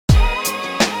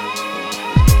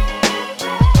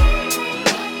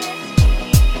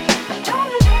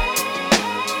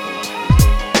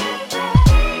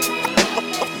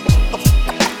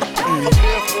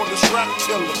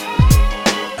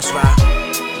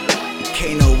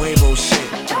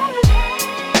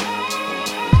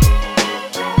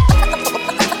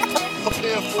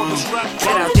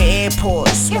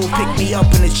Smooth pick me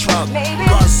up in the truck.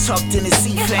 Guns tucked in the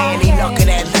seat fan, they knuckin'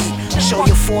 that lead. Show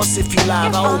your force if you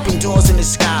live, I open doors in the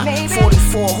sky.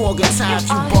 44 Horgan time,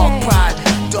 you bark pride.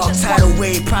 Dark tidal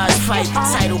wave, prize fight, the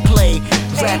title play.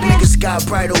 Rap niggas got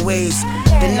brighter ways.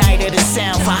 The night of the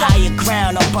sound for higher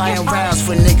ground. I'm buying rounds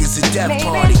for niggas a death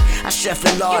party. I chef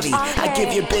and lardy, I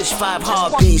give your bitch 5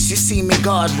 heartbeats. You see me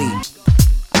godly.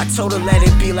 I told her let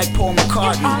it be like Paul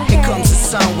McCartney. Here comes the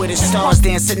sun with its stars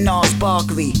dancing Nas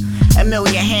Barkley. A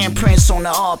million handprints on the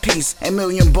art piece. A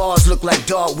million bars look like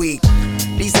Dart Week.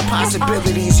 These are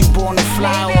possibilities, you born to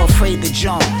fly or afraid to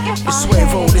jump. The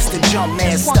Swervo, this the jump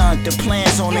man stunt. The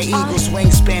plans on the Eagles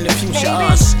wingspan, the future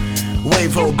us.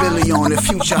 Wavo Billy on the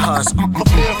future us.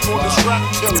 Prepare for this rap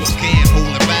killer. Can't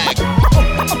hold it back.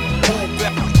 Hold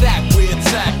back, we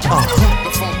attack. The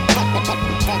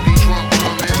funky drum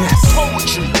drumming. Yes.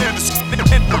 Poetry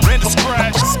and the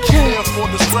scratch. Prepare for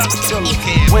this rap killer.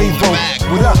 Can't hold it back.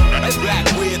 What up? Back,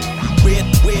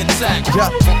 we attack.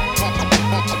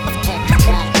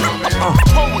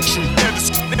 Poetry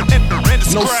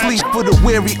no sleep for the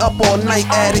weary, up all night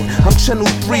addict. I'm channel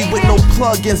 3 with no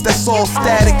plugins, that's all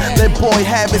static. Let boy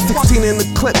have it, 16 in the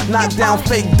clip, knock down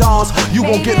fake dons. You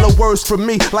won't get no words from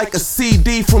me, like a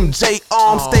CD from J.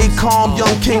 Arms. Stay calm,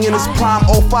 young king in his prime,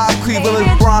 05 Cleveland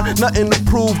Bron. Nothing to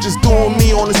prove, just doing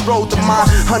me on this road to mine.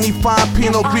 Honey fine,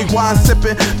 Pinot Gris wine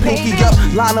sipping, pinky up,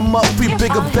 line them up, free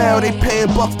bigger bell. They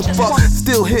paying buck the fuck,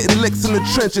 still hitting licks in the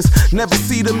trenches. Never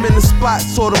see them in the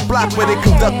spots or the block where they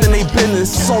conducting their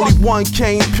business. It's only one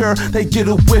cane pure, they get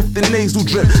a whiff, the nasal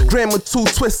drip. Gram or 2,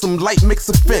 twist them, light mix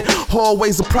a fit.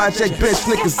 Hallways a project bench,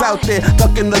 niggas out there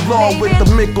ducking the law with the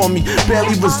mic on me.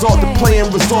 Barely resort to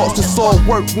playing results, it's all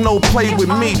work, no play with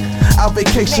me. Out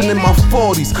vacation in my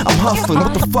 40s, I'm hustling,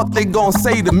 what the fuck they gon'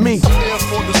 say to me? Prepare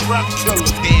for this rap killer.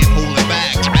 Can't hold it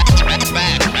back.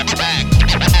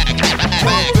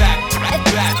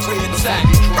 Back, we attack.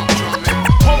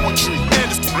 Poetry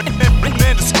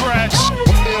and the scratch.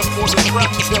 Prepare for this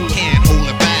rap killer. Can't hold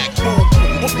it back.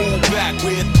 Move back,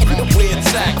 we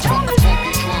attack. Funky drum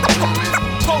drumming.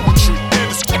 Poetry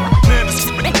and the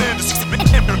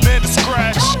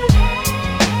scratch.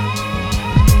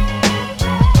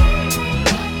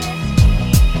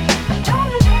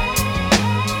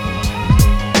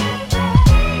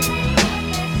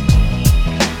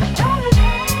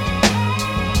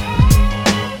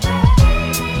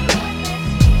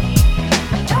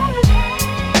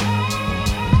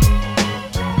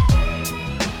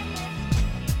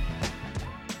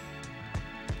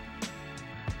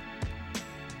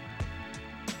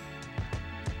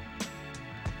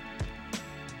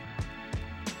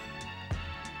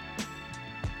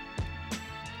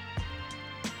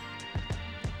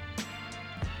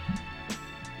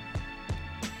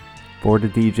 For the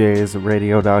DJs,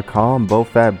 radio.com,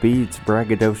 Bofat Beats,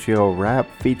 Braggadocio Rap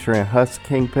featuring Husk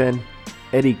Kingpin,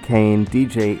 Eddie Kane,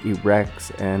 DJ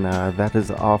Erex, and that is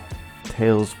off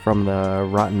Tales from the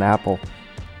Rotten Apple.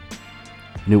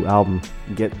 New album.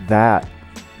 Get that.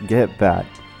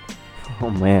 Oh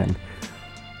man.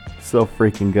 So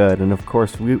freaking good. And of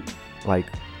course but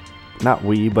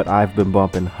I've been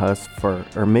bumping Husk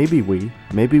maybe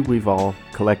we've all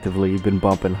collectively been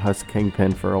bumping Husk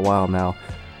Kingpin for a while now.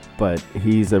 But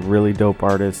he's a really dope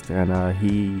artist, and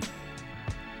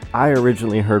I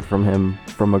originally heard from him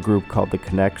from a group called The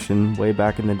Connection way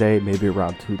back in the day, maybe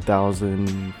around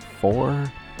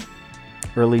 2004,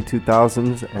 early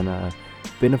 2000s, and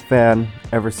been a fan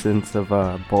ever since of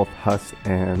both Husk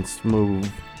and Smooth.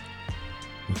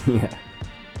 Yeah,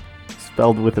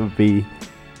 spelled with a V.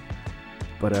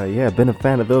 But been a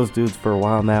fan of those dudes for a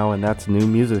while now, and that's new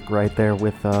music right there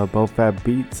with Bofat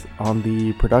Beats on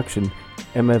the production.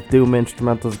 MF Doom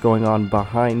instrumentals going on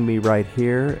behind me right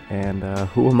here, and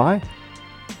who am I?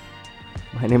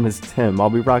 My name is Tim. I'll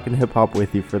be rocking hip-hop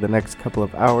with you for the next couple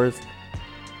of hours.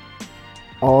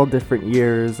 All different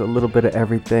years, a little bit of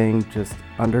everything, just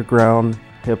underground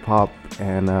hip-hop,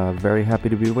 and very happy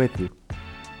to be with you.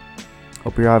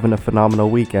 Hope you're having a phenomenal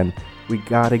weekend. We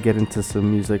gotta get into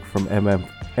some music from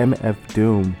MF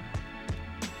Doom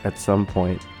at some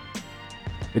point.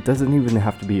 It doesn't even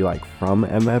have to be like from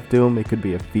MF Doom, it could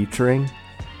be a featuring,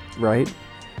 right?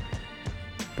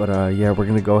 But we're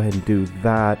gonna go ahead and do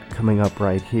that coming up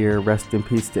right here. Rest in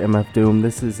peace to MF Doom.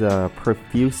 This is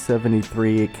Profuse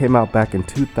 73. It came out back in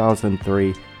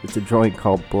 2003. It's a joint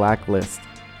called Blacklist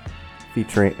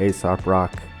featuring Aesop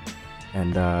Rock.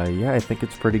 And I think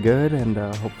it's pretty good, and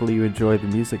hopefully you enjoy the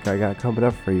music I got coming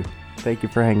up for you. Thank you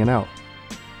for hanging out.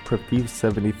 Profuse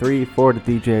 73 for the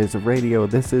DJs of radio.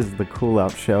 This is the Cool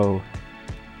Out Show.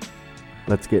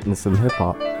 Let's get into some hip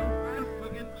hop.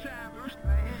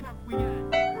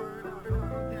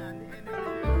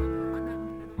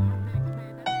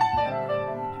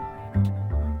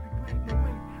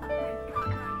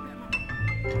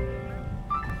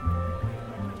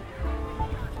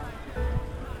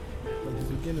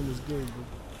 good, bro.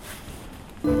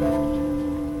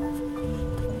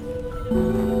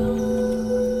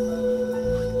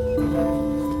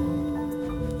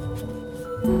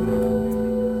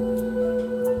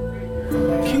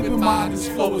 Keep in mind this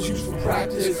flow is used for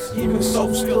practice. Even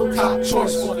so, still top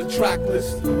choice on the track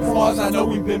list. As far as I know,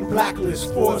 we've been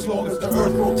blacklisted for as long as the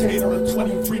earth rotates on a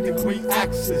 23-degree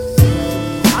axis.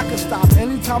 I can stop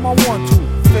anytime I want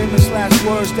to. Famous last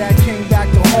words that came back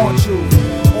to haunt you.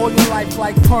 All your life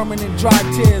like permanent dry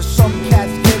tears. Some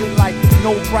cats get it like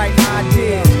no bright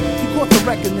ideas. He caught the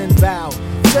record and vowed.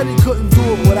 Said he couldn't do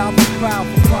it without the crowd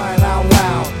for crying out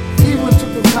loud. Even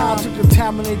took the time to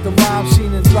contaminate the rhyme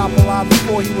scene and drop a line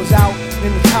before he was out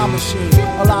in the time machine.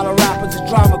 A lot of rappers are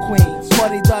drama queens.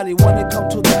 Buddy duddy, when it come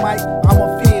to the mic, I'm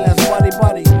a fiend, that's buddy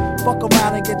buddy. Fuck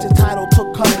around and get your title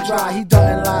took cut and dry. He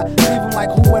doesn't lie, leave him like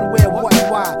who and where, what and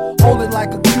why. Hold it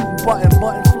like a cute button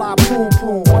fly, boom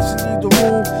boom. Once you leave the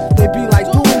room, they be like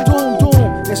doom doom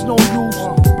doom. It's no use.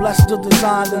 Bless the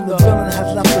design, and the villain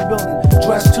has left the building.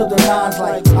 Dressed to the nines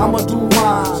like I'ma do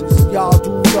mines, y'all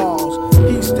do y'alls.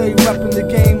 He stay reppin' the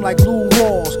game like Lou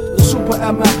Rawls. The super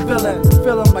MF villain,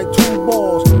 feelin' like 2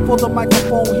 balls. For the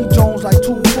microphone, he jones like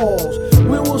 2 falls.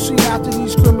 We will see after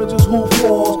these scrimmages who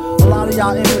falls. A lot of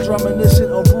y'all image reminiscent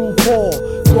of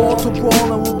RuPaul. Brawl to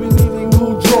brawl and we'll be needing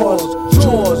new drawers.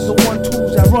 Jaws, the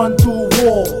 1-2s that run through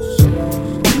walls.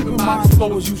 Keep in mind,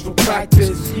 flow is used for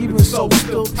practice. Even so,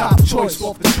 still top choice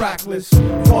off the track list.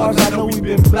 As far as I know, we've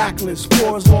been blacklisted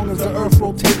for as long as the earth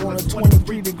rotates on a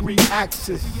 23-degree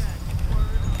axis.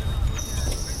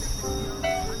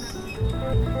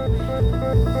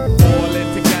 All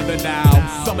in together now.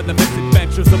 Some of the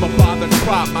misadventures of a bothered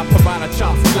crop. My piranha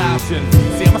chops slouching.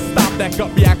 See, I'ma stop that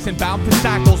gut reaction bound to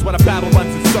shackles when a battle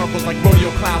runs in circles like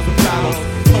rodeo clowns with battles.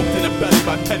 Poked in the belly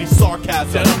by petty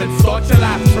sarcasm. Gentlemen, start your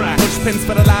laugh track. Push pins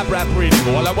for the lab rap reading.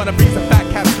 All I wanna be is a fat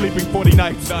cat sleeping 40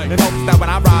 nights. In hopes that when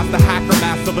I rise, the hacker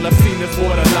master will have seen this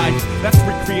water life. Let's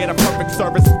recreate a perfect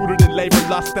service rooted in labor,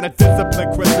 lust, and a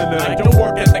disciplined christening. Your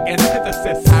work ethic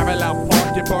antithesis. Parallel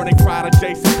park, you're burning crowd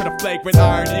adjacent to the flagrant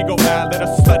iron ego man. Let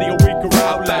us study a weaker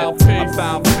outlet. I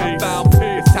found peace.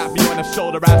 It's tap you on the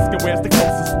shoulder asking where's the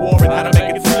closest war and how to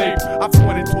make it sleep. I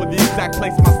pointed toward the exact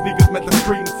place my sneakers met the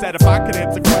street and said if I could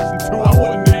answer question 2 I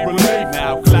wouldn't need relief.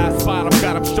 Now glass bottom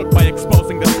got him shook by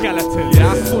exposing the skeleton.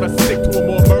 Yeah, I sort of stick to a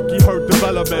more murky herd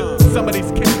development. Some of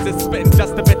these kids is spitting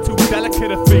just a bit too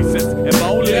delicate a thesis. If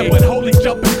only when holy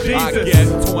jumping Jesus I get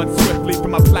torn swiftly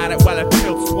from my planet while it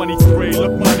tilts 23.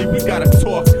 Look money, we gotta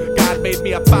talk. God made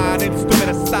me a fine instrument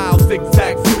of style,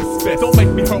 zigzag Zeus fist. Don't make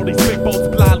me hurl these big bolts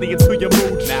blindly into your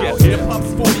mood. Now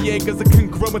hip-hop's 40 acres of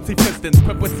congruency pistons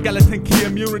equipped with skeleton key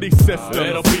immunity systems.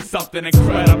 It'll be something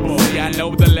incredible. See, I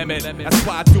know the limit. That's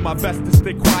why I do my best to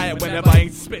stay quiet whenever I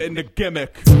ain't spitting the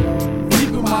gimmick. Keep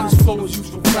in mind this flow is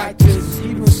used for practice.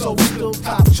 Even so, still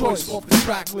top choice off the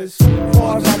track list. As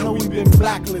far as I know, we've been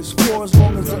blacklisted for as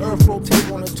long as the earth rotates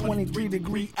on a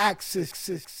 23-degree axis.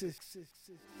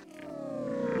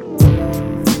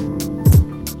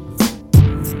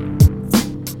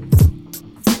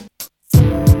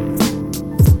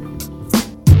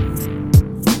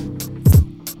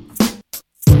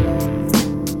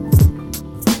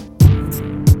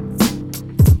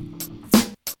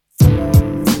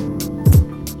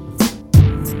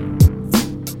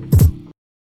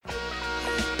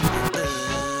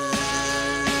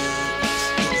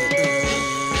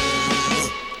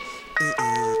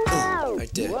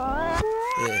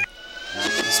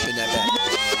 Spin that back.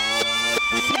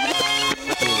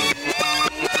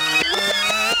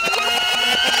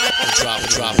 Yeah.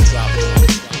 Drop it.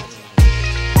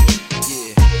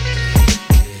 Yeah.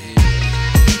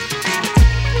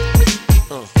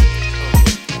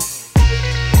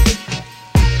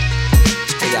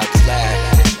 Stay out the lab.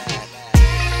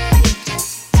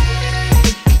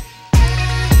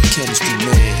 Chemistry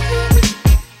man.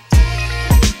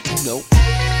 Nope.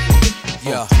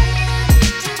 Yeah.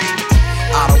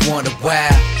 I don't wanna wow,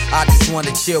 I just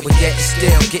wanna chill, but yet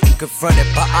still getting confronted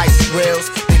by ice rails.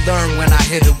 They learn when I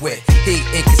hit it with heat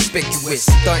inconspicuous.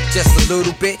 Stunt just a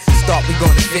little bit, start we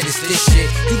gonna finish this shit.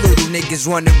 You little niggas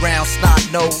running around snot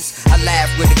nose. I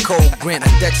laugh with a cold grin, I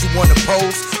bet you wanna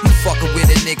pose. You fucking with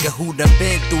a nigga who done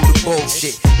been through the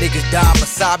bullshit. Niggas die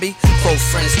wasabi, close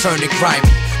friends turn to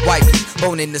grimy. Wifey,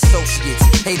 boning associates,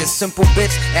 hate a simple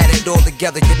bitch, add it all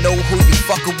together, you know who you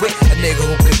fucking with. A nigga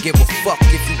who could give a fuck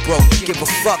if you broke, give a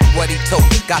fuck what he told.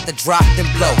 Got the drop then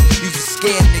blow, you's a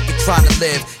scared nigga trying to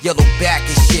live, yellow back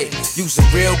and shit. You's a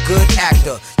real good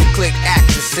actor, you click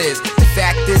actresses. The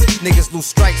fact is, niggas lose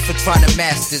strikes for trying to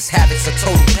master this. Habits a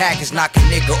total package, knock a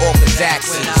nigga off his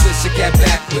axis. When I switch it got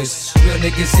backwards, real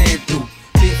niggas in through.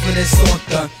 Big when it's on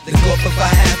done. Lick off if I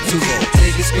have to.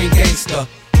 Niggas scream gangsta,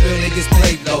 real niggas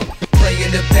play low. Play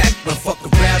in the back, but fuck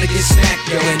around and get smacked,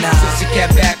 yo. And I switch the cat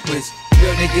backwards,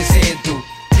 real niggas handle.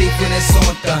 Deep when it's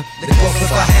on done. Lick off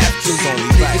if I have to.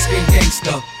 Niggas scream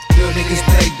gangsta, real niggas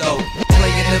play low. Play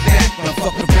in the back, but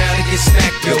fuck around and get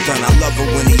smacked, yo. Done, I love it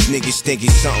when these niggas think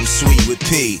it's something sweet with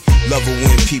P. Love it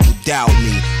when people doubt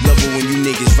me. Love it when you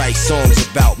niggas write songs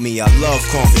about me. I love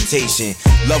confrontation.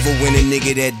 Love it when a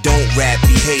nigga that don't rap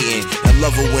be hating. I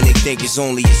love it when they think it's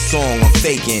only a song I'm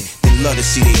faking. Then love to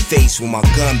see they face with my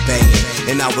gun banging.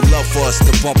 And I would love for us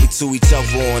to bump into each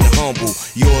other on the humble.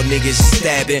 Your niggas is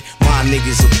stabbing, my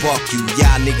niggas will buck you.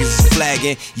 Y'all niggas is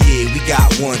flagging, yeah, we got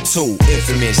one too.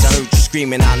 Infamous, I heard you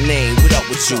screaming our name, what up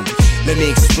with you? Let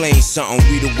me explain something,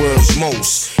 we the world's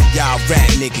most. Y'all rap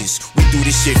niggas, we do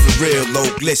this shit for real,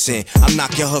 loc. Listen, I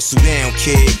knock your hustle down,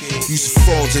 kid. You's a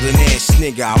fraudulent ass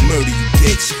nigga, I'll murder you,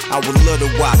 bitch. I would love to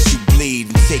watch you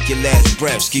bleed and take your last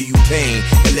breaths, give you pain,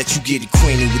 and let you get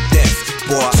acquainted with death,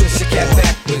 boy. Twist the cat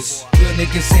backwards, real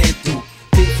niggas handle.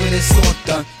 Beef when it's on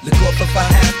done, lick off if I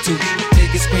have to.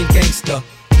 Niggas scream gangsta,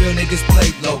 real niggas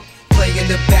play low. Play in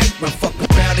the background, fuck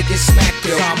around and get smacked,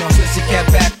 yo. Twist the cat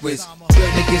backwards,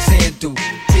 real niggas handle.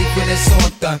 Beef when it's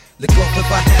on done, lick off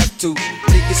if I have to.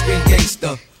 Niggas scream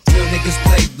gangsta, real niggas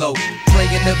play low. Play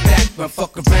in the background,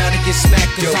 fuck around and get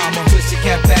smacked, yo. Twist the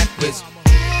cat backwards.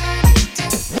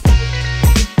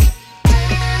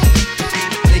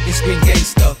 Niggas scream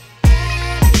gangsta.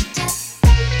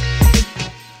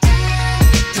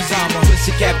 Twist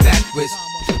the cat backwards.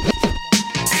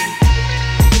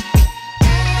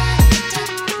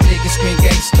 Niggas scream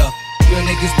gangsta, real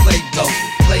niggas play low.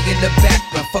 Play in the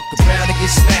background, fuck around and get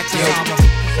smacked, yo.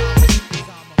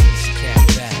 Twist the cat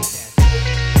back.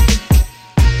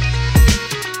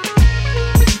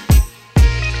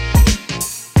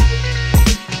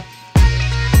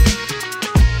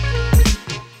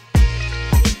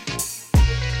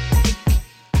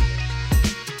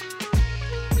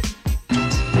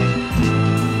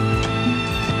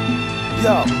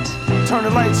 Yo, turn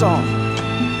the lights on.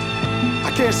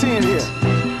 I can't see in here.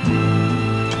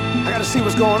 I gotta see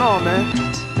what's going on, man.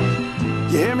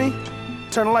 You hear me?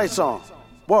 Turn the lights on.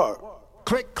 Word.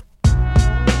 Click.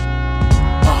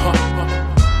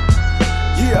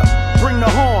 Yeah, bring the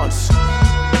horns.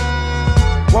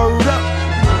 Word up.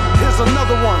 Here's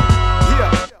another one.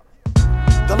 Yeah.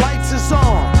 The lights is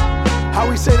on. How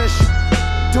we say that shit?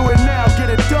 Do it now, get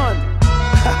it done.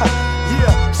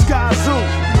 Yeah, Sky Zoo.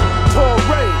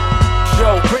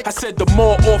 Yo, I said the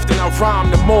more often I rhyme,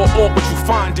 the more awkward you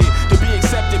find it. To be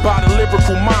accepted by the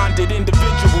lyrical-minded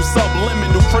individual,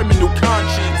 subliminal criminal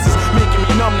consciences, making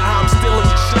me numb to how I'm still in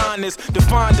your shyness.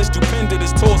 Defined as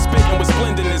stupendous, tall spitting with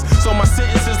splendidness. So my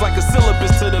sentence is like a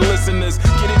syllabus to the listeners.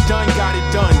 Get it done, got it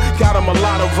done. Got them a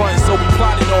lot of runs, so we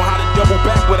plotted on how to double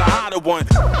back with a hotter one.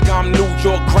 I'm New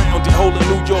York grounded, holding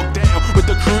New York down with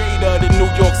the creator of the New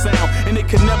York sound. And it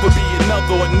can never be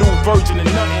another, a new version of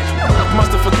nothing.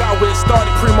 Must have forgot where it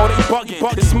started, Primo, they bugging.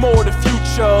 It's more the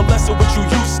future, less of what you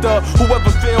used to.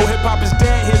 Whoever feel hip-hop is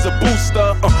dead, here's a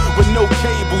booster. With no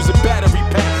cables, a battery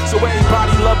pack. So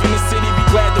everybody loving the city, be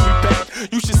glad to be back.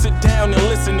 You should sit down and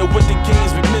listen to what the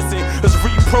games be missing. Cause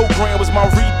reprogram was my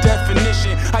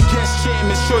redefinition. I guess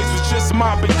Chairman's choice was just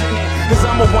my beginning. Cause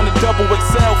I'ma wanna double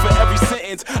excel for every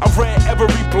sentence. I read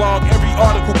every blog, every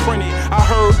article printed. I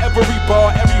heard every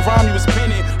bar, every rhyme you was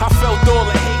pinning. I felt all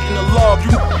the hate and the love.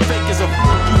 You fake as a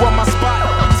you want my spot,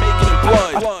 I'm taking in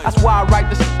blood. That's why I write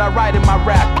the shit I write in my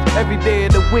rap. Every day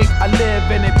of the week I live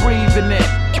in it, breathe in it.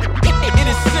 It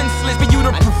is senseless for you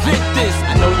to prevent this.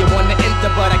 I know you wanna enter,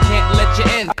 but I can't let you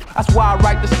in. That's why I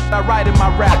write the shit I write in my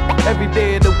rap. Every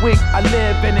day of the week I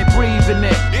live in it, breathe in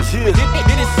it.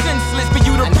 It is senseless for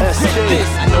you to prevent this.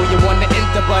 I know you wanna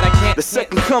enter, but I can't. The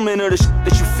second coming of the shit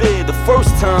that you feared. The first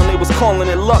time they was calling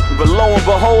it luck, but lo and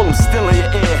behold, I'm still in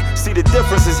your ear. See the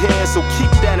difference is here, so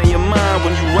keep that in your mind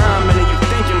when you rhyming and you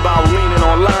thinking about leaning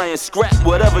on lying. Scrap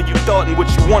whatever you thought and what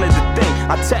you wanted to think.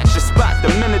 I tax your spot the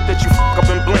minute that you fuck up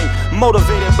and blink.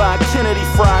 Motivated by Kennedy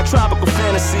Fried, Tropical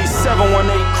Fantasy,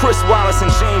 718, Chris Wallace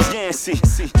and James Yancey.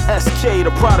 SK,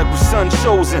 the prodigal son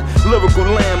chosen, lyrical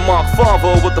landmark,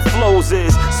 Farvo what the flows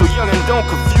is. So youngin', don't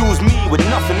confuse me with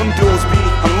nothing them dudes be.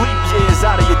 I'm leap years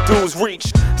out of your dudes' reach.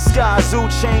 Sky Zoo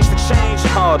change for change,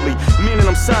 hardly. Meaning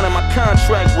I'm signing my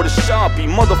contract with a Sharpie.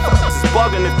 Motherfuckers is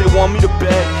bugging if they want me to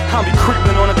beg. I'll be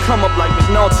creeping on a come up like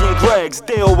McNulty and Greg's.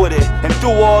 Deal with it, and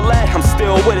through all that, I'm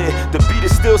still with it. The beat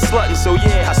is still slutting, so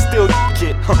yeah, I still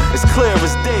it. It's clear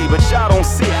as day, but y'all don't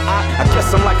see it. I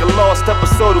guess I'm like a lost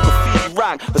episode of Graffiti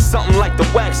Rock, or something like the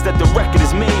wax that the record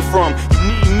is made from. You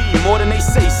need me more than they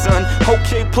say, son.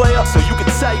 Okay, player, so you can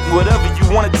type whatever you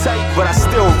wanna type, but I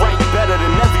still write better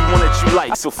than everyone that you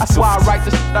like. That's why I write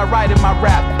the shit I write in my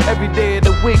rap. Every day of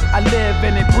the week, I live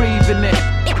in it, breathe in it.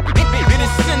 It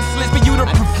is senseless for you to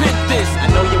prevent this. I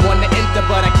know you wanna enter,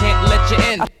 but I can't let you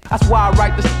in. That's why I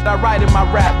write the shit I write in my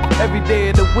rap. Every day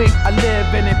of the week, I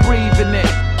live in it, breathe in it.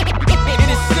 It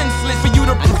is senseless for you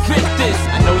to prevent this.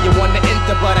 I know you wanna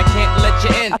enter, but I can't let you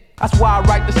in. That's why I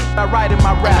write the shit I write in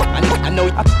my rap. I know.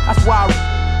 That's why I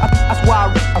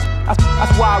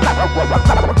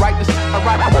write the shit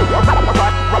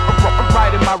I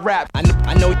write in my rap. I know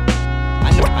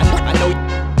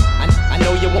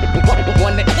you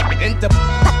wanna enter,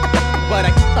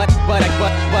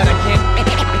 but I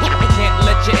can't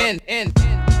let you in.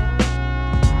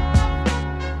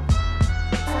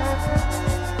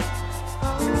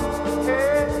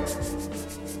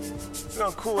 We're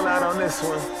gonna cool out on this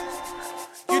one.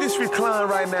 You just recline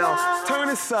right now. Turn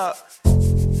this up.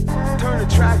 Turn the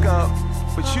track up,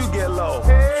 but you get low.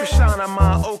 Trishana,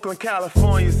 my Oakland,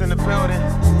 California's in the building.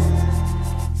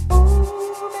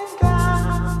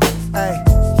 Hey,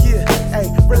 yeah, hey,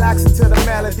 relaxing to the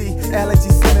melody. Elegy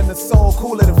sending the soul,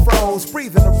 cooler than froze.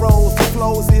 Breathing the rolls, the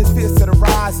flows is fierce to the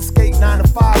rise. Escape 9 to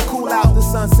 5, cool out the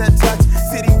sunset touch.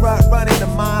 City rut, running the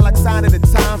mind like sign of the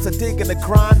times. I dig in the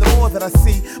grind, the more that I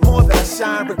see, more that I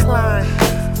shine, recline.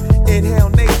 Inhale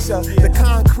nature, the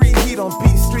concrete heat on B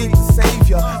Street, the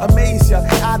savior. Amaze ya,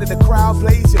 out of the crowd,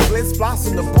 blaze your bliss.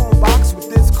 Blossom the boombox with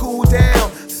this cool down.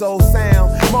 Soul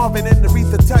sound, Marvin and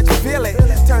Aretha touch, feel it.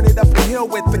 Turn it up and hill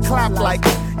with the clap like,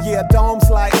 yeah, domes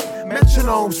like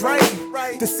metronomes, right?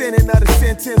 Descending of the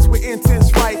sentence with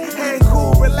intense right. Hang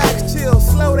cool, relax, chill,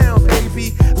 slow down,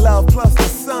 baby. Love plus the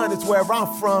sun is where I'm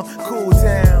from. Cool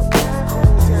down,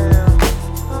 cool down.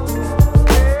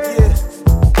 Yeah,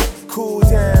 cool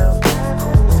down,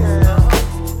 cool down.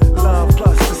 Love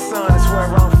plus the sun is where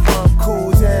I'm from.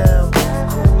 Cool down,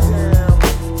 cool down.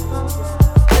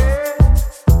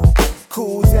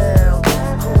 Cool down,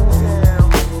 cool down.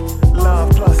 Love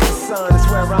plus the sun is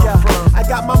where I'm from. I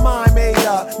got my mind made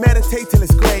up, meditate till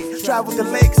it's great. Travel the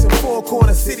lakes and four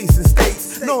corner cities and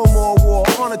states. No more war,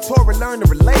 on a tour and learn to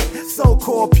relate. So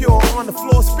core, pure, on the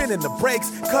floor, spinning the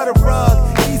brakes. Cut a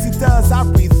rug, easy does, I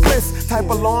breathe bliss. Type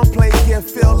of long play, get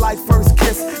feel like first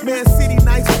kiss. Man City,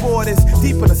 nice borders,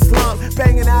 deep in the slump.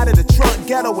 Banging out of the trunk,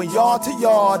 ghetto and yard to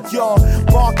yard. Your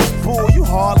bark is bull, you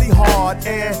hardly hard.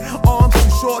 And arms too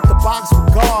short, the box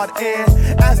with guard. And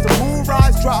as the moon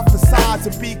rise, drop facades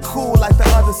and be cool like the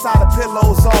other side of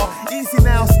pillows are. Easy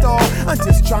now, star, I'm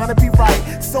just trying to be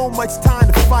right. So much time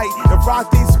to fight and rock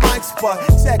these mics, but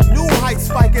check new heights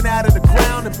spiking out of the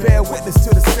ground and bear witness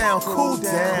to the sound. Cool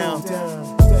down.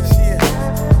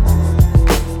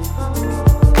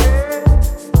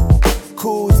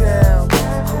 Cool down.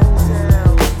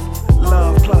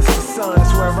 Love plus the sun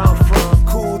is where I'm from.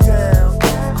 Cool down.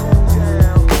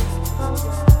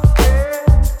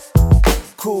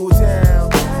 Cool down.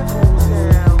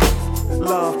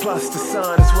 Love plus the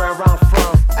sun is where I'm from.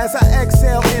 As I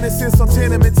exhale innocence on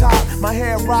tenement top, my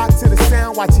head rock to the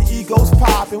sound, watch your egos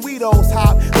pop and we those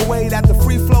hop. The way that the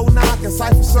free flow knock and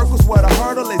cipher circles where the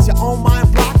hurdle is your own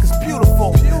mind block is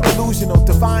beautiful. Illusional,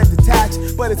 divine, detached,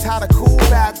 but it's how to cool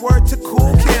back. Word to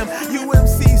Cool Kim,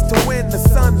 UMCs to win the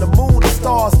sun, the moon, the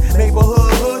stars.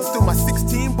 Neighborhood hoods through my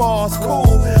 16 bars.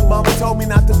 Cool, mama told me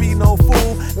not to be no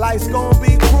fool. Life's gonna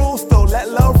be cruel, still let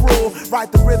love rule.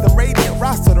 Write the rhythm, radiant,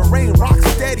 roster the rain, rock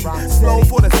steady. Slow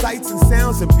for the sights and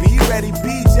sounds and be ready.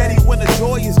 Be jetty when the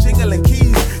joy is jingling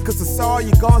keys. Cause the sorrow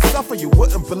you're gonna suffer you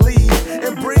wouldn't believe.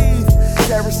 And breathe,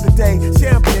 cherish the day,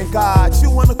 champion God. You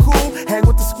wanna cool, hang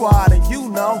with the squad and you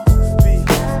know. Be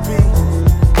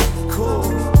cool.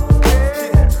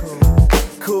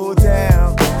 Cool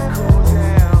down.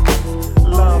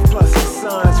 Love plus the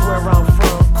sun is where I'm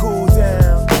from. Cool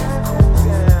down.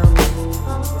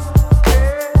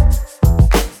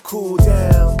 Cool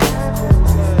down.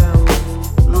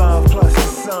 Love plus the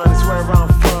sun is where I'm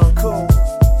from. Cool.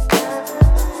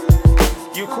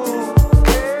 You cool?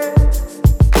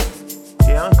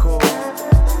 Yeah, I'm cool.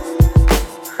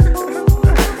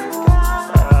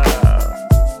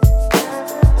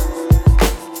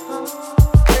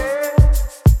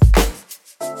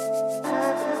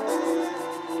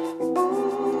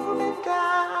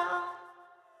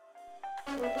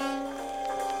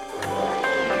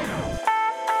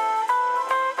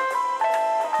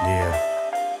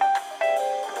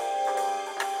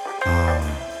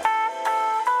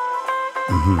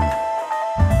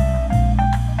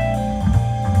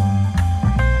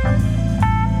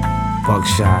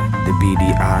 Buckshot, the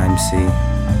BDIMC.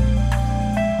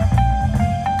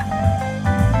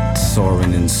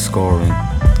 Soaring and scoring,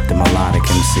 the melodic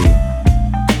MC.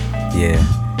 Yeah,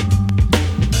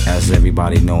 as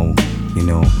everybody know,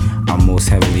 I'm most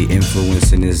heavily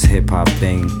influenced in this hip hop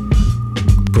thing,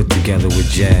 put together with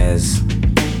jazz.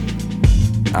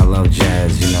 I love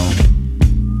jazz,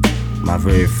 My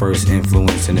very first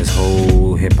influence in this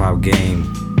whole hip hop game,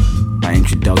 my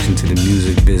introduction to the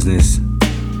music business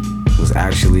was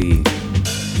actually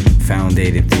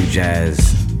founded through jazz.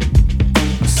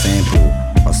 A sample,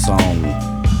 a song,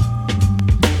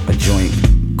 a joint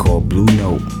called Blue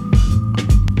Note.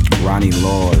 Ronnie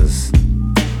Laws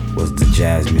was the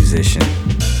jazz musician,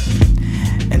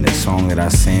 and the song that I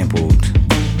sampled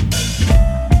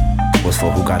was for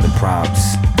Who Got the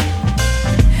Props.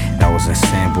 That was a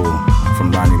sample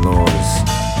from Ronnie Laws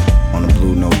on the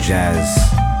Blue Note jazz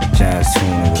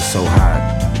tune. It was so hot,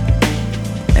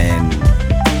 and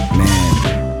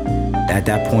man, at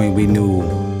that point we knew,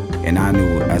 and I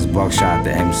knew as Buckshot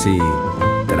the MC,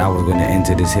 that I was gonna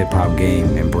enter this hip hop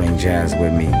game and bring jazz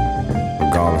with me,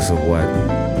 regardless of what.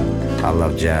 I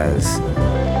love jazz.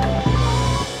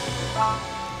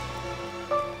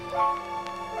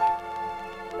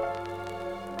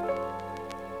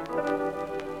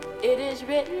 It is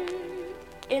written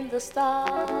in the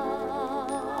stars,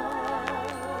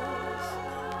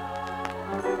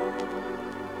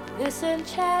 this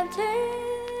enchanted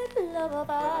love of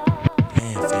ours.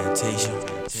 Man, Fantasia,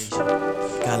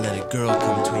 gotta let a girl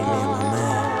come between me and my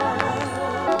man.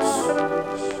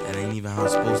 That ain't even how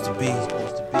it's supposed to be.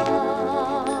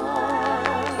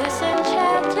 This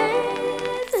enchanted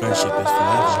friendship is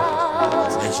forever.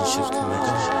 Relationships come and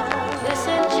go. This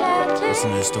enchanted listen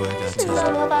to the story I gotta tell you.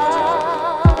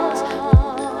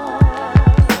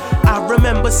 I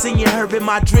remember seeing her in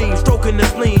my dreams, stroking the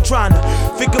spleen, trying to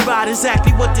figure out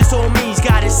exactly what this all means.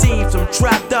 God, it seems I'm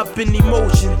trapped up in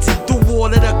emotions, and through all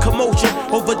of the commotion,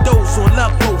 overdose on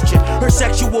love potion. Her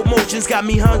sexual motions got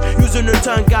me hung, using her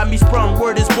tongue got me sprung.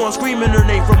 Word is born, screaming her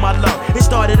name from my lung. It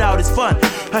started out as fun,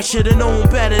 I should've known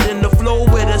better than to flow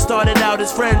with her. Started out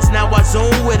as friends, now I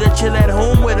zone with her, chill at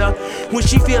home with her. When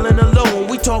she feeling alone,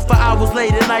 we talk for hours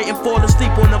late at night and fall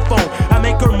asleep on the phone. I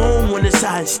make her moan when it's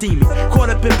hot and steamy, caught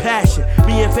up in passion.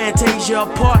 Me and Fantasia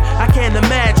apart, I can't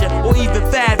imagine or even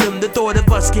fathom the thought of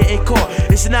us getting caught.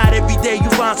 It's not every day you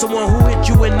find someone who hit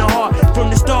you in the heart. From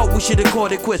the start we should've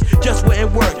called it quits, just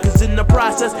wouldn't work. Cause in the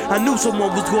process I knew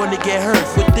someone was going to get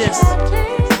hurt with this.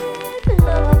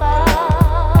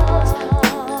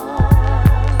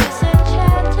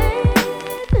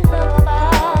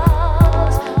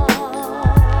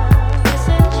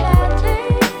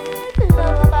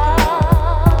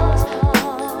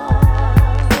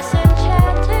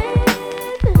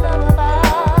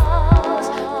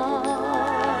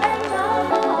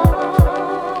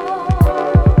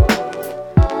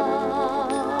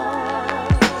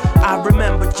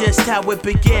 Just how it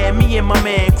began, me and my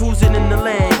man cruising in the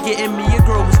land, getting me a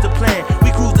girl was the plan.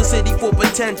 We cruised the city for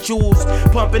potentials,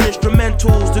 pumping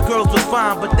instrumentals. The girls was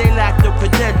fine, but they lacked the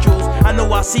credentials. I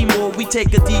know I see more, we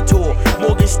take a detour.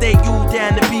 Morgan State, you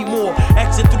down to be more.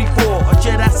 Exit 3-4, or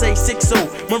should I say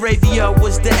 6-0? Moravia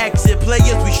was the exit,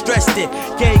 players we stressed it.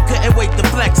 Gang couldn't wait to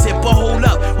flex it, but hold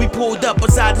up, we pulled up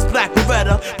beside this black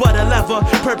Beretta. But a lever,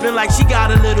 purpling like she got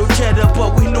a little cheddar,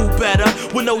 but we knew better.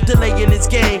 With no delay in this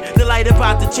game, the light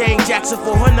about to change. Jackson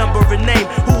for her number and name.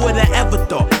 Who would've ever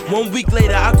thought? 1 week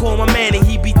later, I call my man and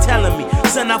he be telling me,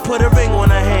 son, I put a ring on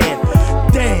her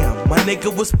hand. Damn, my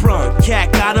nigga was sprung.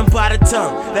 Cat got him by the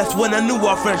tongue. That's when I knew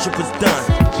our friendship was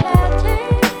done.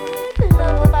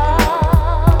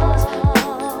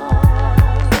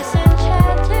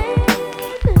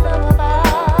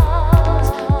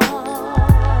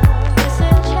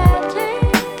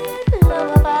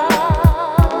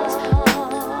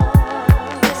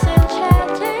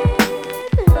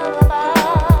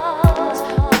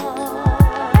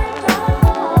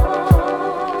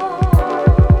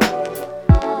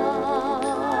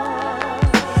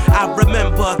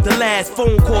 The last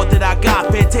phone call that I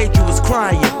got, Fantasia was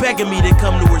crying, begging me to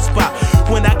come to her spot.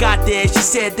 When I got there, she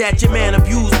said that your man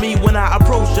abused me. When I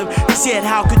approached him, he said,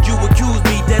 how could you accuse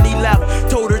me? Then he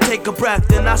left, told her take a breath,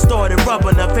 then I started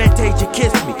rubbing her. Fantasia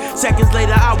kissed me. Seconds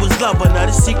later, I was loving her.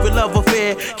 The secret love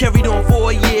affair carried on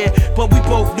for a year, but we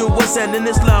both knew what's ending.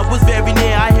 This love was very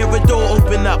near. I hear a door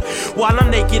open up while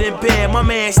I'm naked in bed. My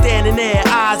man standing there,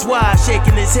 eyes wide,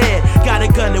 shaking his head. Got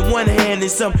a gun in one hand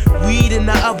and some weed in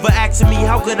the other, asking me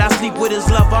how could I sleep with his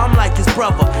lover. I'm like his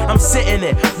brother. I'm sitting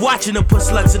there watching him put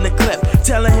slugs in the clip.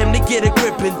 telling him to get a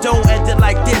grip and don't end it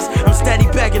like this. I'm steady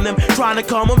begging him, trying to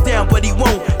calm him down, but he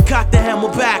won't. Cock the hammer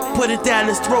back, put it down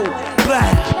his throat. Blah.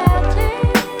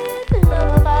 They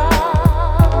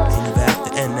never have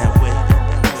to end that way.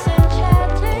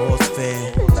 All's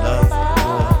fair, love,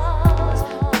 war,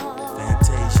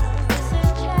 Fantasia.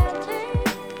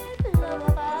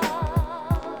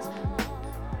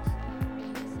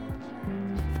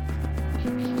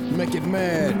 Make it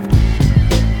mad.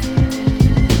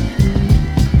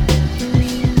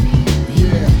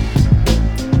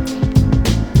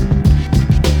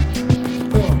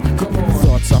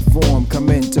 Come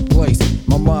into place.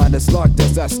 My mind is locked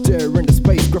as I stare into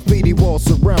space. Graffiti walls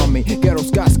surround me. Ghetto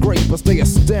skyscrapers, they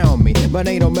astound me. But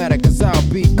ain't no matter, cause I'll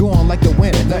be gone like the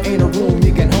wind. There ain't a room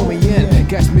you can hold me in.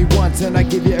 Catch me once and I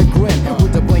give you a grin.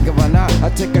 With the blink of an eye, I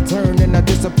take a turn and I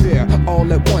disappear. All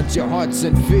at once, your heart's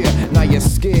in fear. Now you're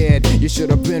scared. You should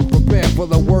have been prepared for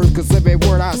the words, cause every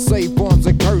word I say forms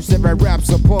a curse. Every rap's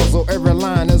a puzzle, every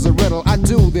line is a riddle. I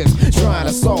do this, trying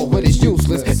to solve, but it's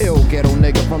useless. Ill ghetto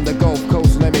nigga from the Gulf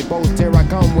Coast, let me boast. Here I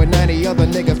come with 90 other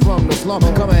niggas from the slum.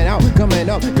 Coming out, coming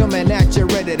up, coming at you,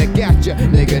 ready to get you.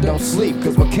 Nigga, don't sleep,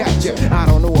 cause we'll catch you. I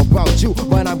don't know about you,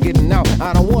 but I'm getting out.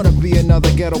 I don't wanna be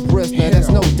another ghetto prisoner, that's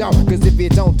no doubt. Cause if you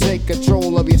don't take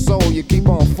control of your soul, you keep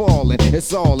on falling.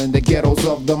 It's all in the ghettos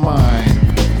of the mind.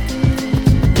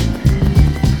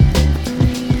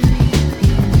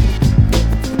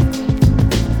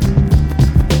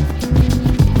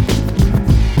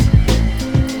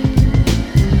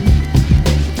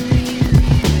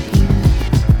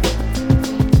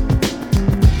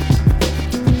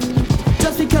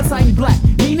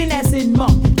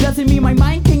 Doesn't mean my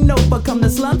mind can't overcome the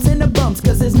slumps and the bumps.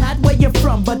 Cause it's not where you're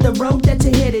from, but the road that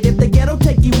you're headed. If the ghetto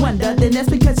take you under, then that's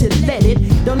because you let it.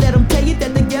 Don't let them tell you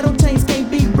that the ghetto chains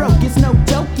can't be broke. It's no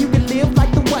joke, you can live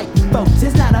like the white folks.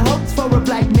 It's not a hoax for a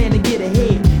black man to get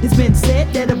ahead. It's been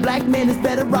said that a black man is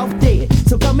better off dead.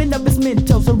 So coming up is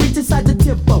mental, so reach inside your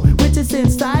tempo, which is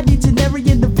inside each and every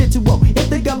individual. If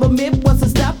the government wants to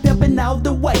stop helping out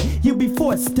the way, you'll be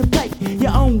forced to pay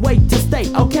your own way to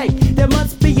stay. Okay, there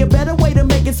must be a better way to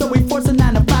make it, so we force a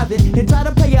 9 to 5 it and try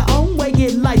to pay your own way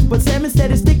in life. But Sam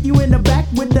instead stick you in the back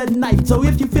with a knife. So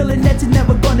if you feeling that you're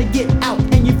never gonna get out,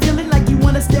 and you feeling like you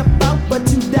wanna step out but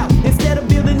you doubt, instead of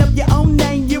building up your own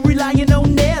name, you're relying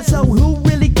on theirs. So who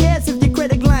really cares if your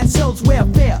credit line shows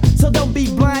welfare? So don't be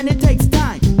blind, it takes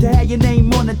time to have your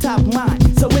name on the top line.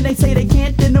 So when they say they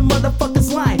can't, then the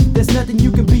motherfucker's lying. There's nothing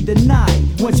you can be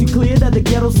denied once you clear the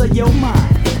ghettos of your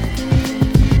mind.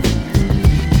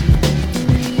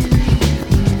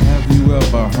 You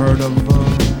ever heard of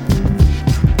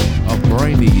a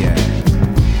brainiac?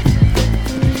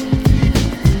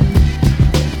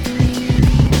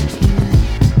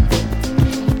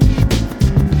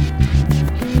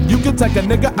 You can take a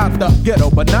nigga out the ghetto,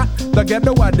 but not the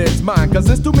ghetto out his mind. Cause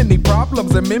there's too many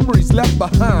problems and memories left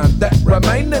behind that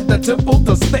remain in the temple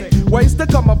to stick. Ways to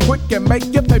come up quick and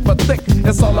make your paper thick.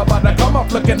 It's all about the come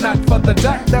up looking out for the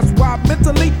jack. That's why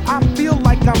mentally I feel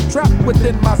like I'm trapped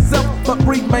within myself, but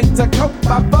remain to cope.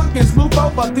 My buckets move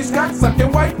over these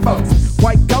cocksucking white folks.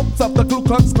 White coats of the Ku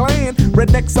Klux Klan.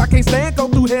 Rednecks I can't stand go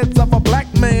through heads of a black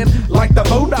man like the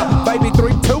Buddha. Baby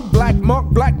 3-2, black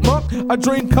monk, a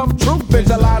dream come true.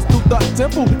 Visualized through the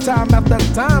temple, time after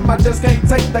time. I just can't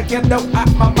take the ghetto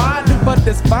out my mind. But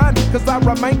it's fine, cause I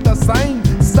remain the same.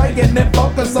 Staying and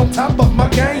focus on top of my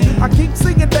game. I keep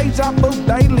seeing deja vu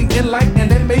daily,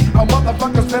 enlightening me. Oh,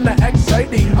 motherfuckers finna act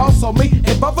shady. Also me,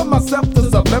 involving myself to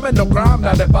subliminal crime.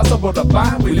 Not impossible to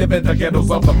find, we live in the ghettos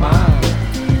of the mind.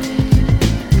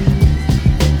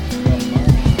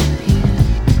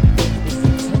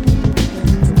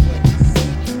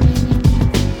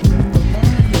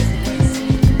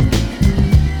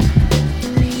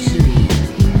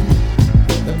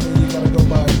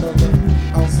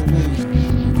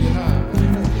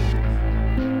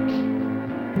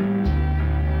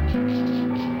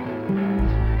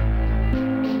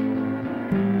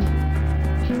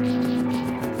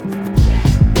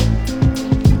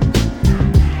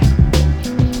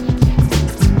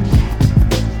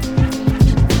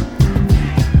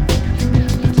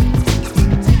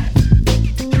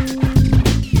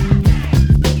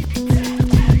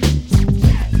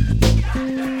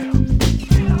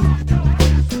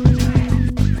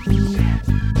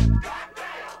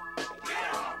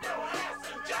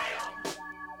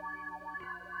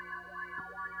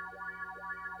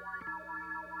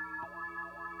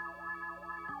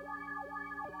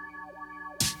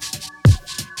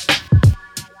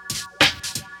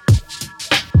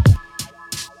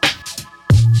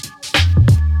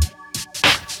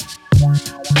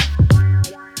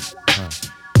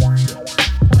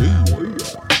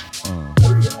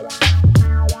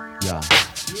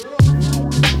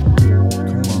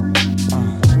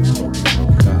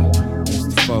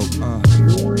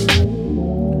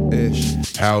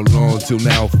 How long till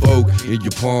now, folk, in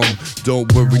your palm?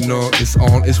 Don't worry, no, it's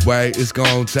on its way. It's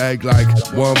gonna take like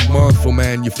 1 month for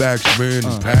manufacturing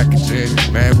and packaging.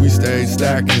 Man, we stay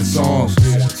stacking songs,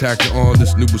 tacking on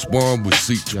this newest one with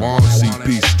C1,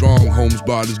 CP strong. Homes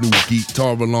bought his new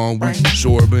guitar along. We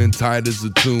sure been tight as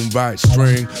a tune, right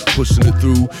string, pushing it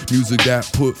through. Music that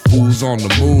put fools on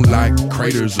the moon like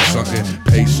craters or something.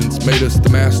 Patience made us the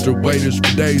master waiters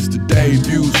for days to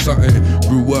debut something.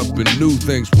 Grew up and knew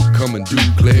things would come and do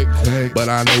click. But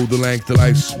I know the length of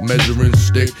life's measuring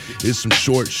stick is some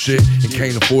short shit and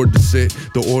can't afford to sit.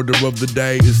 The order of the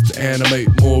day is to animate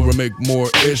more or make more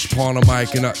ish. Pawn a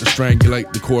mic and not to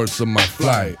strangulate the course of my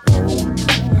flight.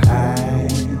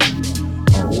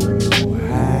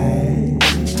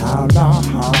 How long?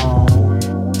 How long?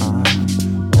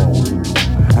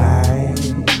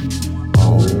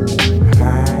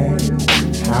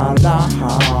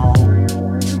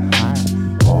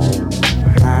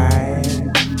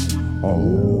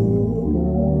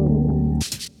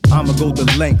 I'ma go the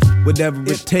length, whatever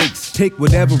it takes. Take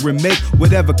whatever it make,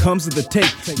 whatever comes of the take.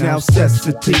 Now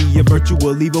necessity, a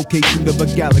virtual evocation of a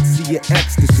galaxy of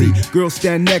ecstasy. Girls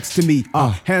stand next to me,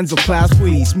 hands are clasped,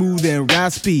 smooth and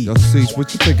raspy. Yo, Cease,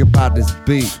 what you think about this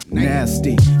beat?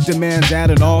 Nasty, demands at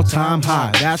an all-time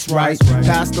high. That's right,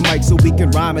 pass the mic so we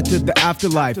can rhyme into the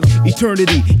afterlife.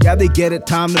 Eternity, yeah they get it,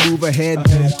 time to move ahead.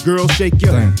 Girls shake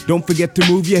your, don't forget to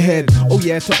move your head. Oh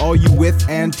yeah, to all you with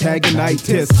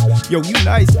antagonitis. Yo, you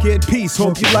nice kid, peace,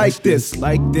 hope you like this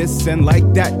and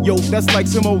like that. Yo, that's like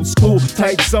some old school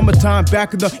type summertime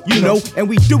back in the, you know, and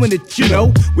we doing it, you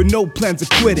know, with no plans of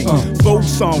quitting. Folk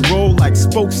song roll like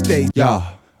spokesdays. Yeah.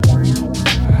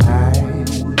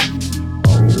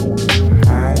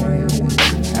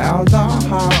 How long?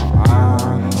 How long?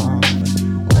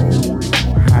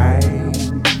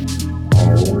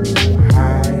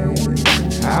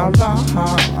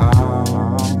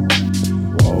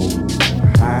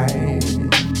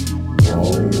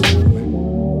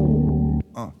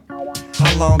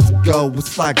 How long to go?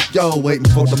 It's like, yo, waiting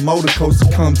for the motor coach to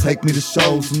come take me to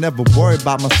shows. So never worried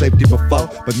about my safety before,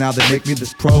 but now they make me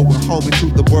this pro and hold me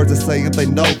to the words they say and they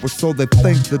know, or so they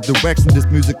think the direction this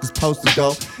music is supposed to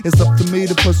go. It's up to me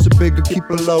to push it bigger, keep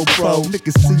it low, pro.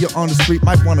 Niggas see you on the street,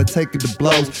 might wanna take it to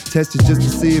blows. Test you just to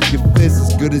see if your fist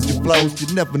as good as your flows.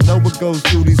 You never know what goes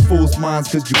through these fools' minds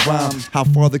cause you rhyme. How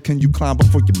farther can you climb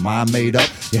before your mind made up?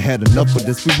 You had enough of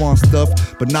this, we want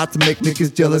stuff, but not to make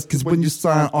niggas jealous. Cause when you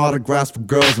sign autographs for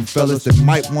girls and fellas that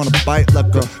might wanna bite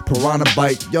like a piranha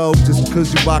bite, yo, just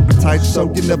cause you rockin' tight, so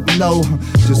you never know.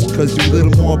 Just cause you a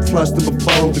little more plush than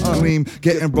before, the gleam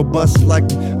getting robust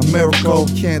like a miracle.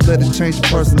 Can't let it change your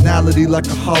personality like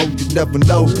a hoe. You never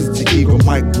know cause your ego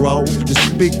might grow. Just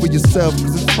speak for yourself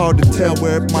cause it's hard to tell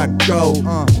where it might go.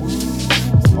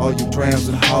 All you trams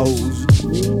and hoes,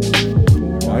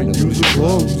 I use your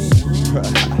clothes.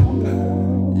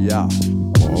 Yeah.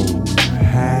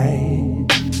 Hey,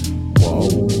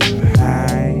 whoa,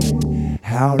 hey,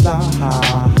 how long?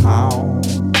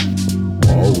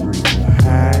 Whoa,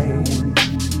 hey,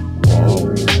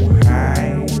 whoa,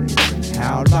 hey,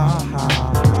 how long?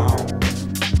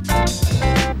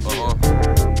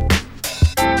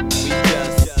 We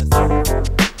just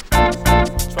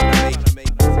trying to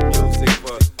make music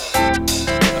for a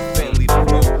family to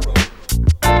grow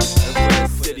and for the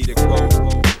city to grow.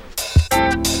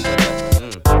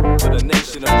 For the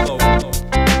nation to flow,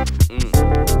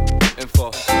 and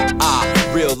for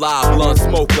real live blunt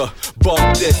smoker.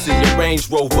 Bump this in your Range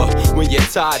Rover. When you're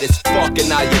tired as fuck and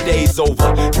now your day's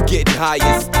over. You getting high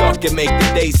and stuck and make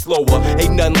the day slower.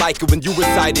 Ain't nothing like it when you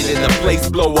recited in the place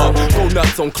blow up. Go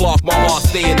nuts on Clark, my heart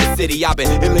stay in the city. I've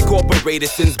been ill incorporated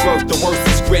since birth, the worst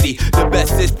is gritty. The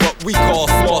best is what we call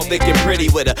small, thick and pretty.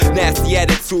 With a nasty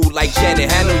attitude like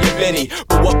Janet, handle your Benny.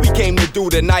 But what we came to do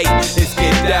tonight is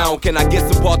get down. Can I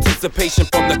get some participation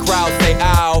from the crowd? Say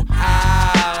ow, ow.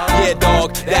 Yeah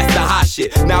dog, that's the hot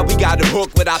shit. Now we got it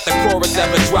hooked without the chorus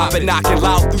ever dropping. Knocking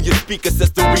loud through your speaker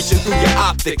system, reaching through your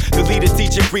optic. The leader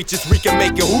teaching preachers, we can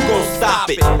make it, who gon' stop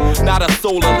it? Not a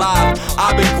soul alive,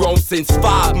 I've been grown since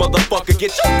 5. Motherfucker,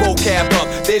 get your vocab up,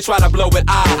 then try to blow it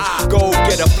out. Go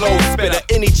get a flow spitter,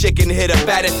 any chicken hitter,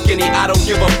 fat and skinny, I don't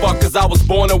give a fuck cause I was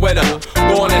born a winner.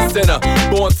 Born a sinner,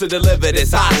 born to deliver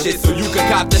this hot shit so you can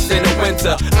cop this in the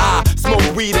winter. I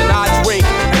smoke weed and I drink,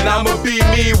 and I'ma be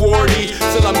me, Wardy,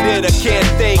 till I'm dead, I can't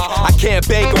think. I can't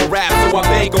bank on rap, so I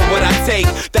bank on what I take.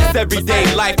 That's everyday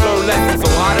life, learn lessons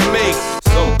on how to make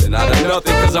something. blessing out of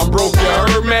nothing, cause I'm broke, you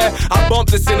heard, man? I bump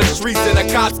this in the streets and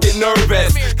the cops get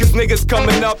nervous, cause niggas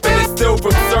coming up and it's still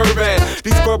from serving.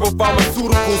 These verbal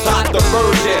pharmaceuticals hot the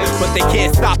virgin, but they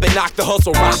can't stop and knock the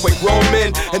hustle rock with grown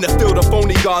men. And to fill the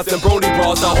phony guards and brony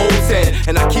bras, the whole 10.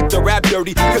 And I keep the rap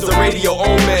dirty, cause the radio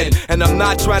own men. And I'm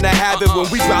not trying to have it when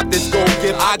we drop this gold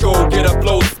gift. I go get a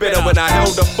flow spitter when I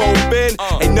held the phone bin.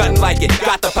 Ain't nothing like it,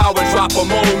 got the power drop a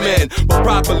moment. But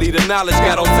properly the knowledge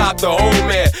got on top the whole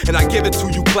man. And I give it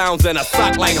to you clowns in a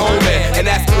sock like homie. And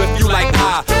ask you if you like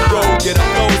I go get a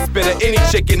flow spitter. Any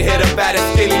chicken hit a fat and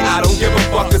skinny, I don't give a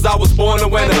fuck, cause I was born a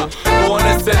winner, born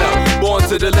a sinner, born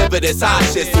to deliver this hot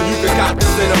shit so you can cop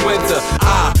this in the winter.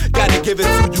 I gotta give it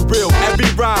to you real, every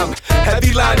rhyme,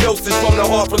 heavy line doses from the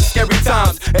heart from scary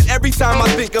times. And every time I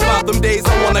think about them days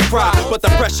I wanna cry, but the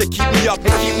pressure keep me up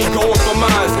and keep me going for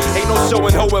mines. Ain't no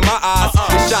showing ho in my eyes,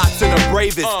 it's shots to the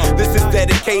bravest. This is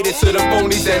dedicated to the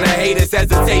phonies and the haters,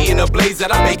 hesitating to blaze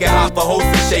it. I make it hot for hoes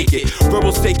to shake it,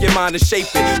 verbals take your mind to shape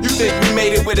it. You think we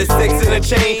made it with a 6 and a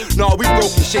chain? No, we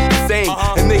broken shit the same.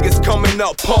 And niggas coming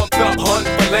up, pumped up,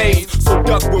 hunting for lanes. So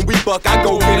duck when we buck, I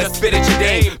go get a spit at your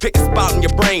dame. Pick a spot in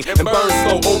your brain and burn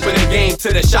slow, open the game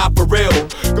to the shop for real.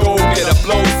 Go get a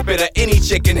flow spitter, any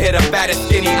chicken hit a fat and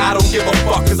skinny. I don't give a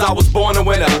fuck, cause I was born a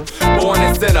winner, born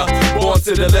a sinner, born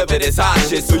to deliver this hot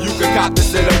shit so you can cop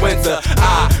this in the winter.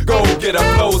 I go get a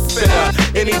flow spitter,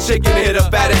 any chicken hit a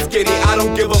fat and skinny. I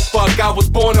don't give a fuck, I was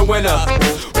born a winner,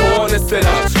 born a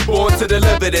sinner, born to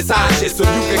deliver this hot shit so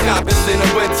you can cop this in the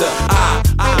winter.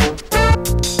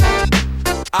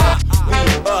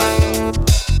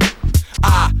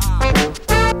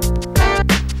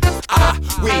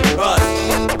 We us.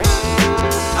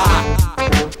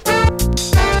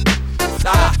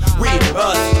 We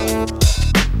us.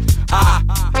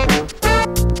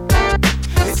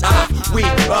 It's we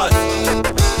us.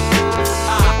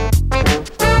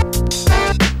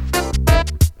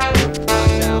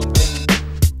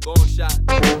 Long shot.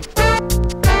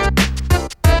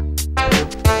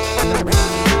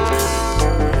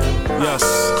 Yes.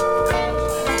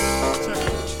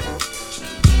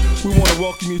 We want to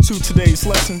welcome you to today's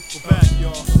lesson.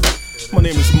 My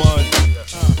name is Mud.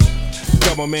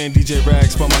 Got my man DJ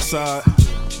Rags by my side.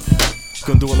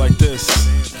 Gonna do it like this.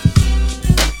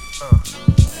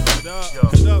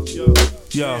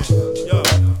 Yo.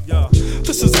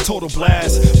 This is a total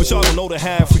blast, but y'all don't know the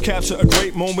half. We capture a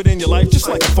great moment in your life just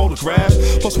like a photograph.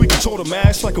 Plus we control the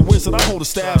mash like a wizard, I hold a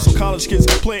staff. So college kids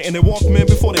can play it and they walk them in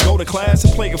before they go to class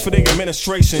and play it for their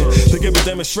administration. They give a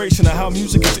demonstration of how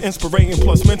music is inspirating,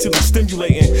 plus mentally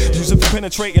stimulating. Use it for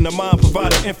penetrating the mind,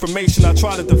 providing information. I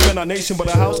try to defend our nation, but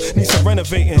our house needs some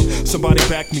renovating. Somebody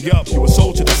back me up, you a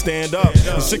soldier to stand up.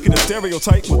 You're sick of the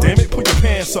stereotype, well damn it, put your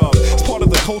pants up. It's part of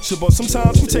the culture, but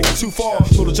sometimes we take it too far.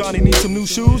 Little Johnny needs some new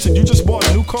shoes and you just bought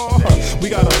a new car. We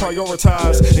gotta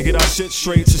prioritize and get our shit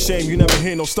straight. It's a shame you never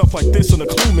hear no stuff like this on the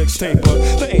Clue mixtape, but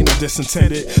there ain't no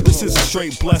disintended. This is a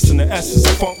straight blessing, the essence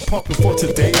of funk pumping for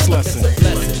today's lesson.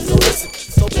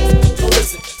 So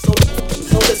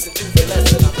listen to the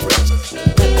lesson I preach.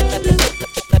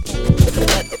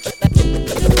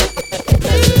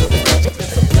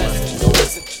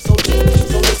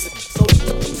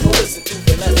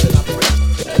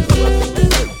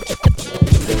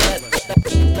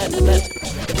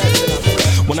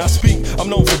 When I speak, I'm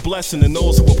known for blessing, and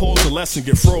those who oppose the lesson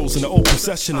get froze in the open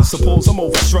session. And suppose I'm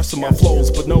overstressing my flows,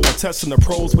 but no one testing the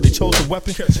pros, but they chose a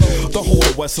weapon. The whole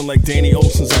of Western like Danny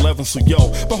Ocean's 11. So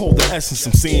yo, behold the essence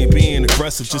I'm seeing, being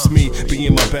aggressive. Just me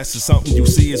being my best is something you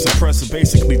see is impressive.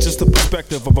 Basically, just the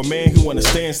perspective of a man who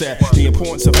understands that the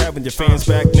importance of having your fans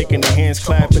back, making their hands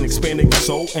clap and expanding your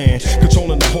soul and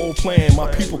controlling the whole plan. My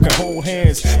people can hold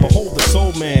hands, but hold the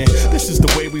soul, man. This is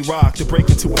the way we rock to break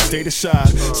into a state of shock.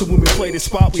 So when we play this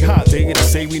spot, we hot. They get to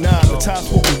say we not. The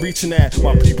top's what we reaching at.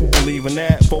 My people believe in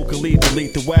that. Vocally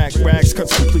delete the whack. Rags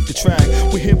cuts complete the track.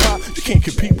 With hip hop, you can't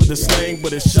compete with the slang,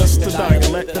 but it's just the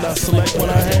dialect that I select when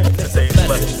I have. So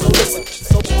listen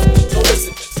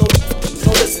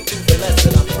to the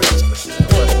lesson I preach.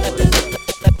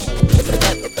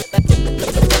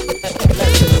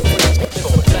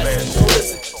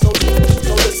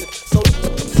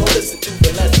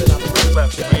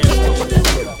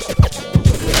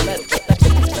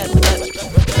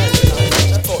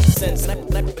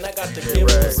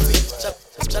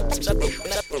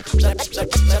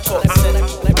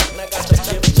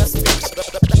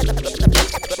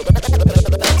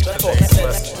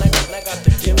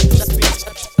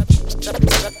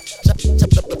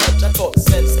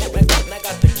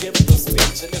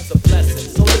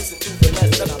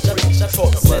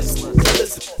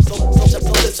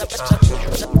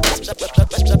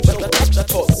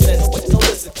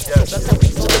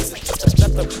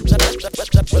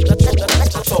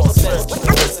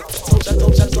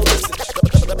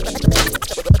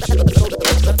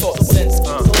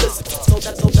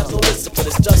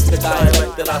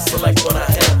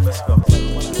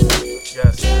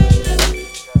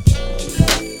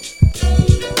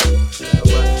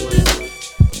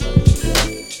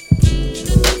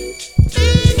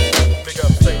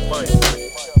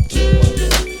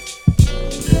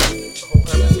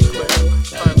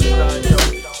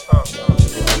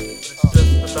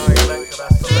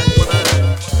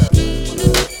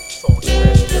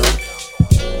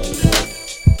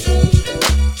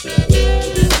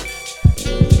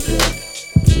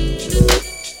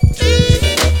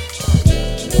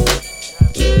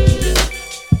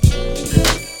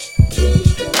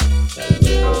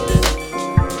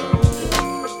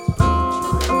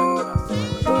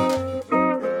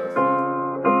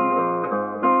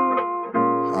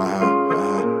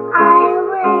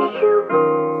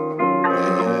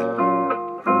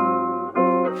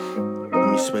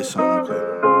 Space song, okay.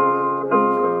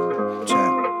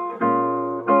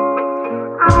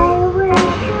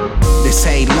 They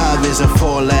say love is a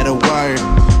 4-letter word.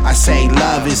 I say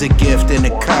love is a gift and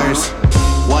a curse.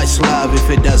 What's love if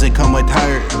it doesn't come with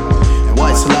hurt?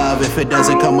 What's love if it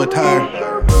doesn't come with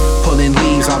her? Pulling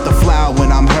leaves off the flower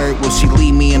when I'm hurt. Will she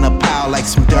leave me in a pile like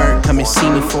some dirt? Come and see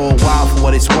me for a while for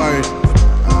what it's worth.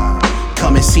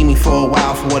 Come and see me for a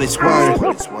while for what it's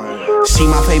worth. She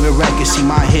my favorite record, she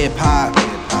my hip hop.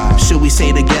 Should we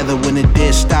stay together when the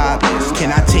dish stop?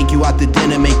 Can I take you out to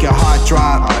dinner, make your heart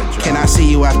drop? Can I see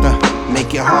you after,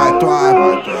 make your heart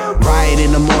throb? Riot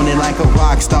in the morning like a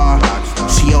rock star.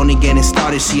 She only getting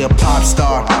started, she a pop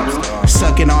star.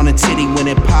 Sucking on a titty when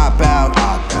it pop out.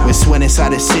 We're sweat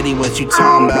inside the city, what you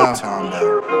talking about?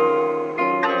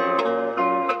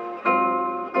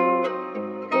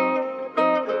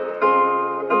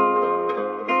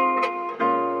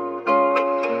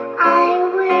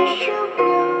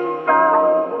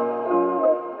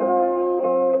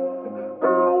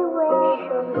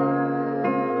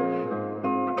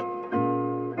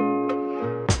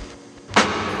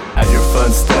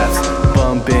 Steps,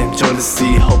 bumping, join the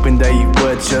sea, hoping that you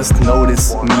would just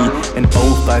notice me. An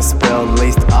oath I spell,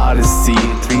 laced odyssey,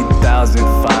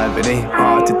 3005, it ain't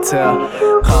hard to tell.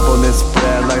 Compliments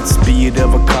spread like the speed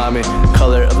of a comet.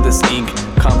 Color of this ink,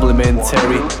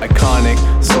 complimentary, iconic.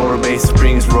 Sorbet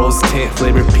springs, rose tint,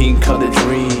 flavor pink, colored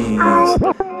dreams.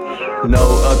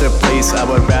 No other place I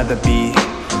would rather be.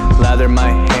 Lather my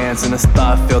hands in a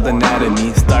star-filled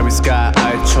anatomy. Starry sky,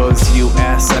 I chose you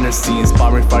as center scene.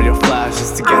 Inspiring for your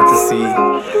flashes to get to see.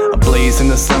 A blaze in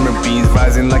the summer breeze,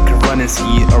 rising like a runner's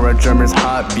heat or a drummer's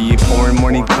heartbeat. Pouring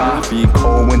morning coffee,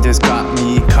 cold winters got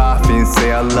me coughing.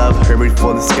 Say I love her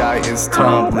before the sky is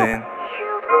tumbling.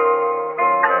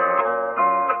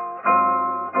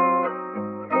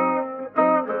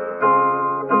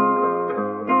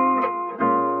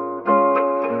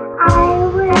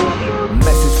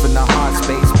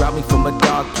 From a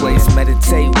dark place,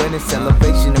 meditate when it's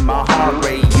elevation in my heart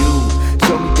rate. You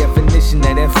show me definition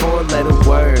of that 4-letter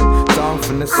word. Song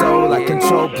from the soul, I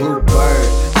control bluebird.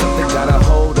 Something got a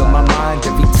hold on my mind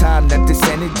every time that this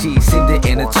energy seemed to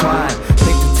intertwine.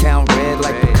 Paint the town red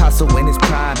like Picasso in his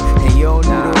prime. And you don't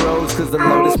need a rose cause the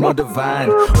lotus more divine.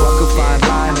 Walk a fine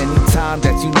line anytime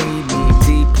that you need me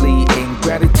deeply. In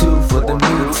gratitude for the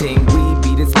meeting, we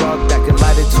be the spark that can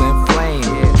light it to inflame.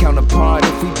 Counterpart,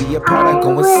 if we be apart, I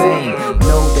go insane.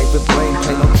 No David Blaine,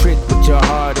 play no trick with your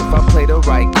heart. If I play the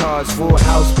right cards, full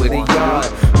house with a yard.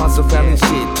 Hustle family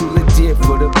shit, too legit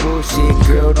for the bullshit.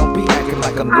 Girl, don't be acting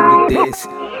like I'm new to this.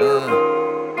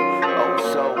 Oh,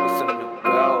 so with some new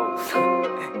girls.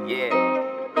 Yeah.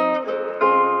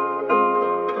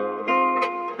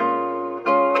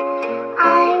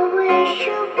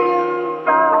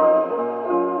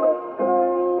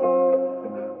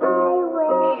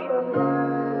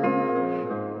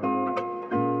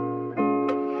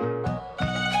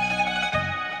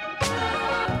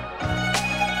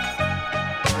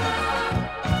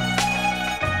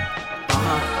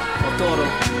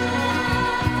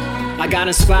 I got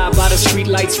inspired by the street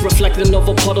lights reflecting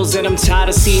over puddles, and I'm tired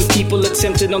of seeing people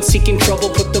attempting on seeking trouble.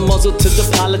 Put the muzzle to the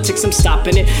politics, I'm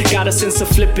stopping it. Got a sense of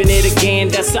flipping it again,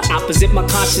 that's the opposite. My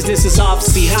consciousness is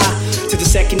obviously high to the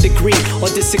second degree, or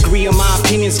disagree on my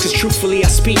opinions, cause truthfully I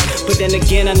speak. But then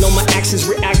again, I know my actions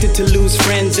reacted to lose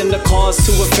friends, and the cause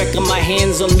to effect on my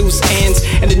hands on loose ends.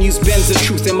 And the news bends the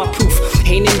truth, and my proof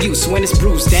ain't in use when it's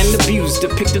bruised and abused,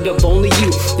 depicted of only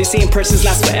you. They say impressions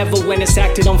last forever when it's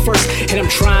acted on first, and I'm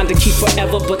trying to keep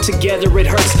forever, but together it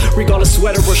hurts. Regardless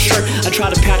sweater or shirt, I try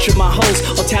to patch up my holes,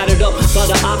 all tattered up by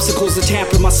the obstacles that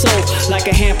tamper my soul. Like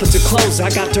a hamper to clothes, I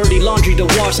got dirty laundry to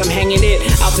wash. I'm hanging it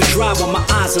out to dry while my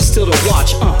eyes are still to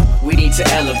watch. We need to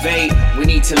elevate, we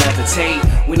need to levitate,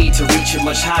 we need to reach it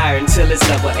much higher until it's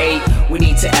level 8. We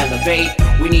need to elevate,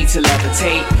 we need to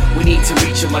levitate, we need to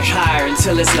reach it much higher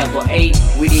until it's level 8.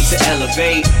 We need to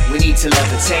elevate, we need to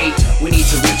levitate, we need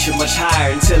to reach it much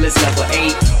higher until it's level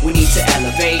 8. We need to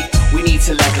elevate, we need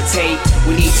to levitate,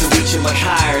 we need to reach it much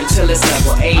higher until it's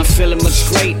level 8. I'm feeling much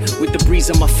great with the breeze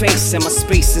on my face, and my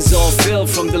space is all filled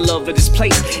from the love of this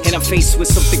place. And I'm faced with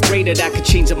something greater that could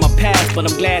change up my path, but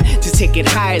I'm glad to take it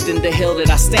higher than the hill that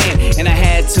I stand. And I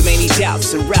had too many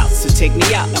doubts and routes to take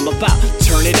me out. I'm about to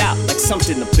turn it out like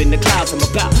something up in the clouds. I'm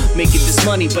about making this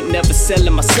money but never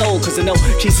selling my soul, cause I know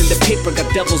chasing the paper got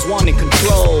devils wanting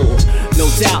control. No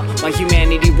doubt my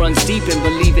humanity runs deep, and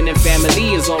believing in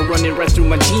family is all running right through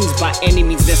my genes. By any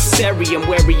means necessary, I'm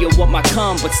wary of what my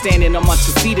come, but standing on my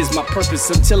 2 feet is my purpose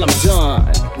until I'm done.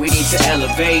 We need to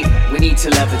elevate, we need to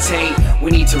levitate,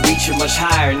 we need to reach it much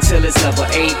higher until it's level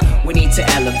 8. We need to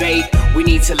elevate, we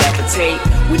need to levitate,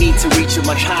 we need to reach it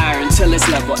much higher until it's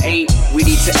level 8. We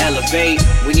need to elevate,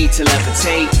 we need to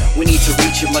levitate, we need to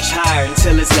reach it much higher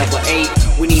until it's level 8.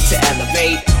 We need to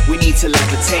elevate, we need to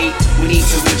levitate, we need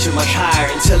to reach it much higher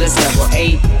until it's level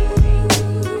 8.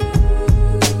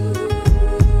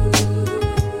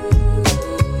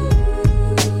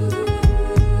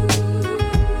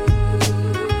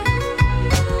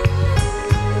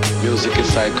 Music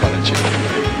is psychology,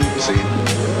 see?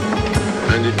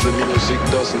 And if the music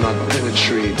does not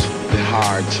penetrate the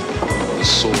heart, the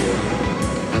soul,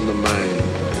 and the mind,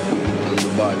 and the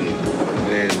body,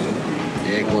 then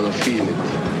you ain't gonna feel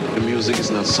it. The music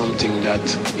is not something that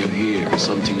you hear, it's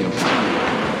something you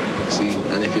feel, see?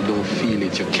 And if you don't feel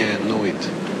it, you can't know it,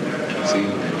 see?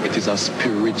 It is a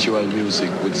spiritual music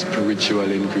with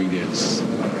spiritual ingredients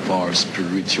for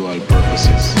spiritual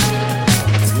purposes.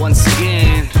 Once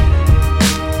again,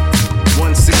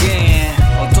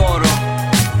 Otoro,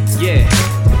 yeah,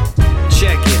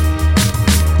 check it.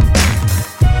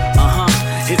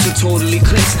 It's a total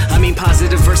eclipse. I mean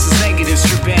positive versus negative,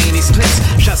 stripping these clips.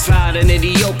 Shots fired in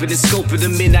the open, the scope of the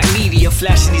midnight media.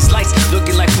 Flashing these lights,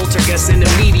 looking like poltergeists in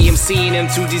the medium. Seeing them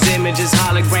through these images,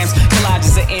 holograms,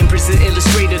 collages of imprints that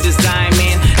illustrated this dying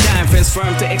man. Dying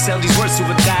transformed to excel these words to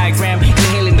a diagram.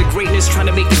 Inhaling the greatness, trying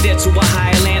to make it there to a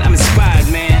higher land. I'm inspired,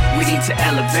 man. We need to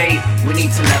elevate, we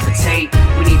need to levitate,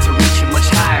 we need to reach it much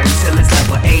higher until it's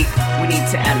level 8. We need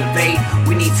to elevate,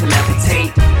 we need to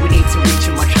levitate, we need to reach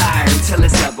it much higher until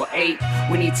it's level 8.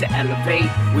 We need to elevate,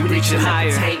 we reach it higher.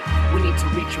 We need to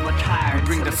reach it much higher. We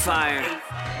bring the fire.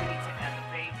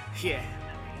 Yeah.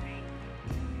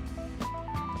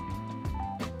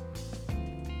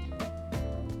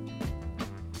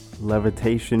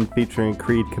 Levitation featuring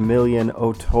Creed Chameleon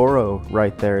Otoro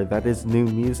right there. That is new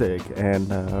music. And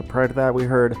prior to that, we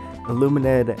heard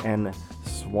Illuminated and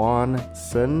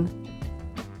Swanson,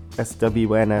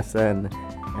 SWNSN.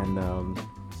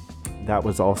 And that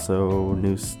was also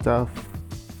new stuff.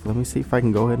 Let me see if I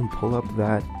can go ahead and pull up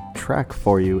that track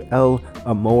for you. El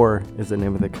Amor is the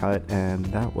name of the cut, and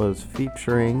that was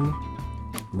featuring,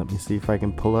 let me see if I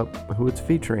can pull up who it's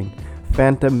featuring.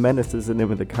 Phantom Menace is the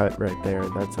name of the cut right there.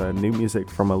 That's new music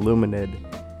from Illuminated,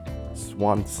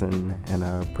 Swanson,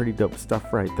 and pretty dope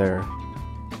stuff right there.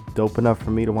 Dope enough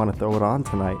for me to want to throw it on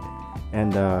tonight.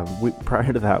 And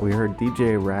prior to that, we heard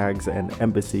DJ Rags and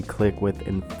Embassy Click with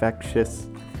Infectious.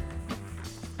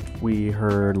 We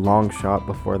heard Long Shot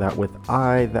before that with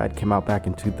I, that came out back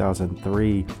in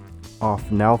 2003.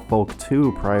 Off Now Folk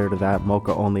 2 prior to that,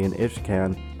 Mocha Only and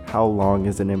Ishkan. How Long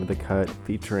is the name of the cut,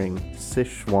 featuring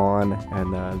Sichuan,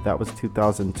 and that was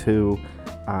 2002.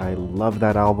 I love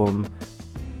that album.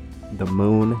 The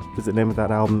Moon is the name of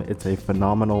that album. It's a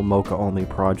phenomenal Mocha Only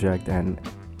project, and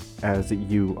as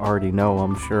you already know,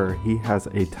 I'm sure, he has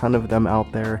a ton of them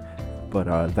out there,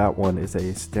 but that one is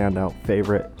a standout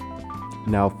favorite.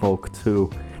 Now Folk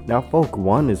 2. Now Folk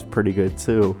 1 is pretty good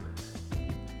too.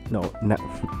 No,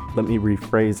 let me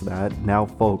rephrase that. Now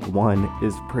Folk 1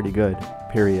 is pretty good,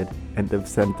 period. End of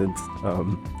sentence.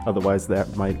 Otherwise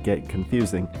that might get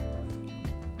confusing.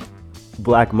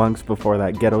 Black Monks before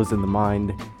that, Ghettos in the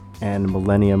Mind, and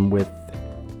Millennium with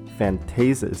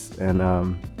Phantasis. And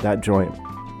that joint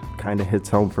kind of hits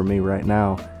home for me right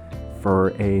now for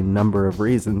a number of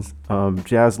reasons.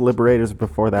 Jazz Liberators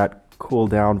before that, Cool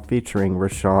Down featuring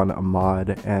Rashawn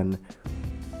Ahmad, and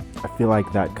I feel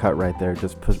like that cut right there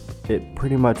just it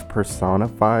pretty much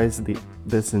personifies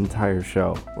this entire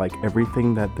show. Like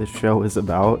everything that this show is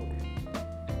about.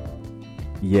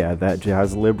 Yeah, that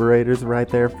Jazz Liberators right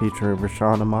there featuring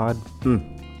Rashawn Ahmad.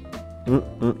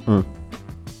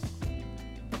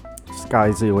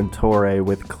 Sky Zoo and Torre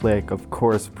with Click, of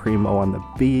course, Primo on the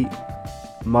beat.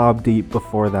 Mobb Deep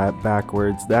before that,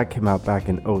 Backwards. That came out back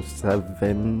in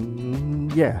 07.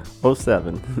 Yeah,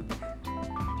 07.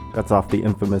 That's off the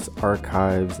infamous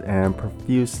Archives. And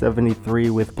Profuse 73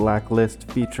 with Blacklist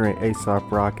featuring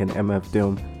Aesop Rock and MF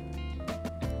Doom.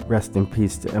 Rest in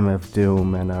peace to MF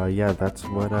Doom. And yeah, that's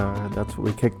what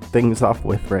we kicked things off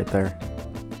with right there.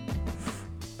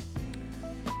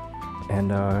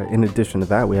 And in addition to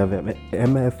that, we have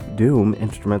MF Doom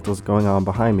instrumentals going on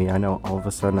behind me. I know all of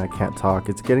a sudden I can't talk.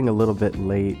 It's getting a little bit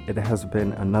late. It has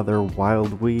been another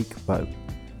wild week, but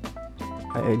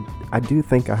I do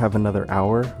think I have another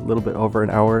hour, a little bit over an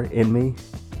hour in me.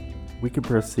 We can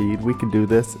proceed. We can do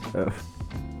this.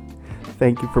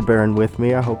 Thank you for bearing with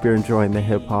me. I hope you're enjoying the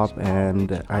hip hop,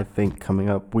 and I think coming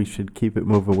up we should keep it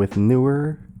moving with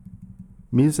newer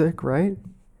music, right?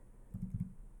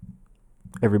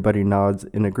 Everybody nods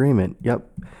in agreement. Yep.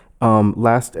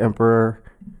 Last Emperor.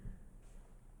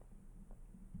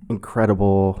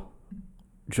 Incredible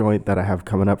joint that I have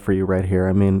coming up for you right here.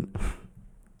 I mean,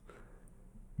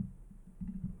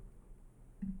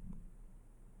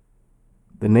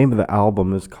 the name of the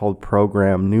album is called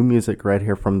Program. New music right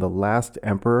here from The Last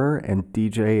Emperor and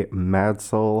DJ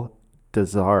Madsoul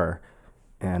Dazar.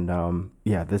 And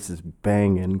yeah, this is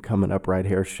banging coming up right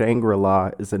here.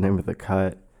 Shangri-La is the name of the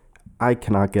cut. I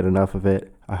cannot get enough of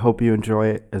it. I hope you enjoy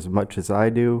it as much as I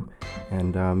do.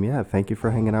 And yeah, thank you for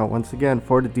hanging out once again.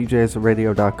 For the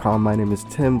DJsRadio.com, my name is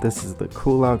Tim. This is the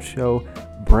Cool Out Show.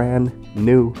 Brand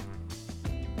new,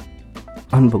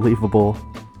 unbelievable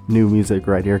new music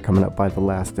right here coming up by The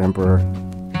Last Emperor.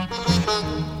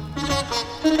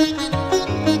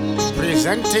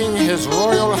 Presenting His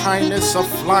Royal Highness of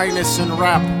Flyness and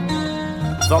Rap,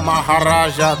 the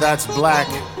Maharaja that's black.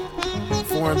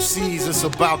 For MCs, it's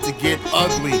about to get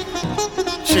ugly.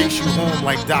 Chase you home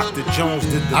like Dr. Jones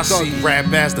did the see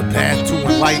rap as the path to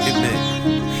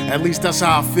enlightenment. At least that's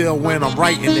how I feel when I'm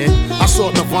writing it. I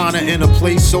sought Nirvana in a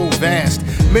place so vast.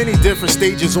 Many different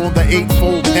stages on the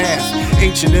eightfold path.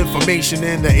 Ancient information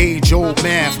in the age-old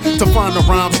math. To find the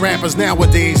rhymes rappers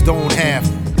nowadays don't have.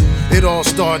 It all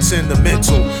starts in the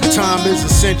mental. Time is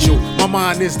essential. My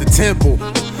mind is the temple.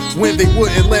 When they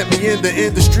wouldn't let me in the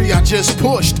industry, I just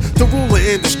pushed to rule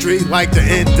the industry like the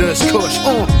Indus Kush.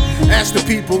 Ask the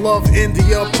people of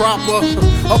India proper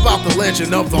about the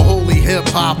legend of the holy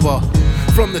hip-hopper.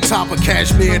 From the top of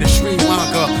Kashmir to Sri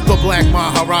Lanka, the Black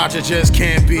Maharaja just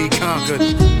can't be conquered.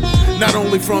 Not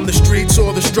only from the streets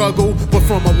or the struggle, but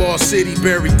from a lost city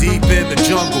buried deep in the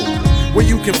jungle. Where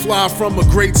you can fly from a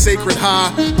great sacred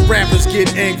high. Rappers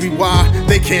get angry why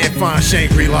they can't find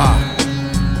Shangri-La.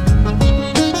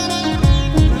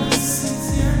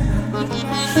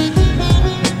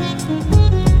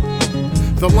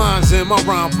 The lines in my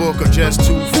rhyme book are just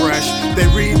too fresh. They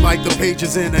read like the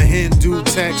pages in a Hindu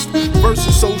text.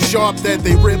 Verses so sharp that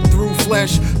they rip through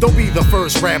flesh. Don't be the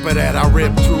first rapper that I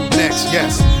rip through next.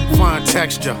 Yes, fine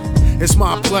texture. It's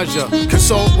my pleasure.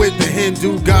 Consult with the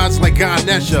Hindu gods like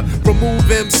Ganesha. Remove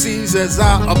MCs as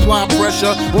I apply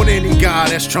pressure on any guy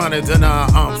that's trying to deny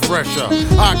I'm fresher.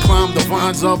 I climb the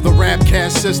vines of the rap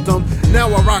caste system. Now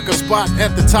I rock a spot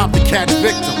at the top to catch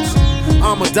victims.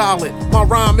 I'm a Dalit, my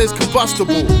rhyme is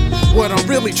combustible. What I'm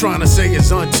really trying to say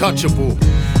is untouchable.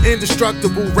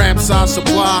 Indestructible raps I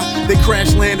supply. They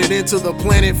crash landed into the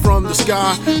planet from the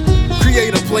sky.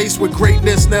 Create a place where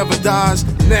greatness never dies.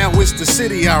 Now it's the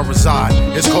city I reside.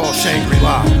 It's called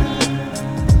Shangri-La.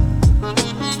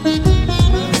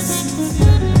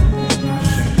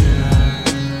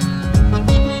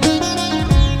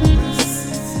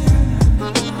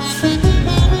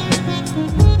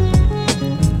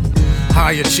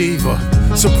 High achiever,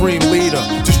 supreme leader,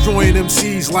 destroying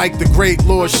MCs like the great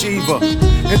Lord Shiva.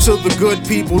 And to the good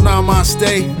people,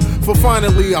 namaste. For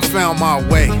finally I found my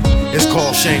way. It's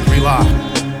called Shangri-La.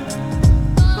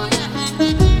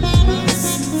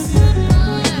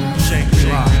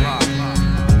 Shangri-La.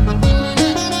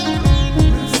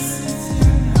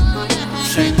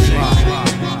 Shangri-La.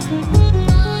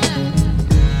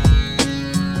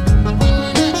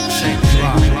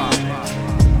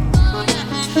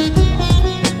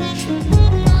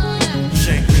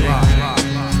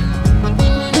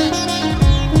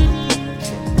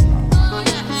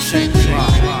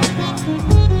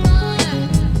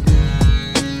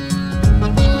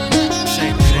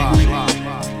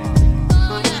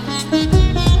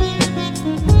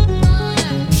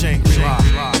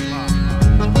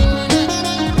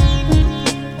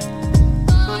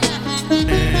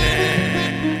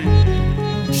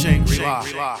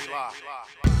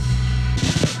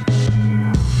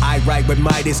 I write with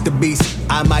Midas the beast.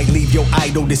 I might leave your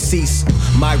idol deceased.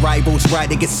 My rivals right,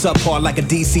 they get subpar like a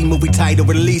DC movie title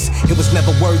release. It was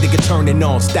never worthy of turning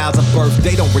on. Styles of birth,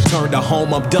 they don't return to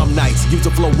home. I'm dumb nights. Use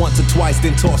the flow once or twice,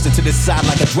 then toss it to the side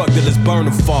like a drug dealer's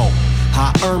burner phone.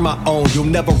 I earn my own. You'll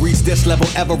never reach this level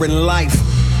ever in life.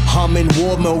 Humming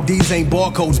war mode, these ain't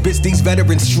barcodes, bitch, these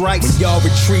veteran stripes. When y'all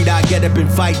retreat, I get up and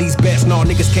fight these bets. No,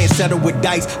 niggas can't settle with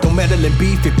dice. Don't meddle in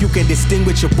beef if you can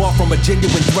distinguish your bar from a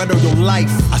genuine threat of your life.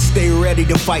 I stay ready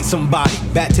to fight somebody.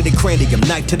 Back to the cranium,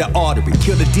 knife to the artery.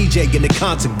 Kill the DJ and the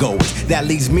concert goers. That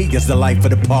leaves me as the life of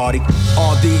the party.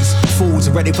 All these fools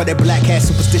are ready for their black hat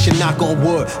superstition, knock on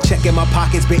wood. Checking my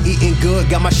pockets, been eating good.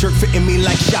 Got my shirt fitting me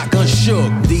like shotgun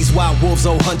shook. These wild wolves,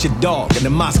 oh hunt your dog. In the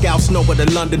Moscow snow or the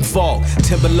London fog.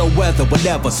 Timberland no weather,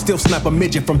 whatever. Still snap a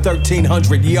midget from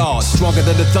 1,300 yards. Stronger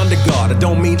than the Thunder God. I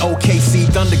don't mean OKC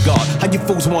Thunder God. How you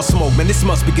fools want smoke, man? This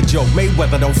must be a joke.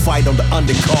 Mayweather don't fight on the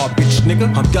undercard, bitch,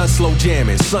 nigga. I'm done slow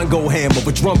jamming, son go ham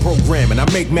over drum programming.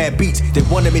 I make mad beats. They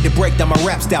wanted me to break down my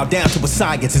rap style down to a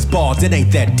science. It's bars, it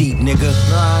ain't that deep, nigga.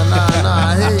 Nah,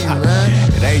 I hear you,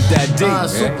 man. It ain't that deep, man.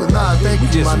 Super, thank we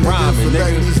you, just my nigga, rhyming, for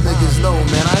letting nigga. these niggas know,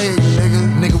 man. I hear you, nigga.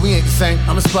 Nigga, we ain't the same.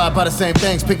 I'm inspired by the same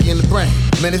things, picky in the brain.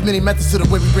 Man, there's many methods to the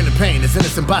way we bring the pain. There's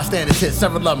innocent bystanders hit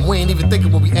several of them. We ain't even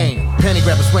thinking when we aim. Panty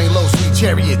grabber swing low, sweet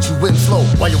chariot. You win slow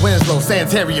while your wind's low.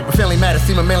 Santarian, but family matters.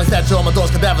 See my manly stature, all my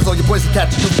dogs cadavers. All your boys are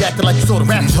captured. You be acting like you saw the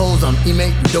rap. These hoes, I'm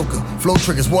Ime Udoka. Flow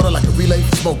triggers water like a relay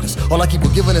for smokers. All I keep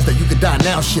on giving is that you could die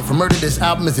now. Shit, for murder, this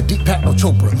album is a deep pack, no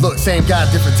Chopra. Look, same guy,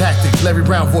 different tactics. Larry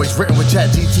Brown voice, written with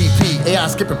chat GTP. AI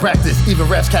skipping practice. Even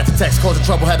raps catch a text, causing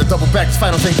trouble, had to double back. This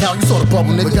finals ain't count, you saw the bubble,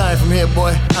 nigga. Look, I ain't from here,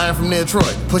 boy. I ain't from near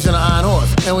Detroit. Pushing an iron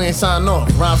horse, and we ain't signing off.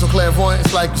 Rhymes so clairvoyant,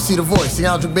 it's like you see the voice. See,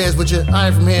 I don't drink beers with you. I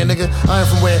ain't from here, nigga. I ain't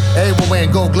from where everyone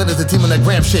wearing gold glitters, the team on that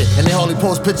gram shit. And they hardly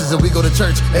post pictures, and we go to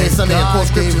church every Sunday and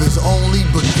post gave his only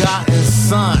begotten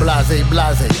son. Blase,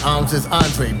 blase, arms is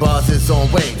Andre, bars is on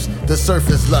waves. The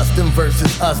surface lust, them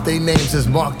versus us, they names is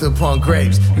marked upon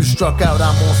graves. You struck out,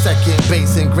 I'm on second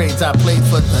base in grades. I played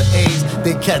for the A's,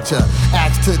 they catch a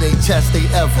axe to their chest, they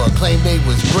ever claim they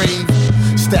was brave.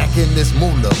 Stacking this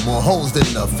moolah, more hoes than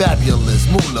a fabulous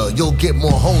moolah. You'll get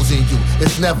more hoes in you,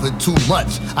 it's never too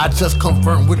much. I just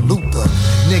confirmed with Luther.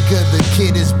 Nigga, the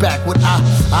kid is back. What I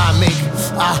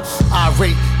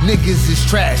rate. Niggas is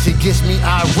trash, it gets me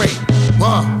irate.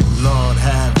 Lord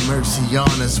have mercy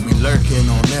on us, we lurking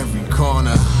on every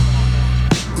corner.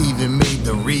 Even made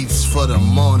the wreaths for the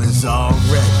mourners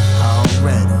already.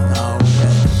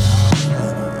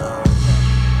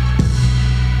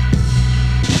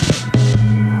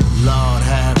 Lord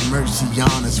have mercy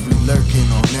on us, we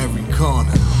lurking on every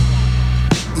corner.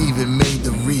 Even made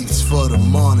the wreaths for the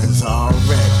mourners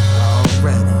already.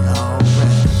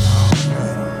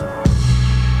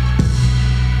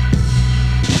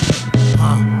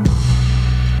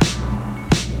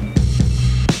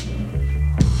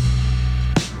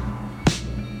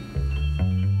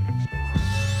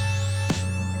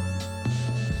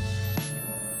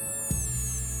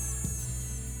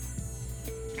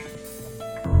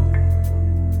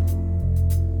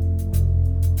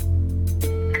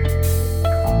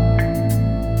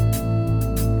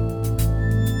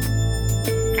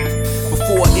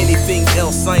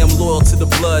 I am loyal to the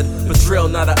blood. Betrayal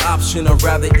not an option, I'd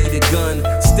rather eat a gun.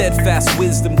 Steadfast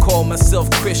wisdom, call myself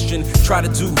Christian. Try to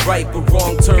do right, but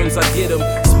wrong turns, I get them.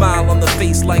 Smile on the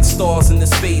face like stars in the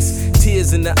space.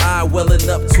 Tears in the eye, welling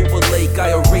up to a lake.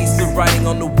 I erase the writing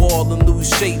on the wall and lose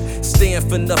shape. Stand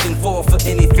for nothing, fall for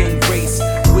anything, grace.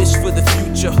 Wish for the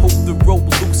future, hope the rope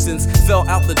loosens. Fell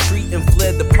out the tree and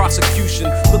fled the prosecution.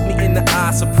 Look me in the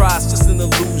eye, surprise, just an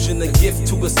illusion. A gift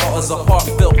to us all as a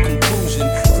heartfelt conclusion.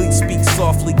 Please speak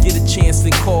softly, get a chance,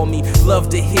 then call me. Love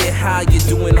to hear how you're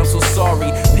doing, I'm so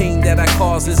sorry. Pain that I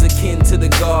cause is akin to the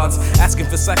gods. Asking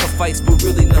for sacrifice, but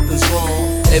really nothing's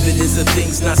wrong. Evidence of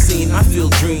things not seen, I feel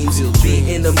dreams.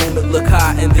 Be in the moment, look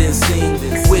high and then sing.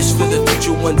 Wish for the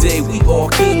future one day, we all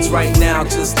kings. Right now,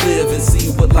 just live and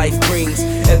see what life brings.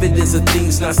 Evidence of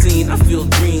things not seen, I feel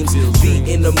dreams. Be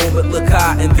in the moment, look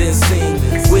high and then sing.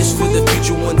 Wish for the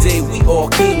future one day, we all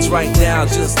kings. Right now,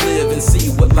 just live and see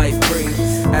what life brings.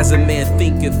 As a man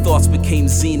thinketh, thoughts became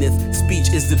zenith. Speech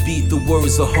is the beat, the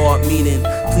words are hard meaning.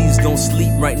 Please don't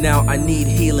sleep right now, I need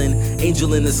healing.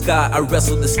 Angel in the sky, I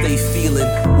wrestle to stay feeling.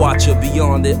 Watcher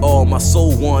beyond it all, my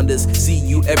soul wanders. See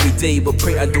you every day, but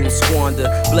pray I don't squander.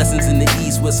 Blessings in the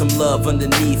east with some love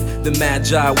underneath. The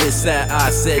magi with sad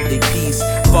eyes said they peace.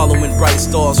 Following bright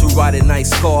stars who ride in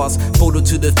nice cars. Photo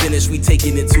to the finish, we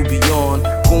taking it to beyond.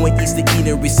 Going east to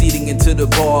Eden, receding into the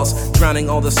bars. Drowning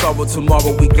all the sorrow,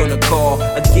 tomorrow we gonna call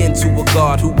again to a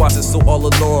God who watches so all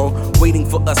along. Waiting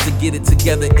for us to get it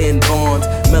together in bond.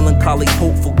 Melancholy,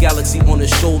 hopeful galaxy on his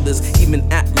shoulders. Even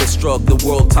Atlas struck, the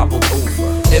world toppled over.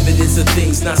 Evidence of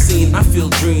things not seen, I feel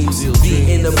dreams.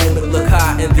 Be in the moment, look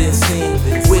high and then sing.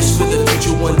 Wish for the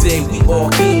future one day, we all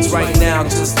kings. Right now,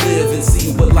 just live and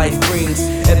see what life brings.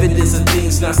 Evidence of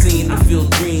things not seen, I feel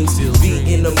dreams.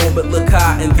 Be in the moment, look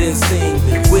high and then sing.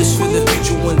 Wish for the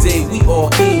future one day, we all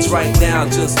kings. Right now,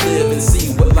 just live and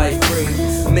see what life brings.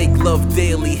 Make love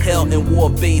daily, hell and war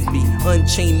bathe me.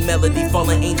 Unchained melody,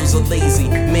 fallen angels are lazy.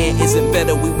 Man isn't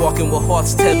better, we walking with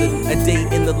hearts tethered. A day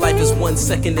in the life is 1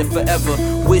 second and forever.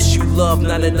 Wish you love,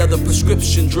 not another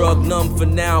prescription drug. Numb for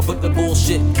now, but the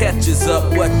bullshit catches up.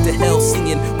 What the hell,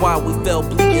 seeing why we fell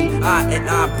bleeding.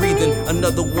 I breathing,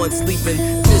 another one sleeping.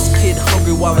 This kid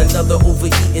hungry while another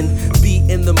overeating. Be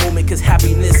in the moment, cause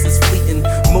happiness is fleeting.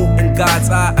 Mote in God's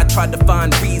eye, I tried to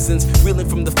find reasons. Reeling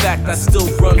from the fact I still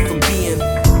run from being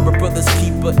my brother's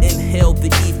keeper. Inhale the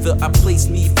ether. I place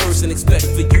me first and expect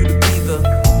for you to be the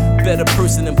better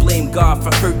person and blame God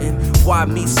for hurting. Why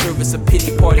me service a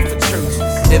pity party for churches?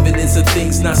 Evidence of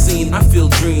things not seen, I feel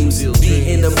dreams.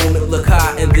 Be in the moment, look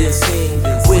high and then sing.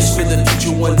 Wish for the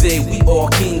future one day, we all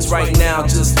kings. Right now,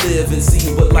 just live and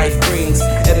see what life brings.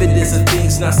 Evidence of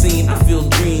things not seen, I feel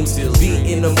dreams.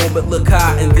 Be in the moment, look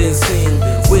high and then sing.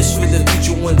 Wish for the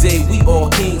future one day, we all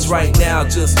kings. Right now,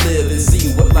 just live and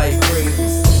see what life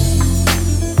brings.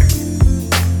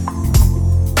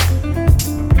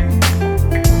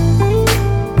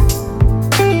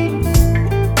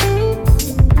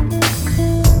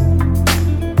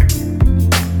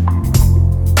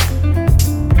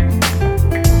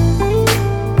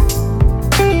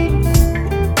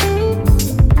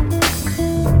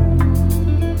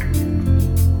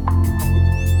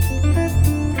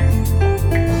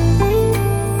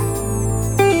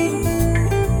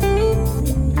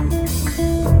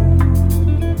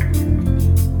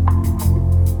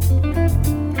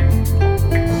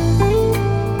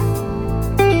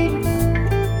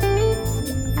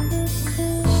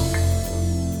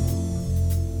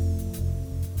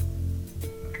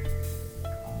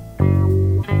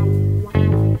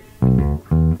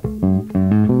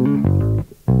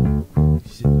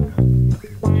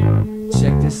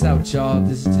 Y'all,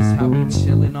 this is just how we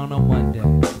chillin' on a Monday.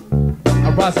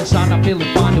 I rise and shine, I'm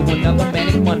feeling fine to another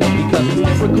manic Monday because it's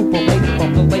been recuperating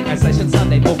from the late night session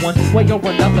Sunday. But one way or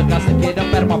another, got to get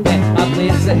up out of my bed. I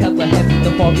live to hella heavy,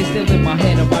 the fog is still in my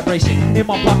head, a vibration in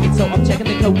my pocket, so I'm checking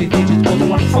the coded digits. Goes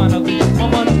one finally, my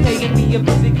money's paying me a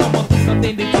visit. Come on,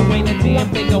 nothing to do, ain't a damn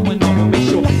thing going on. But make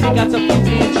sure I got some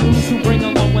few issues to bring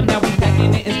along. When now we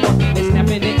packing it and sparking it,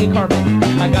 snapping it and carving.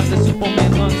 I got the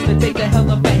Superman lungs to take the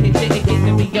hell of a hit. It getting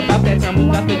to me about that time we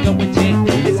got the going jam.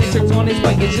 This instruct's on its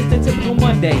way, it's just a typical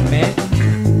Monday, man.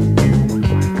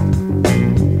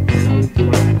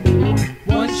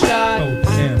 One shot.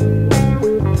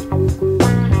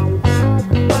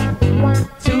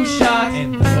 Two shots.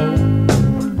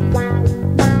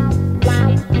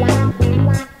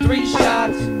 Three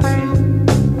shots.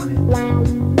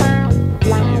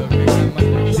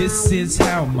 This is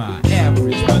how my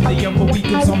average Monday of a week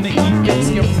is on the evening.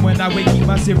 Skipping when I wake, eat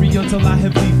my cereal till I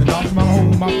have leaving. Off my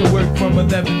home, off to work from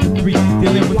 11 to 3.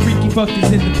 Dealing with freaky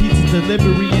fuckers in the pizza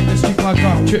delivery in the street clock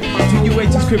off trip. To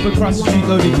UH's crib across the street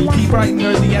loaded BT bright and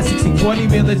early at 1620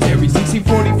 military.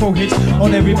 1644 hits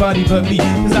on everybody but me.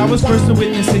 Cause I was first to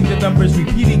witnessing the numbers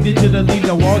repeating digitally,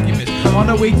 no arguments. On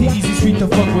our way to Easy Street to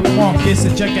fuck with Wonkus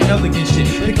and check an elegant shit.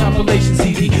 The compilation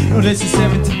CD. No, this is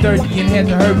 1730 and had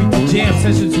to hurry to jam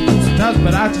sessions are cool sometimes,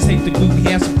 but I just hate the glue we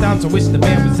have sometimes. I wish the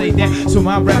band would say that so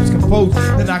my rap's composed.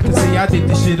 Then I can say I did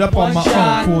this shit up on my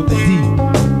own for the D.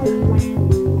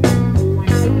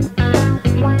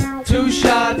 Two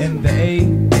shots in the A.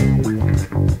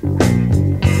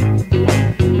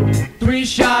 Three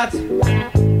shots.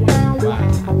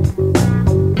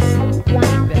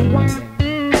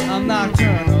 I'm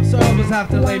nocturnal, so others have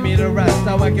to lay me to rest.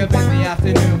 I wake up in the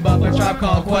afternoon, but my tribe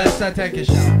called Quest, I take a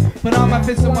shot. Put on my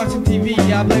fist and watching TV,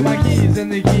 I play my keys in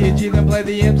the key of G, then play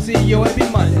the MC, yo, it be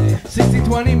Monday.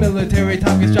 1620 military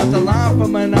talk is dropped a line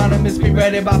from anonymous, be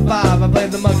ready by 5, I play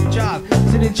the monkey chop,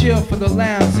 sit and chill for the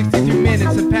lounge, 63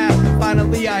 minutes have passed, and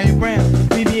finally I hit Ram.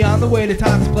 Meet me on the way to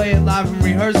time to play it live and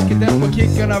rehearse, get them a kick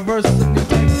on our verses, some new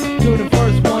text, do the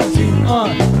first 1, 2,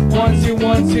 1, 2,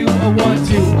 1, 2, a 1,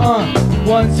 2,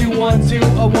 1, 2, 1, 2,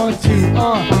 a 1, 2,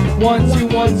 1, 2,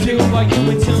 1, 2, while you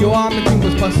went to your arm and two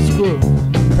was bust a screw.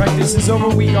 Practice is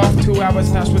over, we off 2 hours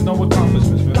past with no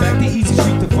accomplishments. We're back to Easy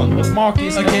Street to fuck with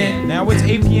Marcus again. Now it's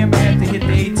 8 p.m. I had to hit the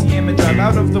ATM and drive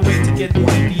out of the way to get the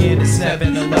EPA to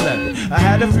 7-11. I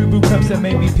had a few brew cups that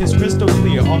made me piss crystal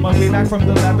clear. On my way back from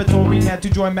the laboratory, had to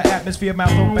join my atmosphere,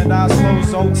 mouth open, eyes closed,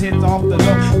 so tits off the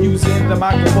low. Using the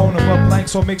microphone of a blank,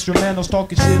 so mixed instrumentals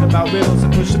talking shit about riddles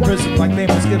and push the prison like they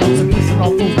were Skittles and pissing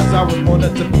off fools cause I was born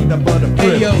up to peanut butter bread.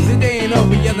 Hey yo, the day ain't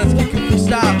over yet, let's kick it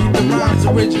freestyle. Keep the rhymes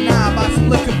original, buy some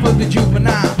liquor for the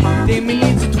juvenile. Damon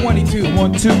needs a 22.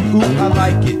 1, 2, ooh, I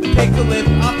like it. Take a lift,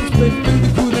 off the split through the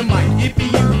crew, then mic. If you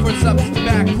for substance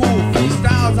back, cool.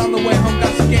 Freestyles on the way home,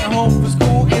 got to get home for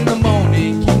school in the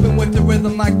morning. Keeping with the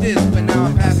rhythm like this, but now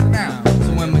I'm passing out.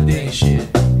 So when my day ain't shit.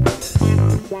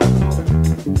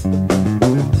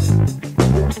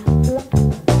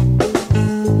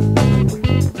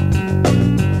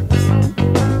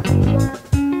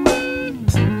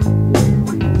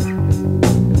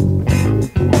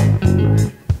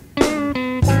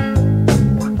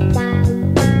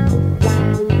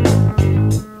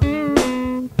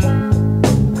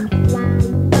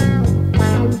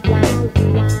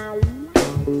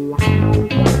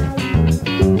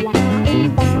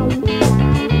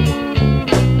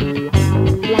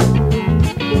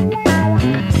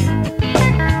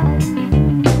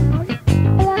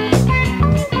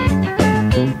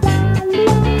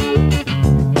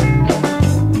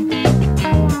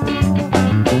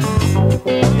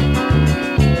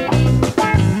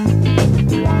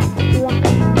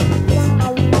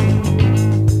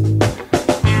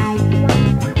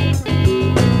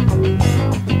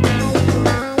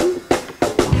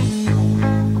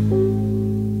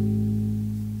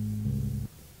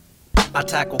 I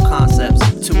tackle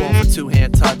concepts, 2 over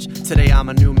 2-hand touch. Today I'm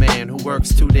a new man who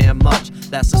works too damn much.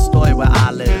 That's the story where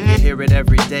I live. You hear it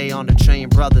every day on the train,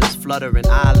 brothers fluttering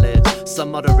eyelids.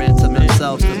 Some muttering to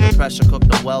themselves cause the pressure cooked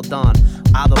them well done.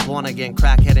 Either born again,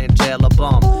 crackhead in jail or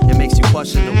bum. It makes you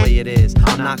question the way it is.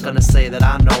 I'm not gonna say that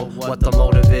I know what the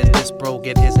motive is. This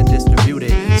brogan isn't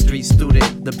distributed. Street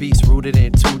student, the beast rooted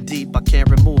in too deep, I can't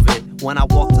remove it. When I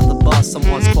walk to the bus,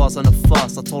 someone's causing a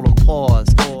fuss. I told them pause.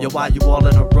 Yo, why you all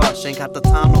in a rush? Ain't got the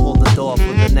time to hold the door for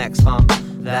the next, huh?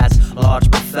 That's large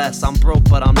profess. I'm broke,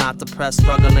 but I'm not depressed,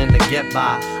 struggling to get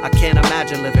by. I can't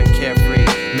imagine living carefree.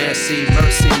 Merci,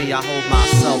 mercy me, I hold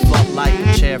myself up like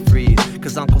a chair freeze.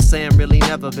 Cause Uncle Sam really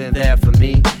never been there for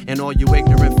me. And all you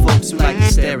ignorant folks who like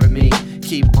to stare at me,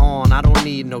 keep on, I don't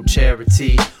need no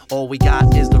charity. All we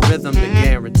got is the rhythm to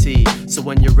guarantee. So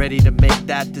when you're ready to make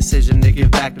that decision to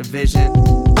give back the vision,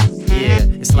 yeah,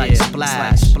 it's like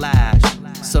splash, splash,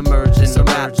 submerging the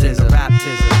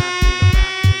raptism.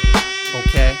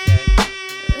 Okay?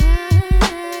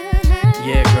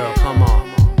 Yeah, girl, come on.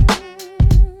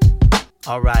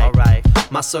 Alright.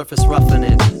 My surface roughing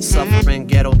it, suffering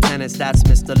ghetto tenants, that's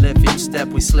Mr. Lift. Each step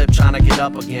we slip, trying to get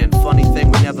up again. Funny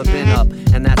thing, we never been up,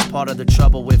 and that's part of the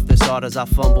trouble with this art as I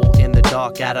fumble in the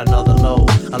dark at another low.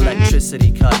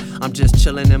 Electricity cut, I'm just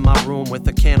chilling in my room with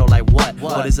a candle like what?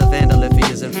 What is a vandal if he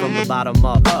isn't from the bottom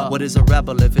up? What is a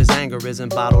rebel if his anger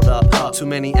isn't bottled up? Too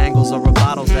many angles or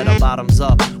bottles that are bottoms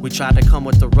up. We tried to come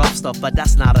with the rough stuff, but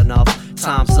that's not enough.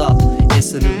 Time's up,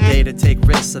 it's a new day to take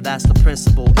risks, so that's the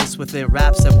principle. It's within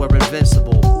raps that we're invincible.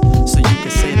 So you can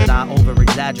say that I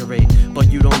over-exaggerate,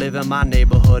 but you don't live in my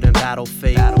neighborhood and battle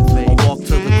fate. I walk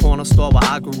to the corner store where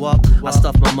I grew up. I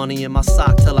stuffed my money in my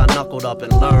sock till I knuckled up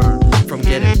and learned from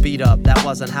getting beat up. That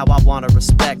wasn't how I wanna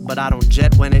respect, but I don't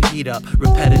jet when it heat up.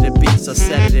 Repetitive beats are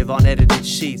sedative on edited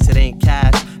sheets. It ain't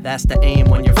cash, that's the aim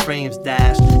when your frame's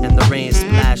dashed and the rain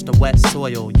splashed the wet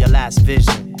soil, your last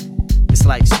vision. It's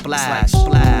like splash,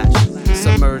 splash,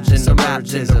 submerging the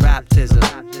raptism.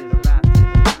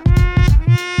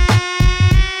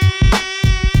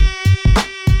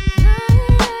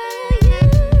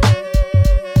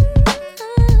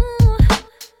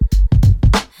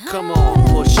 Come on,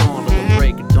 push on to the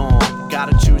break of dawn.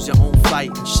 Gotta choose your own fight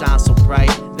and shine so bright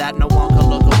that no one can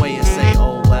look away and say,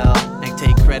 oh well. Ain't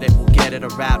take credit, we'll get it a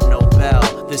rap Nobel.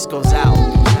 This goes out.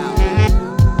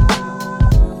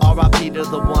 R.I.P. to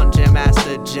the one Jam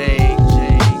Master J.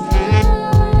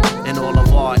 And all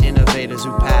of our innovators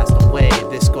who passed away.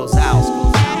 This goes out.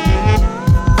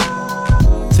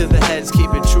 To the heads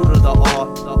keeping true to the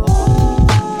art.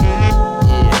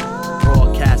 Yeah,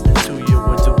 broadcasting to you,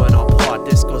 we're doing our part.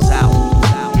 This goes out.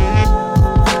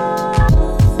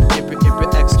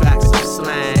 Extracts of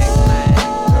slang.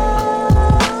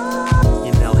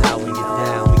 You know how we get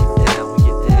down, we get down, we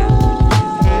get down.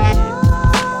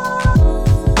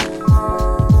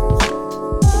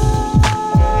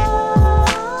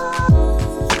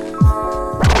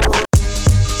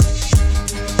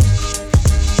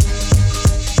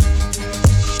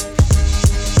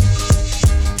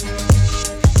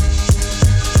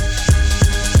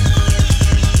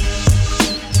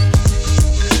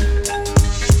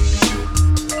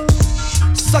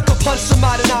 Sucker punch some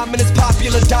modern ominous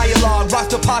popular dialogue. Rock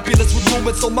the populace with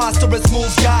movements so monstrous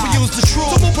moves God. We use the true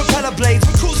to move propeller blades.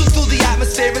 We're cruising through the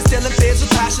atmosphere, instilling fears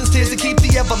with passions, tears to keep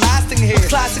the everlasting here.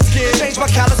 Classics gear, change my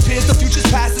callous peers. The future's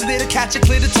passing there to catch a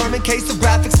clear, determined case of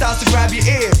graphic styles to grab your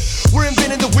ear. We're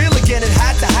inventing the wheel again, it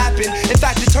had to happen. In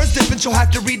fact, it turns different, you'll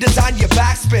have to redesign your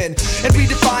backspin and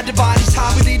redefine divine. Each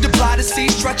time we lead the blind to see,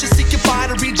 stretch and seek and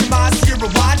find and read your mind, so you're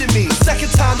rewinding me.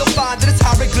 Second time they'll find that it's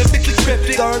hieroglyphically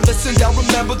cryptic. Third, listen, they'll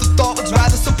remember the thought was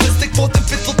rather simplistic. Fourth and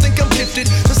fifth will think I'm gifted.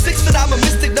 The sixth that I'm a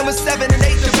mystic. Number 7 and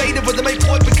 8 debated with the main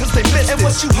point because they missed it. And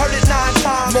once you heard it 9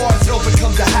 times, Mars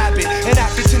becomes a habit. And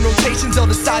after 10 rotations, they'll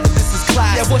decide that this is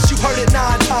class. Yeah, once you heard it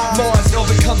 9 times, Mars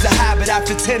becomes a habit.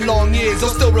 After 10 long years,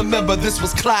 they'll still remember this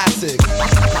was classic.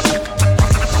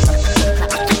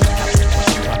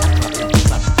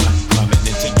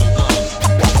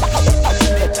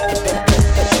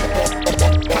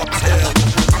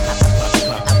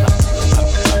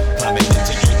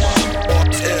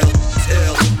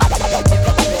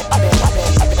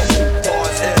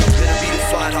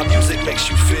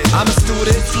 I'm a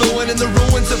student, fluent in the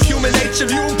ruins of human nature.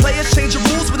 Viewing players change the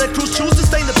rules when their crews choose to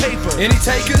stain the paper. Any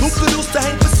takers? Who produced to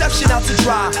hang perception out to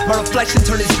dry? My reflection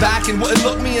turned its back and wouldn't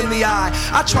look me in the eye.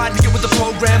 I tried to get with the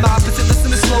program opposite, listen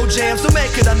the slow jams, so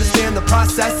make it understand the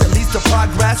process, at least the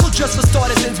progress. So just for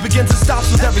starters, ends begins and stops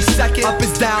with every second. Up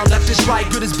is down, left is right,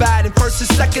 good is bad, and first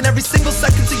is second. Every single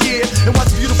second's a year, and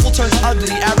what's beautiful turns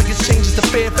ugly. Arrogance changes to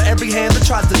fear for every hand that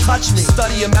tries to touch me.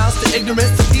 Study amounts to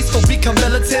ignorance, the peaceful become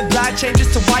militant. Black changes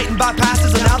to white and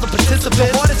bypasses are now the participants.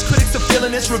 The hardest critics are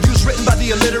feeling this, reviews written by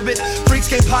the illiterate.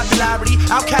 Freaks gain popularity,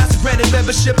 outcasts granted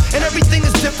membership. And everything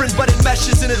is different, but it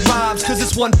meshes and it rhymes. Cause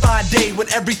it's one fine day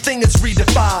when everything is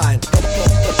redefined.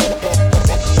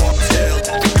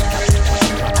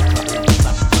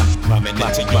 Climbing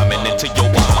into your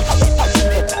mind.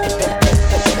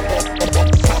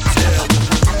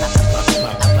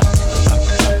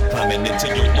 Climbing into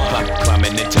your mind.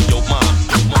 Climbing into your mind.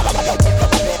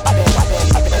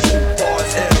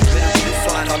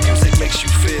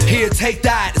 Here, take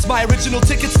that. It's my original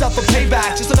ticket stuff for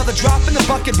payback. Just another drop in the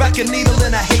bucket, wreck a needle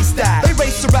in a haystack. They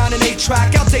race around an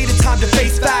 8-track, outdated time to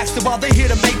face facts. And while they're here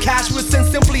to make cash, we're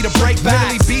sent simply to break back.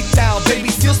 Mentally beat down,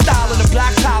 baby, steel style in a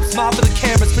black top. Smile for the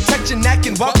cameras, protect your neck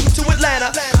and welcome to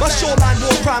Atlanta. My shoreline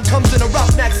war crime comes in a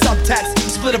roughneck subtext.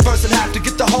 Split a verse in half to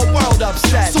get the whole world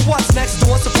upset. So what's next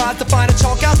door? Surprised to find a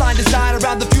chalk outline design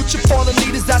around the future for the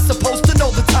leaders that's supposed to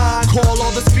know the time. Call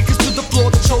all the speakers to the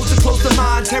floor that chose to close the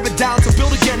mind. Tear it down to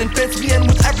build again and fence me in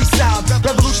with every sound.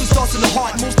 Revolution starts in the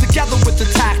heart, moves together with the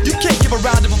tact. You can't give a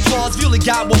round of applause, you only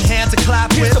got one hand to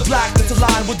clap with. Here's the black that's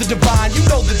aligned with the divine, you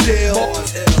know the deal.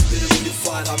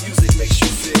 Find our music makes you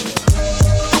feel.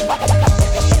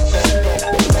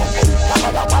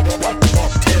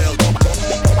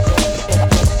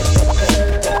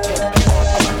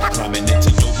 Climbing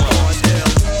into your mind.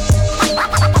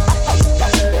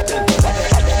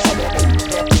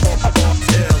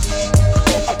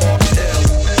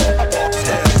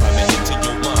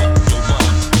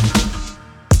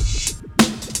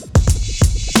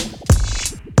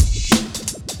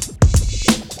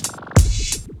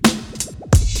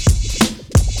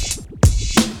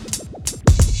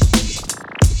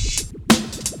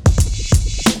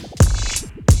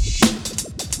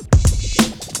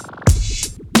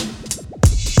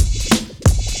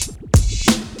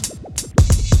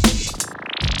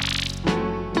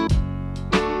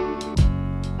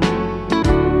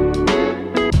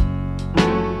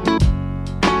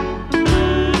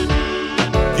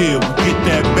 Yeah, we get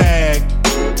that bag.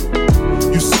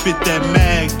 You spit that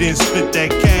mag, then spit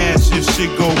that cash. If shit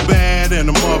go bad and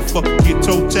a motherfucker get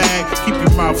toe tagged, keep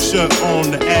your mouth shut on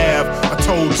the Ave. I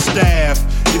told the staff,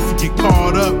 if you get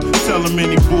caught up, tell them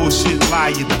any bullshit lie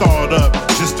you thought up.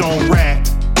 Just don't rap,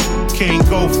 can't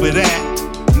go for that.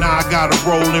 Now I gotta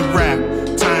roll and rap,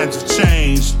 times have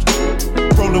changed.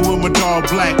 Rolling with my dog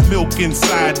Black Milk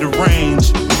inside the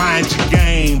range. Mind your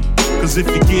game, cause if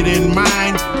you get in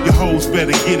mine, your hoes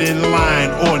better get in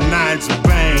line or nines a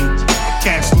bang.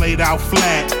 Cash laid out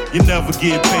flat, you never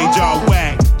get paid, y'all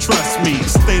whack. Trust me,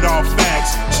 state all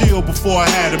facts. Chill before I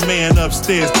had a man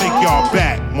upstairs take y'all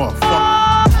back,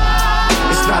 motherfucker.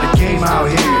 It's not a game out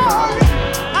here,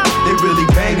 they really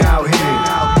bang out here.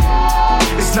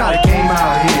 It's not a game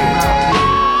out here,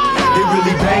 they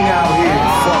really bang out here.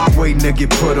 Fuck waiting to get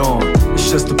put on, it's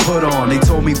just a put on. They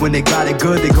told me when they got it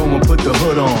good, they go and put the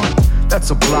hood on. That's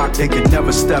a block they could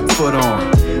never step foot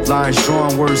on. Lines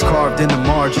drawn, words carved in the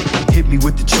margin. Hit me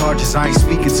with the charges, I ain't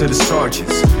speaking to the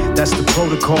sergeants. That's the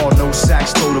protocol, no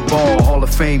sacks, throw the ball. Hall of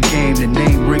Fame game, the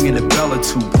name ringing a bell or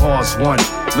two. Pause one,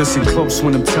 listen close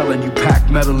when I'm telling you. Pack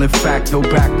metal, in fact, no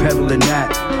backpedaling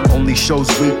that. Only shows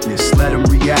weakness, let them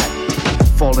react.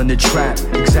 Fall in the trap,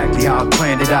 exactly how I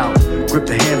planned it out. Grip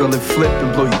the handle and flip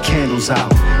and blow your candles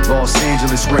out. Los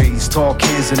Angeles Rays, tall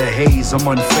cans in the haze. I'm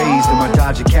unfazed and my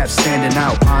Dodger cap standing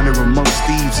out. Honor amongst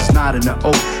thieves is not in the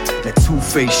oath. That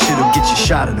two-faced shit'll get you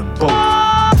shot in the boat.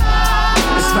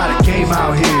 It's not a game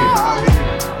out here,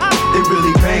 they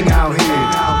really bang out here.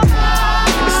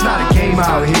 It's not a game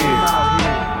out here,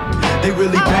 they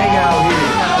really bang out here.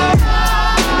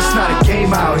 It's not a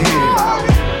game out here,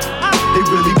 they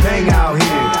really bang out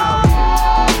here.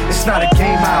 It's not a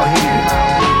game out here,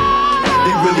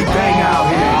 they really bang out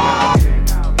here.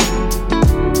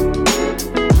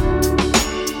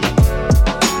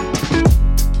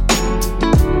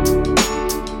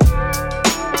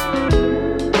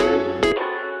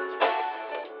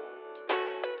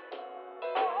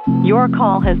 Your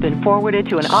call has been forwarded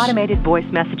to an automated voice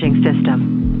messaging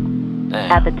system.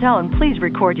 At the tone, please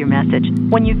record your message.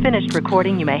 When you've finished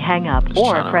recording, you may hang up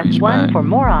or press 1 for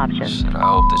more options. I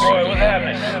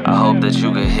hope that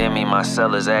you can hear me. My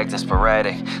cell is acting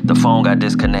sporadic. The phone got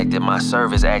disconnected. My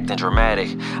service acting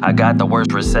dramatic. I got the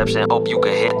worst reception. Hope you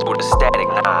can hit through the static.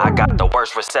 Nah, I got the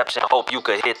worst reception. Hope you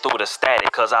can hit through the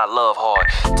static. Cause I love hard.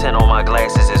 10 on my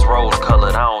glasses is rose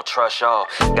colored. I don't trust y'all.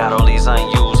 Got all these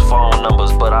unused phone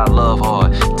numbers, but I love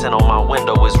hard. 10 on my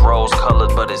window is rose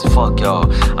colored, but it's fuck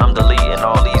y'all. I'm deleting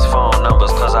all these phone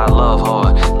numbers cause I love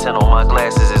hard. 10 on my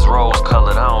glasses is rose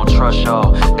colored. I don't trust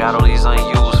y'all. Got all these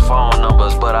unused phone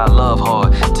numbers, but I love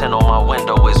hard. 10 on my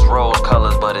window is rose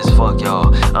colored, but it's fuck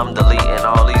y'all. I'm deleting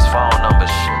all these phone numbers.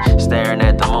 Shit. Staring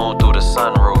at the moon through the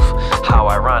sunroof. How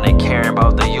ironic, caring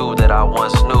about the you that I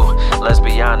once knew. Let's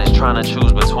be honest, trying to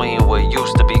choose between what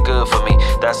used to be good for me.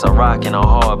 That's a rock in a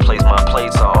hard place. My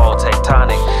plates are all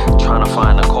tectonic. Trying to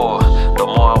find the core. The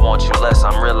more I want you less,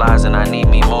 I'm realizing I need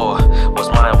me more. What's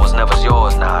mine was never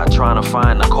yours. Nah, trying to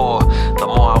find the core. The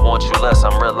more I want you less,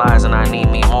 I'm realizing I need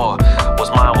me more. What's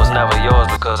mine was never yours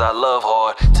because I love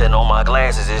hard. 10 on my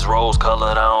glasses is rose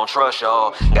colored. I don't trust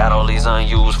y'all. Got all these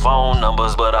unused phone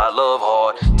numbers, but I love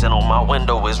hard. 10 on my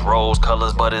window is rose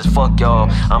colors, but it's fuck y'all.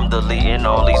 I'm deleting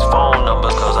all these phone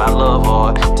numbers cause I love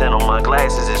hard. 10 on my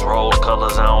glasses is rose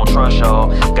colors. I don't trust y'all.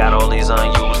 Got all these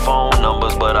unused phone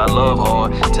numbers, but I love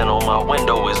hard. 10 on my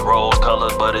window is rose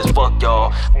colors, but it's fuck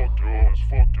y'all.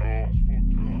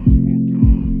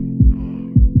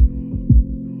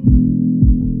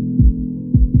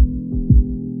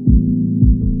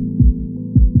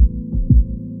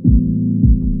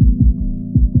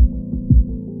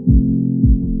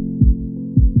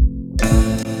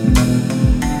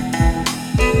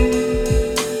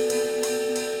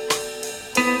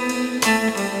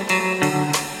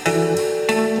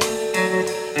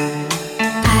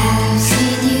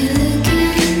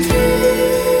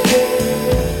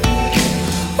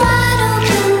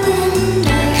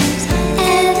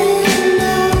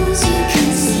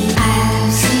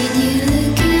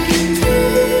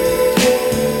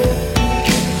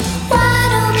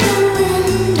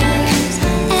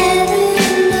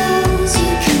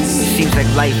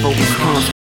 Life always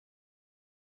comes.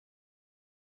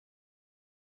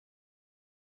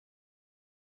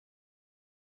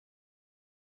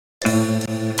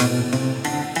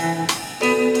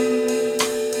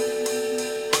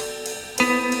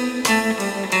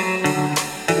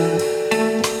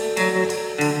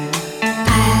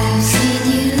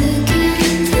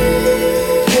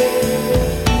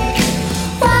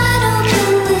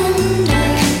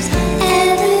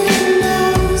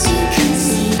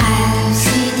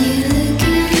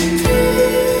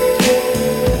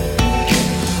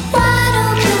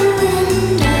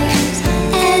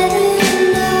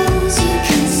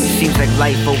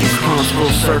 Life always comes full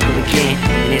circle again.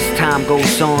 And as time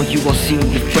goes on, you gon' see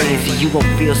your friends and you gon'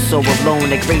 feel so alone.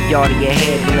 That graveyard in your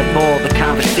head will have all the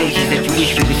conversations that you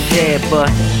wish you could share. But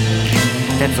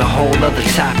that's a whole other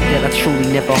topic that I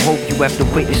truly never hope you have to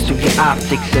witness through your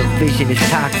optic. The vision is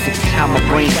toxic, how my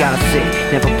brain got sick.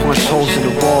 Never punch holes in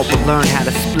the wall, but learn how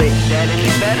to split.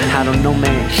 I don't know,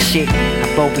 man, shit.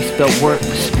 I've always felt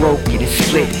worthless, broken and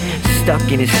split.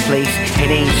 Stuck in his place, it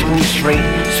ain't screwed straight.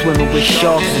 Swimming with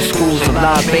sharks in schools of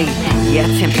live bait. Yeah,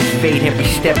 I tempted fate every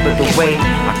step of the way.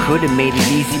 I could've made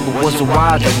it easy, but wasn't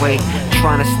wild that way.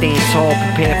 Trying to stand tall,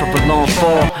 prepare for a long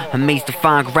fall. Amazed to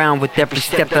find ground with every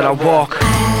step that I walk.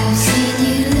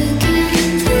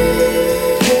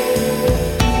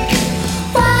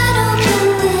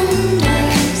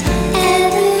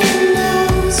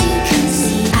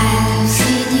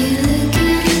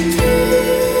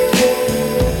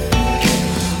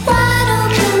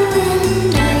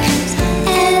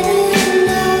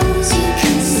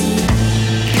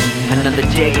 Another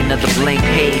day, another blank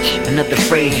page. Another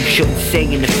phrase you shouldn't say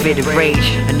in a fit of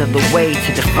rage. Another way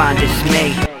to define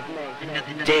dismay.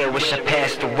 Another day I wish I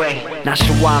passed away. Not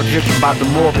sure why I'm driven by the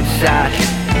morbid side.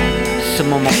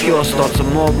 Some of my pure thoughts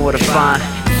are more mortifying.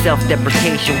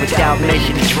 Self-deprecation without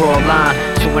measure to draw a line.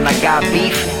 So when I got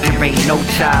beef, there ain't no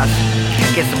ties.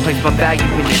 I guess I place my value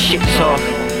in the shit talk.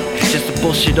 Just a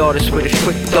bullshit artist with a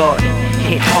quick thought.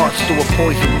 Hit hearts through a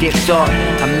poison dip dart.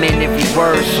 I meant every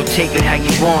word, so take it how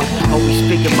you want. Always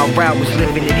figured my route was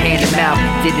living it hand to mouth.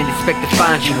 Didn't expect to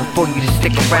find you before you to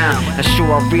stick around. Not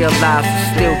sure I realized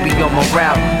to still be on my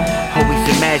route. Always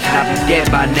imagine I'd be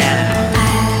dead by now.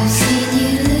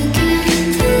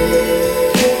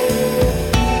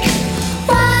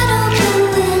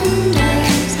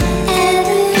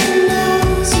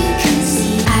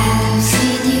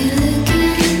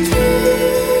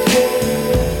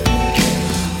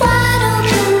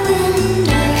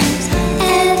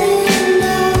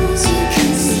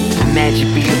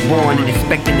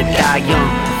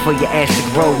 for your ass to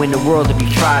grow in the world to be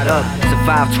fried up.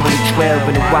 Survive 2012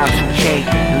 in the Y2K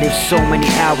and live so many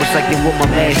hours like they were my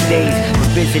last days.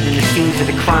 Revisiting the scenes of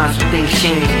the crimes when things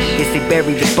change. Guess they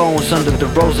buried the bones under the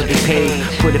roads that they paved.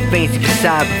 Put a face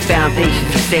beside the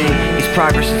foundations the same. His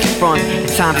progress is the front and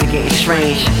times are getting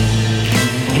strange.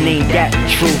 And ain't that the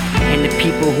truth? And the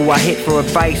people who I hit for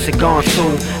advice are gone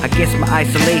too. I guess my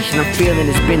isolation I'm feeling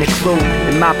has been a clue.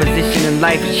 And my position in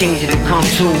life is changing to come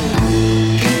to.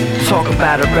 Talk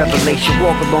about a revelation,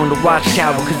 walk along the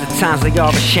watchtower, cause the times they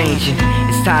are changing.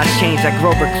 As times change, I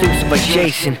grow reclusive like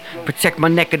Jason. Protect my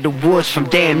neck of the woods from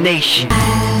damnation.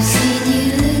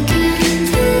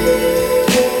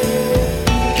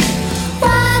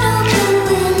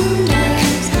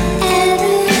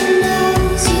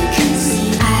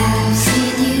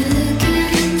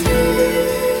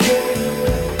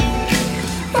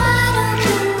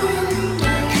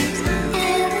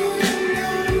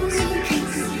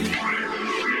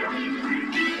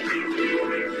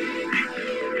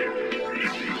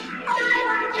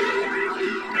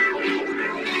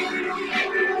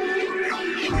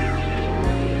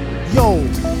 Yo,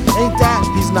 ain't that?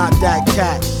 He's not that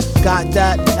cat. Got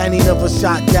that, and he never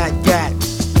shot that gat.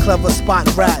 Clever spot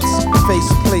rats, face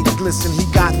plate glisten. He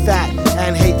got fat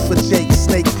and hate for Jake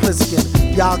Snake Plissken.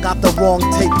 Y'all got the wrong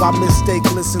tape by mistake.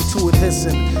 Listen to it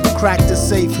hissing. Crack to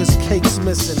save, his cake's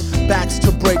missing. Backs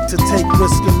to break to take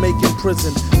risk and make in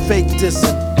prison. Fake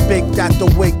dissing, baked at the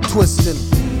wake twisting.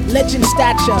 Legend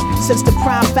stature, since the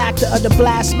prime factor of the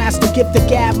blast master, give the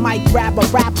gab mic grab a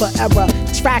rapper era.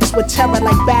 Tracks with terror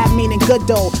like bad meaning good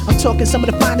though. I'm talking some of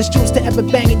the finest jewels to ever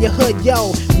bang in your hood,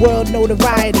 yo. World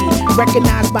notoriety,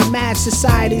 recognized by mad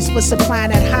societies for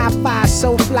supplying that hi-fi,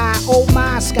 so fly. Oh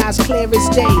my, sky's clear as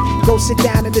day. Go sit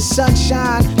down in the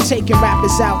sunshine, taking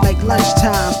rappers out like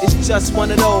lunchtime. It's just one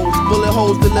of those bullet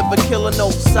holes deliver killer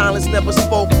notes. Silence never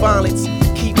spoke violence.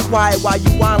 Keep quiet while you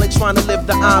wildin', trying to live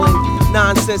the island.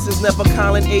 Nonsense is never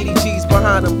calling 80 G's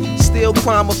behind them. Still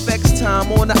prime effects time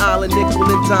on the island. Nickel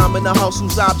and dime in the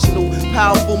hustle's optional.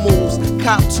 Powerful moves,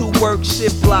 cop to work,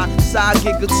 shift block, side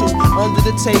gig or two. Under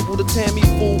the table, the Tammy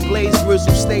fool, blaze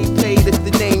grizzle. Stay paid if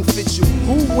the name fits you.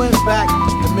 Who went back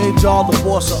and made y'all the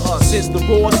boss of us? Since the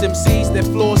rawest MCs that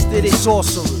floors did it.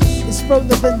 Sorcerers. It's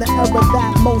further than the era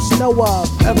that most know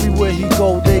of. Everywhere he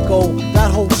go, they go.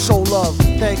 That whole show love.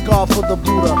 Thank God for the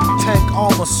Buddha. Tank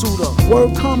armor suitor.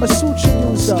 Word Kama Sutra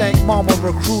user. Stank mama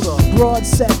recruiter. Broad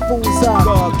set fools up.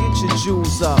 God, get your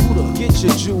Jews up. Get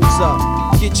your Jews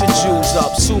up. Get your Jews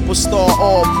up. Superstar,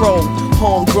 all pro.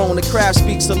 Homegrown, the craft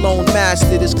speaks alone.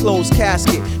 Mastered his closed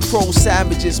casket. Pro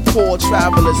savages, poor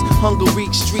travelers. Hunger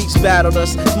reach streets battled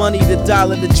us. Money the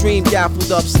dollar, the dream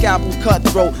gaffled up. Scalpel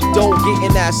cutthroat. Dough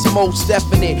getting that most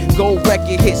definite. Gold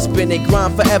record hit spinning.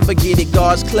 Grind forever, get it.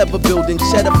 God's clever building.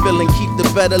 Cheddar filling. Keep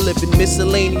the better living.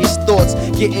 Miscellaneous thoughts.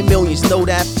 Getting millions. Know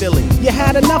that feeling. You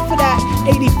had enough of that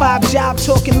 85 job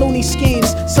talking loony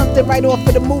schemes. Something right off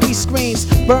of the movie screens.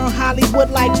 Burn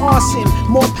Hollywood like arson.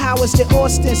 More powers than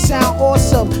Austin. Sound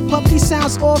awesome. Puppy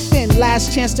sounds orphan.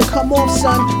 Last chance to come off,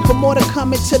 son. For more to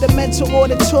come into the mental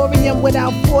auditorium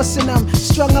without forcing them.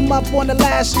 Strung them up on the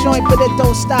last joint, but it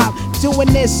don't stop.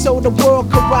 Doing this so the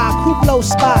world can rock. Who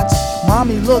blows spots?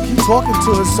 Mommy, look, he talking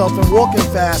to himself and walking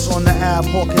fast on the Ave,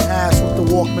 hawking ass with the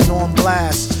Walkman on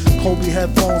blast. Kobe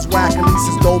headphones, whack, at least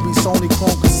it's Dolby, Sony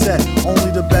Chrome cassette.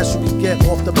 Only the best you can get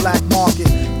off the black market.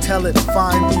 Tell it,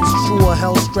 find these true or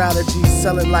hell strategies.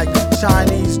 Sell it like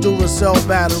Chinese Duracell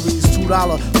batteries.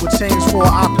 $2 with change for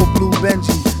aqua blue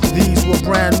Benji. These were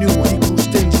brand new, he grew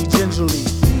stingy gingerly.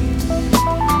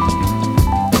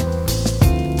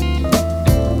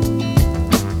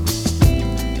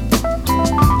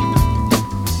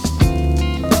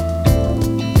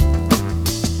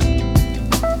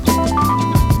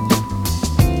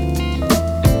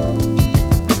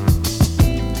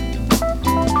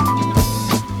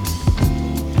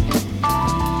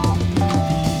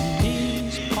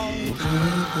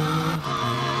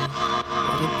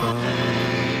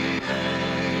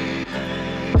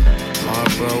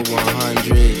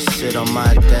 Sit on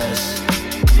my desk,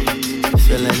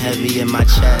 feeling heavy in my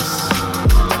chest.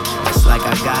 It's like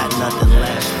I got nothing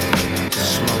left to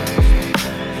smoke.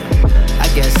 I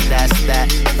guess that's that,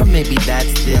 or maybe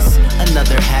that's this.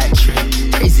 Another hat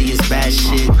trick, crazy as bad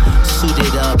shit.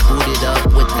 Suited up, booted up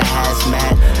with the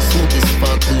hazmat. Smooth as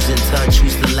fuck, losing touch,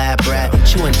 who's the lab rat?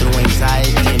 Chewing through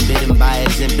anxiety and bitten by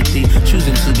his empathy.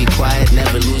 Choosing to be quiet,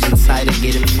 never losing sight of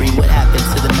getting free. What happened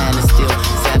to the man is still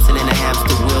Samson in a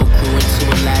hamster wheel. Grew into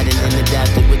Aladdin and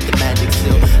adapted with the magic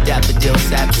seal. Daffodil,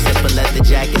 sap, sipper, let the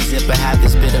jacket zipper. Have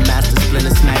this bitter master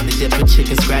splinter, smack the dipper.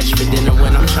 Chicken scratch for dinner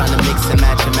when I'm trying to mix and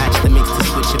match the mix to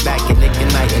switch it back at nick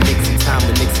and night. And Nixon time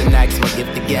with Nixon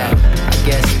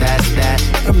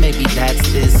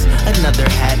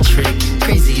hat trick.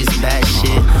 Crazy is bad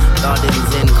shit. Thought it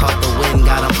was in, caught the wind,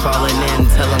 got them falling in.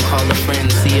 Tell them call a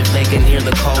friend, see if they can hear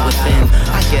the call within.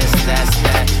 I guess that's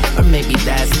that, or maybe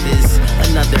that's this.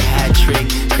 Another hat trick.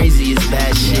 Crazy is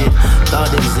bad shit.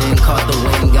 Thought it was in, caught the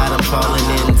wind, got them falling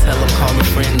in. Tell them call a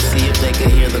friend, see if they can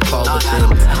hear the call within.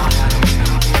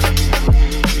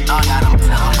 I got them,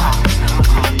 tell them call.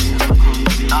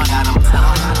 I got them, tell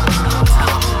them.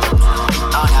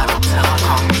 I got them, tell them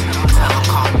call. Tell them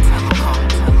call.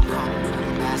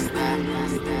 That's that.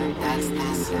 That's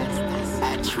this.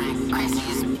 That trick. Crazy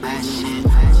is bad shit.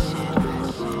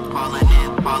 Falling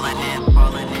in.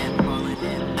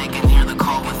 They can hear the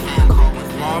call within.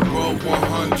 Marlboro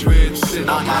 100 sitting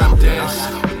on my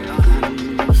desk.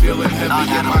 Feeling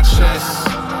heavy in my chest.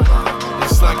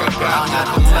 It's like I got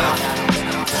nothing left.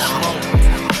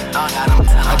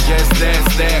 I guess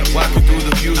that's that. Walking through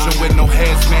the fusion with no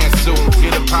hazmat suit.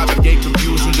 Get a propagate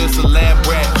confusion, just a lab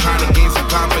rat. Trying to gain some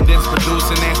confidence,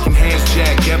 producing asking hands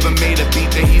jack. Ever made a beat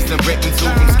that he's been written to?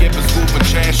 From skipping school for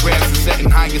trash raps and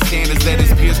setting higher standards that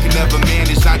his peers can never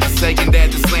manage. Not just saying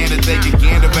that the slander, they can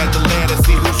gander at the ladder.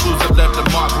 See whose shoes have left a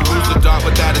mark, who's the dog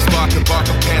without a spark and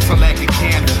bark and pass on lacking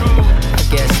candor. I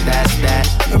guess that's that,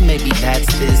 or maybe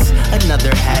that's this.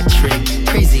 Another hat trick.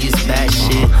 Crazy is bad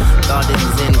shit. Thought it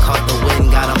was in, caught the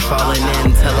wind, got them falling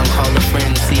in. Tell them call a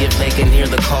friend, see if they can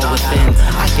hear the call within.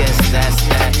 I guess that's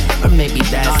that, or maybe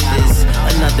that's this.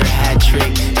 Another hat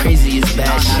trick. Crazy is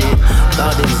bad shit.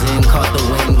 Thought it was in, caught the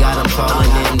wind, got them falling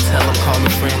in. Tell them call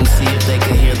a friend, see if they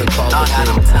can hear the call within. I got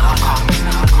them, tell them call.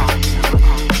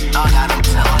 I got them,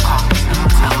 tell them call.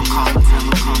 Tell them call.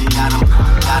 Got them.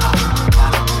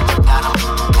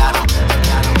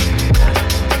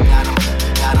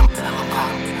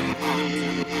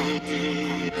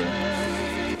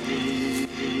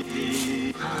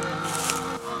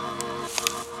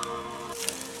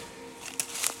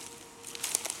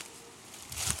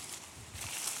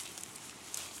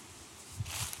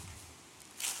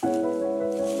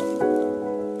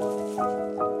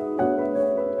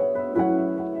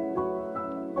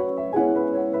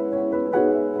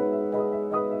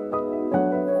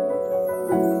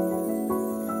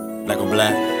 Black on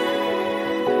black.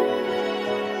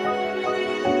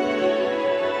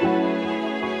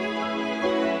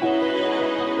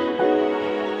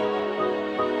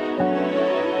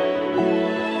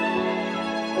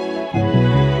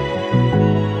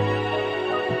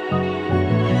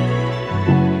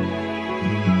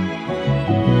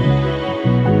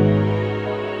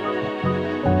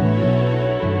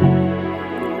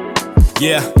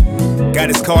 Yeah,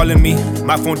 God is calling me.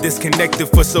 My phone disconnected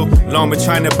for so long, been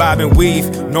trying to bob and weave.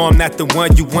 No, I'm not the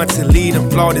one you want to lead. I'm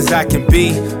flawed as I can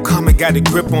be. Karma got a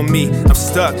grip on me. I'm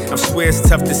stuck. I swear it's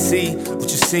tough to see what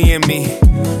you see in me.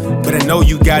 But I know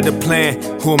you got a plan.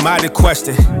 Who am I to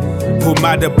question? Who am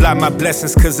I to block my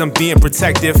blessings? Cause I'm being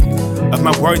protective of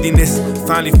my worthiness.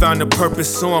 Finally found a purpose,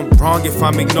 so I'm wrong if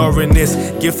I'm ignoring this.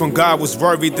 Gift from God was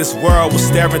worthy. This world was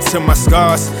staring to my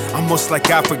scars. Almost like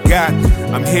I forgot.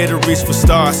 I'm here to reach for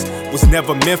stars. Was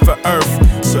never meant for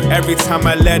earth. So every time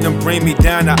I let them bring me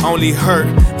down, I only hurt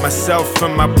myself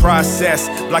from my process,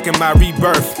 blocking my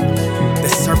rebirth. The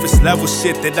surface level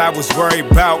shit that I was worried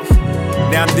about.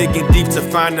 Now I'm digging deep to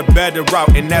find a better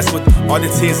route. And that's with all the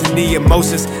tears and the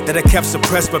emotions that I kept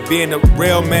suppressed. But being a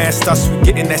real man starts with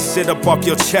getting that shit up off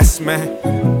your chest, man.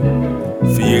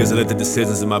 For years I let the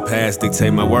decisions in my past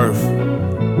dictate my worth.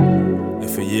 And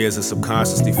for years I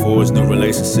subconsciously forged new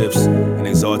relationships and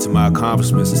exalted my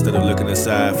accomplishments instead of looking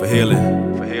inside for healing.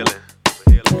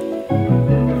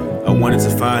 I wanted to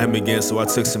find him again, so I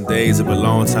took some days of a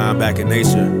long time back in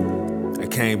nature. I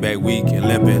came back weak and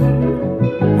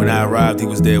limping. When I arrived, he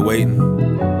was there waiting.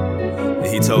 And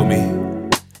he told me,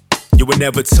 you were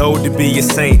never told to be a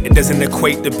saint. It doesn't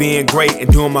equate to being great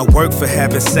and doing my work for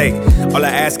heaven's sake. All I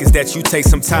ask is that you take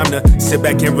some time to sit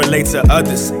back and relate to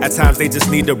others. At times they just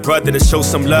need a brother to show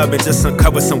some love and just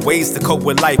uncover some ways to cope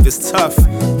with life. It's tough,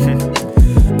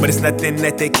 but it's nothing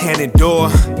that they can't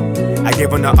endure. I gave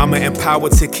them the armor and power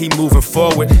to keep moving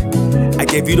forward. I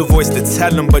gave you the voice to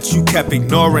tell them, but you kept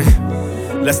ignoring.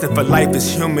 Lesson for life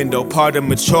is human, though, part of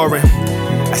maturing.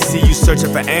 I see you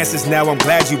searching for answers, now I'm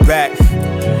glad you back.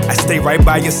 I stay right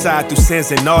by your side through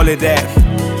sins and all of that.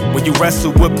 When you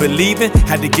wrestle with believing,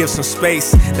 had to give some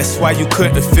space. That's why you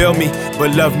couldn't feel me,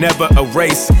 but love never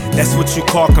erased. That's what you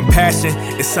call compassion,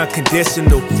 it's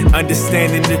unconditional.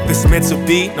 Understanding if it's meant to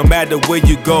be, no matter where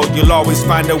you go, you'll always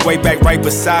find a way back right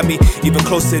beside me. Even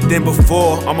closer than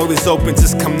before, I'm always open,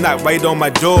 just come knock right on my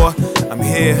door. I'm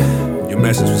here. Your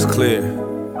message was clear.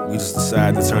 You just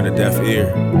decided to turn a deaf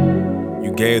ear.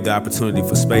 You gave the opportunity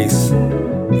for space.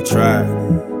 You tried,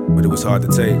 but it was hard to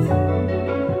take.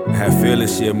 had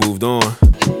feelings, she had moved on.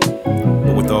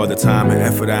 But with all the time and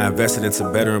effort I invested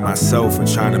into bettering myself and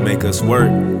trying to make us work,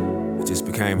 it just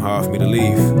became hard for me to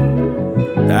leave.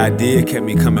 The idea kept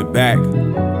me coming back,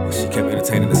 and she kept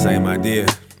entertaining the same idea.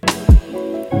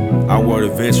 Our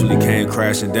world eventually came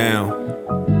crashing down.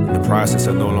 In the process,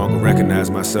 I no longer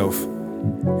recognized myself,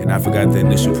 and I forgot the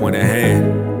initial point at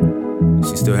hand.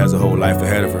 She still has a whole life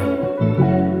ahead of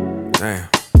her. Damn.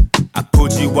 I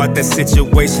pulled you out that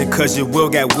situation cause your will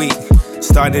got weak.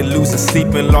 Started losing sleep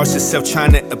and lost yourself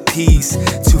trying to appease.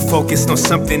 Too focused on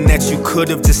something that you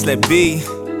could've just let be.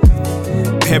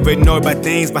 Paranoid by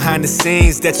things behind the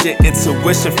scenes that your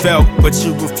intuition felt, but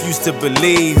you refused to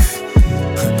believe.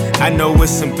 I know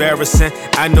it's embarrassing.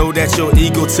 I know that your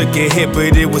ego took a hit,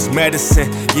 but it was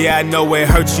medicine. Yeah, I know it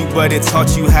hurt you, but it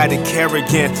taught you how to care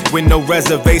again. With no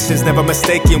reservations, never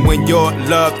mistaken when your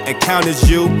love encounters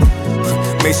you.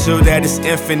 Make sure that it's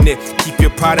infinite. Keep your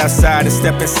pride outside and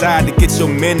step inside to get your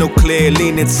mental clear.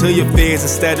 Lean into your fears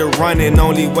instead of running,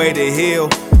 only way to heal.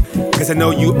 Cause I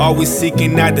know you always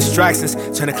seeking out distractions,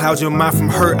 trying to cloud your mind from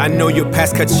hurt. I know your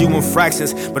past cut you in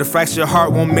fractions, but a fractured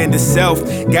heart won't mend itself.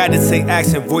 Gotta take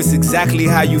action, voice exactly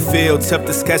how you feel. Tough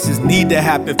discussions need to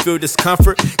happen, feel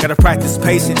discomfort. Gotta practice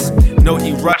patience, no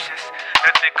eruptions.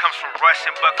 Nothing comes from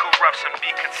rushing but corruption.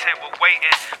 Be content with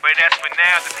waiting, but as for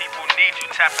now, the people need you.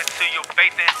 Tap into your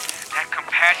faith and that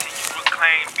compassion you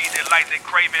proclaim. Be the light they're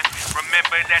craving.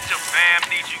 Remember that your fam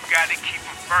needs you, gotta keep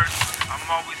them first. I'm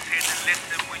always here to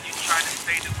listen when you try to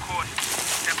stay the course.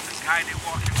 Steps to guide and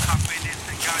walk in confidence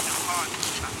and guard your heart.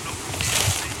 I know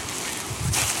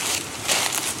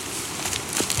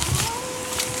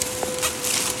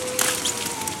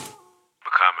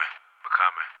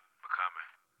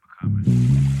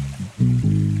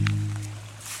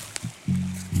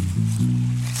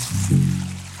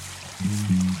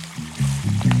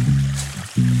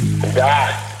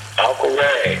God, Uncle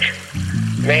Reg,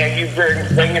 man, you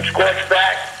bringing Scorch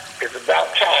back? It's about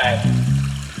time.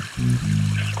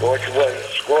 Scorch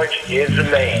is a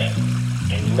man.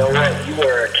 And you know what? You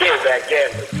were a kid back then,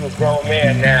 but you're a grown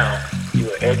man now.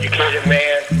 You're an educated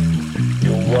man.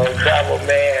 You're a well-traveled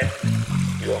man.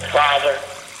 You're a father.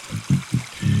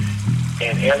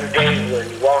 And every day when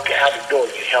you walk out the door,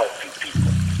 you help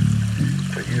people.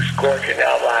 So you scorching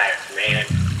our lives, man.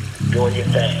 Doing your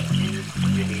thing.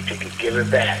 You need to give it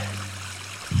back.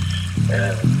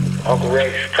 Uncle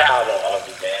Ray's proud of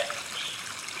you, man.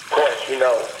 Of course, you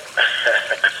know,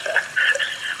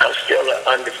 I'm still an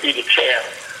undefeated champ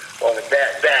on the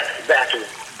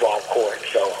basketball court,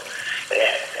 so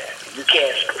you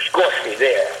can't scorch me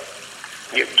there.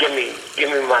 You give me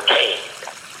my cane.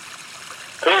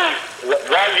 Please,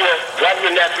 love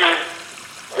your nephew.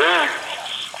 Please.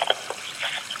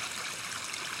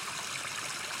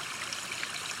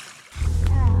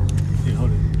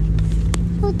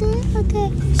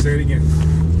 Okay. Say it again.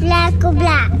 Black.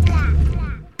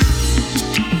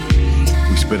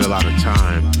 We spend a lot of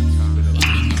time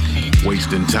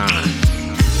wasting time,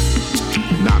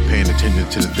 not paying attention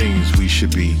to the things we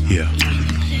should be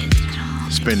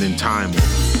spending time on.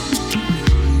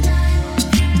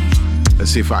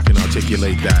 Let's see if I can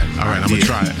articulate that. All right, I'm gonna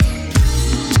try it.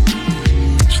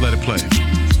 Just let it play.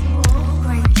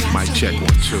 Mic check 1,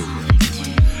 2.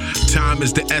 Time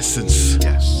is the essence.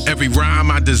 Yes. Every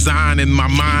rhyme I design in my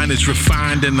mind is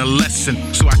refined in a lesson.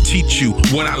 So I teach you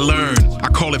what I learned. I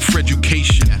call it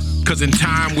Freducation. Cause in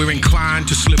time we're inclined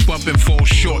to slip up and fall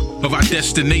short of our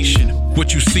destination.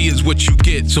 What you see is what you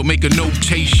get, so make a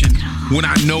notation. When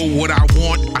I know what I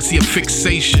want, I see a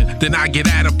fixation. Then I get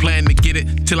at a plan to get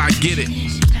it till I get it.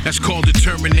 That's called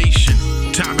determination.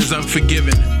 Time is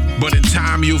unforgiving. But in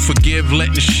time you'll forgive,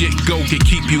 letting shit go can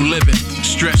keep you living.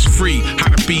 Stress free, how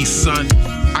to be, son.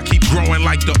 I keep growing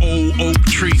like the old oak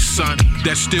tree, son.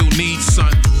 That still needs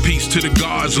sun. Peace to the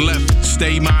gods left,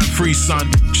 stay mind free, son.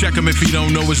 Check him if he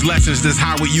don't know his lessons, that's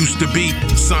how it used to be,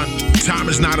 son. Time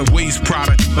is not a waste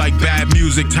product, like bad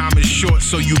music. Time is short,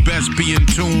 so you best be in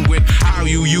tune with how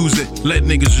you use it. Let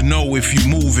niggas know if you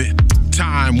move it.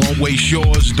 Time won't waste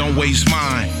yours, don't waste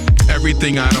mine.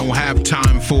 Everything I don't have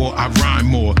time for, I rhyme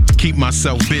more. Keep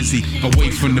myself busy, away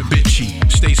from the bitchy.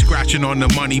 Stay scratching on the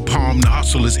money palm, the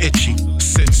hustle is itchy.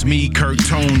 Since me, Kirk,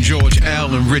 Tone, George,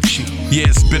 L, and Richie. Yeah,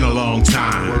 it's been a long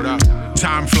time.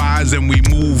 Time flies and we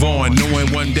move on, knowing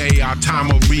one day our time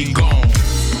will be gone.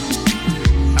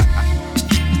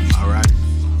 All right.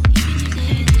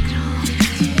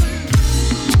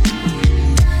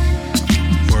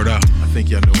 Word up. I think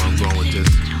y'all know where I'm going with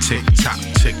this. Tick tock,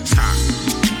 tick tock.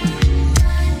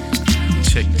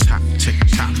 Tick tock, tick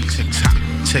tock, tick tock,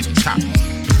 tick tock.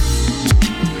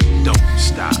 Don't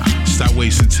stop. Stop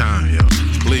wasting time, yo.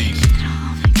 Please.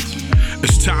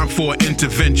 It's time for an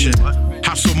intervention.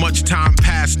 How so much time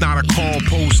passed, not a call,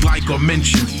 post, like, or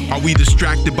mention? Are we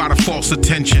distracted by the false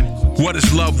attention? What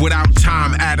is love without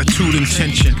time, attitude,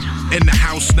 intention? In the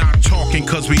house, not talking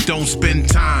cause we don't spend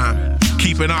time.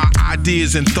 Keeping our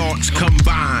ideas and thoughts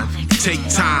combined. Take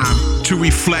time to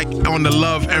reflect on the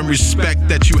love and respect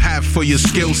that you have for your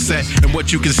skill set and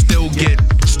what you can still get.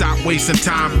 Stop wasting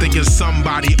time thinking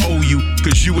somebody owe you,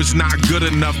 cause you is not good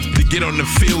enough to get on the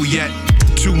field yet.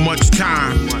 Too much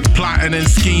time plotting and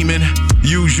scheming.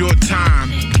 Use your time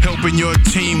helping your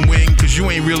team win, cause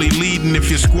you ain't really leading if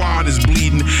your squad is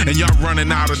bleeding and y'all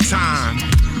running out of time.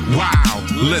 Wow,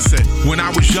 listen, when I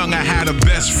was young I had a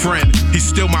best friend. He's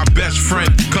still my best friend,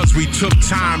 cause we took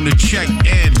time to check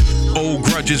in. Old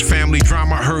grudges, family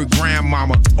drama, hurt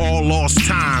grandmama, all lost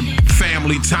time,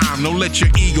 family time. Don't let your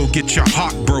ego get your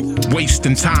heart broke,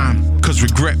 wasting time, cause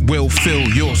regret will fill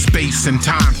your space and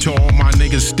time. To all my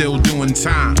niggas still doing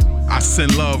time, I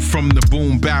send love from the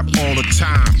boom bap all the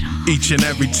time. Each and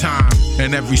every time,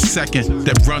 and every second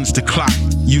that runs the clock.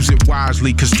 Use it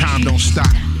wisely, cause time don't stop.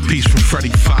 Peace from Freddie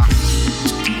Fox.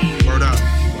 Word up.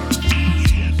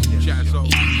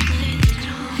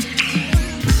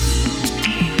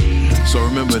 So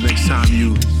remember, next time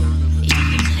you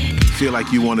feel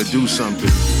like you want to do something,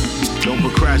 don't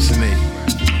procrastinate.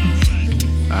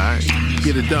 Alright?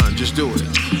 Get it done. Just do it.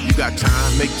 You got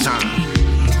time, make time.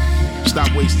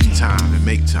 Stop wasting time and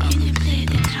make time.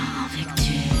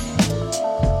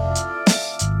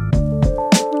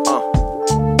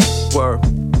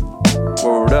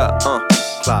 Word up,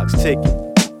 clock's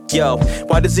ticking. Yo,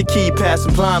 why does it keep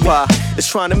passing blind by? It's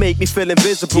trying to make me feel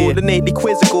invisible. It ain't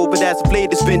quizzical, but as of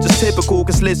late it's been just typical.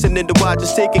 Cause listening to watch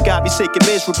it's ticking got me sick and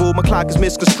miserable. My clock is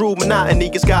misconstrued, monotony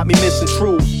has got me missing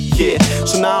truth. Yeah,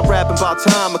 so now I'm rapping about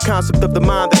time, a concept of the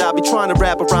mind that I be trying to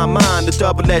wrap around mine. The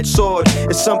double-edged sword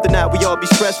is something that we all be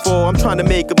stressed for. I'm trying to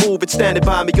make a move, it's standing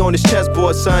by me on this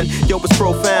chessboard, son. Yo, it's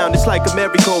profound, it's like a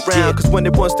merry-go-round. Cause when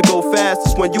it wants to go fast,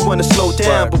 it's when you wanna slow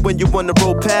down. But when you wanna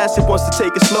roll past, it wants to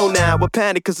take it slow now. With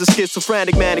panic, cause the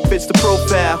schizophrenic manic fits the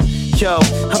profile. Yo,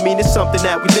 I mean it's something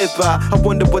that we live by. I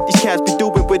wonder what these cats be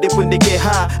doing with it when they get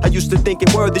high. I used to think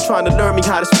it worthy trying to learn me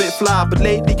how to spit fly, but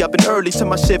lately I've been early to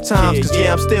my shift times. Cause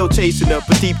yeah, I'm still chasing her,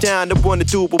 but deep down I wanna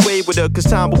do away with her. Cause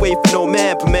time away for no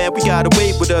man, but man, we gotta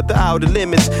wait with her. The outer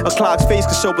limits, a clock's face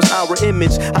can show us our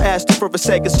image. I asked her for a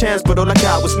second's chance, but all I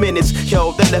got was minutes.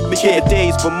 Yo, that left me here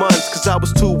days but months, cause I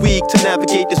was too weak to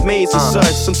navigate this maze and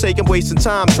such. Some say I'm wasting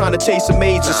time trying to chase a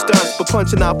major stunt, but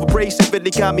punching out for bracing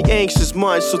really got me anxious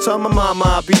much. So tell my mama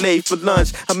I'll be late for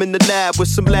lunch. I'm in the lab with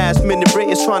some last minute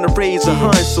writtens trying to raise a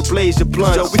hunch. So blaze your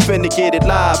blunt, yo, we finna get it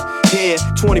live here,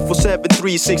 24/7,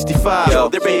 365. Yo,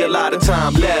 there ain't a lot of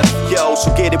time left. Yo,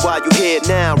 so get it while you hear it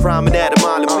now. Rhyming at a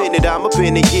mile a minute, I'm up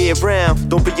in it year round.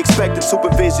 Don't be expecting to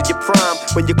envision your prime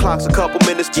when your clock's a couple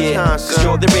minutes behind. Cause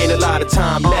yo, there ain't a lot of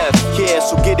time left. Yeah,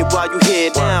 so get it while you hear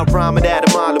it now. Rhyming at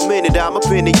a mile a minute, I'm up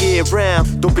in it year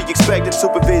round. Don't be expecting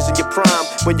to envision your prime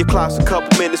when your clock's a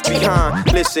couple minutes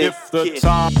behind. Listen, if the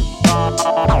time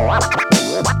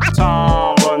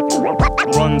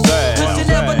runs out. Cause you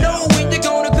never know when you're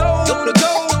gonna go.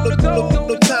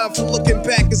 No time for looking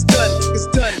back, it's done, it's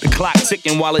done. The clock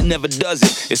ticking while it never does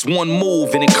it. It's one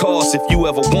move and it costs if you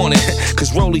ever want it.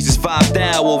 Cause Rollies is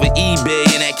 $5 over eBay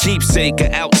and that keepsake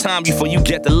can out-time you before you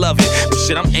get to love it. But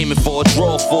shit, I'm aiming for a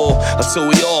draw for until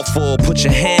we all fall. Put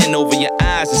your hand over your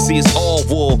eyes and see it's all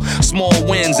wool. Small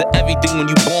wins are everything when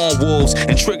you born wolves,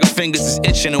 and trigger fingers is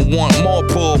itching and want more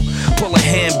pull. Pull a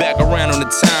hand back around on the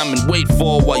time and wait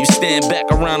for while you stand back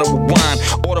around and rewind.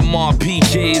 Order more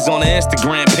PJs on the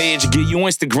Instagram page and give you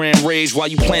Instagram rage while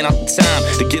you plan out the time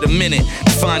to get a minute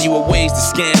to find you a ways to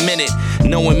scam minute.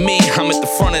 Knowing me, I'm at the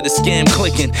front of the scam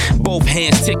clicking, both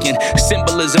hands ticking,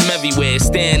 symbolism everywhere.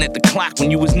 Staring at the clock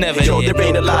when you was never yo, here. there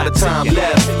ain't a lot of time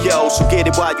left. Yo, so get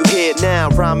it while you hear it now.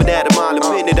 Rhyming at a mile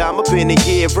a minute, I'm up in it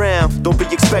year round. Don't be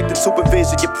expecting to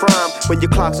envision your prime when your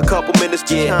clock's a couple minutes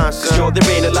behind. Cause yo, there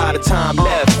ain't a lot of time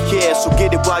left. Yeah, so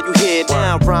get it while you hear it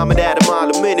now. Rhyming at a mile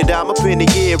a minute, I'm up in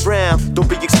it year round. Don't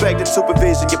be expecting to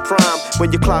envision your prime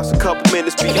when your clock's a couple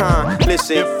minutes behind.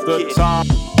 Listen, if the time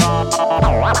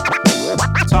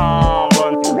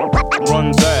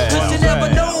runs out. Cause you never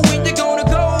know when you're gonna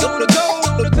go.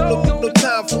 No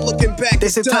time for looking back, They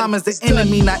say time is the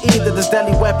enemy, not either this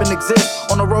deadly weapon exists.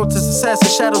 On the road to success, it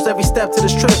shadows every step to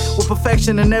this trip. With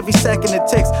perfection in every second it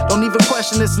ticks. Don't even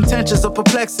question its intentions or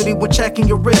perplexity when checking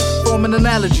your wrist. Form an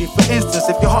analogy, for instance,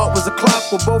 if your heart was a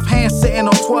clock with both hands sitting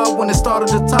on 12 when it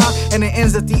started at the top and it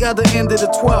ends at the other end of the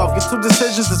 12. Your two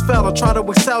decisions is fail or try to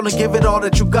excel and give it all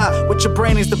that you got. With your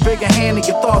brain is the bigger hand and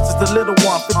your thoughts is the little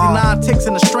one. 59 ticks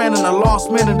in the strand and a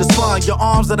lost minute is fun. Your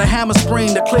arms are the hammer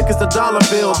spring, the click is the dollar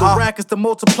bill. The rack is the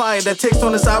multiplier that ticks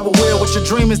on this hour wheel. What your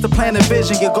dream is the planet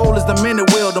vision, your goal is the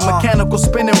minute wheel. The mechanical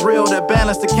spinning reel that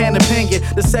balance the can and pinion.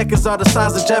 The seconds are the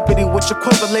size of jeopardy, which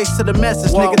equivalates to the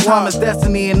message. Nigga, time is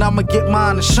destiny and I'ma get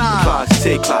mine to shine. Clocks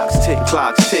tick, clocks tick,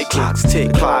 clocks tick, clocks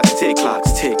tick, clocks tick,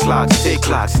 clocks tick, clocks tick,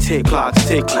 clocks tick, clocks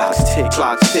tick, clocks tick,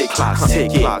 clocks tick, clocks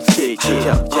tick, clocks tick.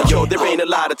 Yo, there ain't a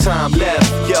lot of time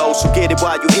left. Yo, so get it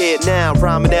while you hear it now.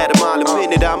 Rhyming at a mile a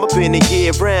minute, I'm up in a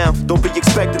year round. Don't be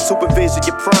expecting to revisit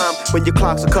your prime when your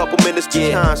clock's a couple minutes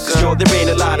behind. Cause yo, there ain't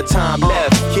a lot of time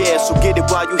left. Yeah, so get it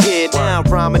while you hear it now.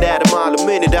 Rhyming at a mile a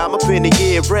minute, I'm up in a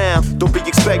year round. Don't be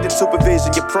expecting to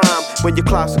revisit your prime when your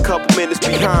clock's a couple minutes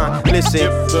behind. Listen,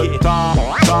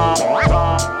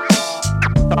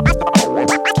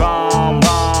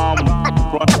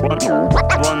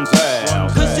 runs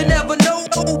out. Cause you never know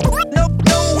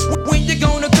when you're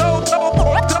gonna go.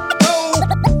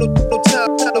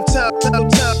 No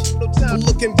time for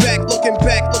looking back.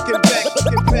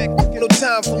 No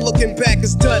time for looking back.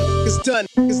 It's done.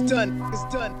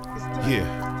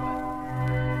 Yeah.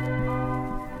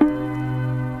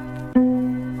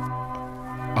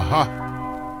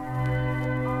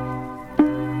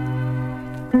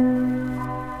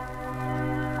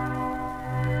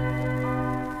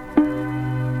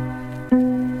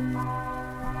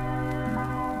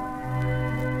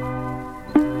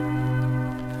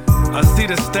 I see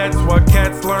the stats while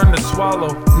cats learn to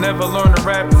swallow. Never learn to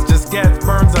rap, it's just gats,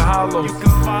 burns, and hollows.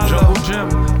 Jungle Gym,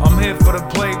 I'm here for the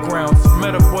playgrounds.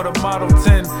 Met up with a Model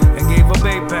 10 and gave up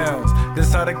 8 pounds.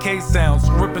 This how the case sounds,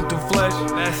 ripping through flesh.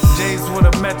 J's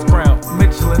with a Mets crown,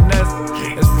 Mitchell and Ness.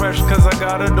 It's fresh cause I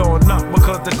got it on, not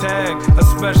because the tag.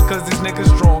 Especially cause these niggas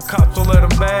strong, cops will let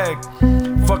them bag.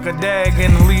 Fuck a dag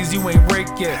and the leaves you ain't rake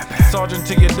yet. Sergeant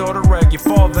to your daughter rag, your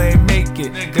father ain't make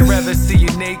it. They'd rather see you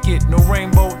naked, no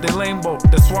rainbow, they lambo.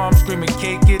 That's why I'm screaming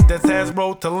cake it, that's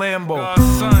Hasbro to Lambo.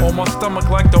 On my stomach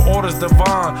like the orders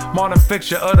divine. Modern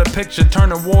fiction of the picture,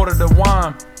 turning water to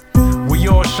wine. We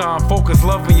all shine, focus,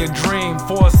 loving your dream.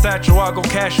 For a statue, I go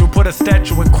cashew, put a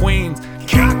statue in Queens.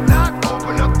 Knock, knock,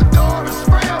 open up the door, it's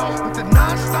real. With the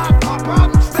non-stop pop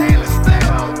problem, stainless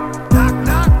steel. Knock,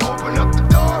 knock, open up the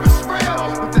door, it's real.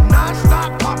 With the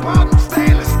non-stop pop problem,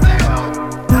 stainless steel.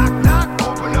 Knock, knock,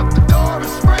 open up the door,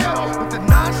 it's real. With the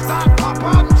non-stop pop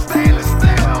problem, stainless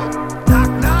steel. Knock,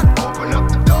 knock, open up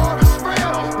the door, it's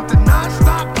real. With the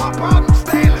non-stop pop problem,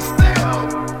 stainless steel.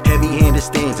 Heavy-handed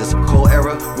stanzas, cold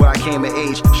era where I came of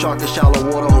age. Shark to shallow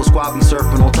water, whole squad be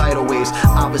surfing on tidal waves.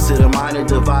 Opposite of minor,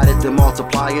 divided, then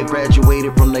multiply it.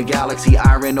 Graduated from the galaxy,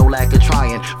 iron, no lack of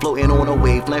trying. Floating on a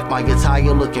wavelength, my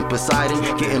attire looking Poseidon.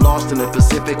 Getting lost in the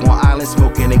Pacific on islands,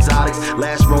 smoking exotics.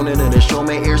 Last Ronin in the show,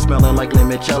 man, air smelling like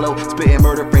limoncello. Spitting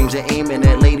murder frames and aiming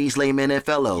at ladies, laymen, and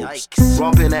fellows.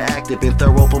 Romping and active and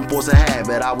thorough from force of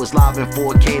habit. I was live in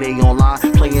 4K, they online,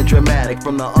 playing dramatic.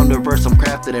 From the underverse, I'm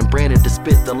crafted and branded to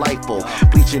spit delightful.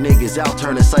 Bleaching niggas out,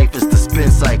 turning ciphers to spin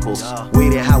cycles.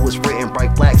 Waited how it's written,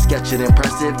 bright black, sketching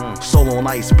impressive. Soul on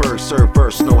iceberg, serve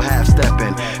verse, no half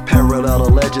stepping. Parallel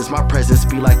legends, my presence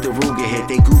be like the Ruger hit.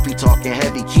 They goofy talking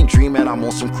heavy, keep dreaming I'm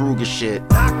on some Kruger shit.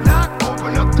 Knock, knock,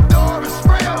 open up the door, it's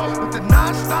real. With the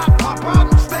non-stop pop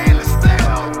problem, stainless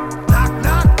steel. Knock,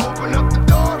 knock, open up the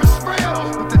door, it's real.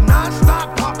 With the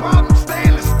non-stop pop problem,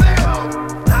 stainless steel.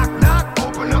 Knock, knock,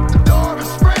 open up the door,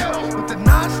 it's real. With the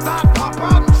non-stop pop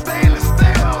problem, stainless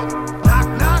steel. Knock,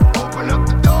 knock, open up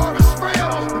the door, it's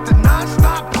real. With the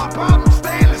non-stop pop problem,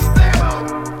 stainless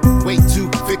steel. Way too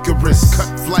vigorous,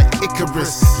 cut flight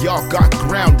Icarus. Y'all got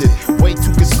grounded, way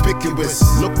too conspicuous.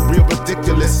 Look real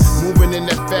ridiculous, moving in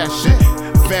that fashion.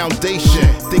 Foundation,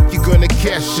 think you're gonna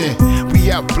cash in.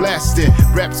 We out blasting,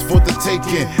 raps for the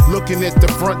taking. Looking at the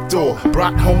front door,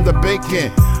 brought home the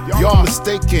bacon. Y'all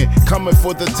mistaken, coming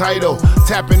for the title.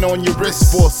 Tapping on your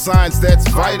wrist for signs that's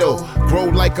vital. Grow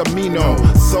like amino,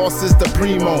 sauce is the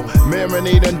primo.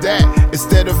 Marinate on that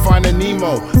instead of finding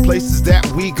Nemo. Places that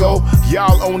we go,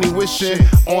 y'all only wishing.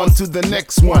 On to the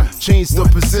next one, change the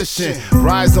position.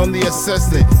 Rise on the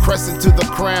assessment, crescent to the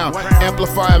crown.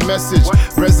 Amplify a message,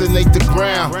 resonate the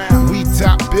ground. We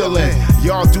top billing,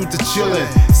 y'all do the chillin'.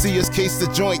 See us case the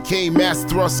joint, K-Mass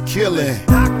thrust killing.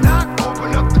 Knock, knock,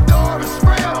 open up the door, it's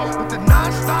real. With the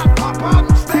non-stop pop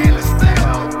problem, stainless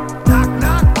steel. Knock,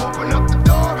 knock, open up the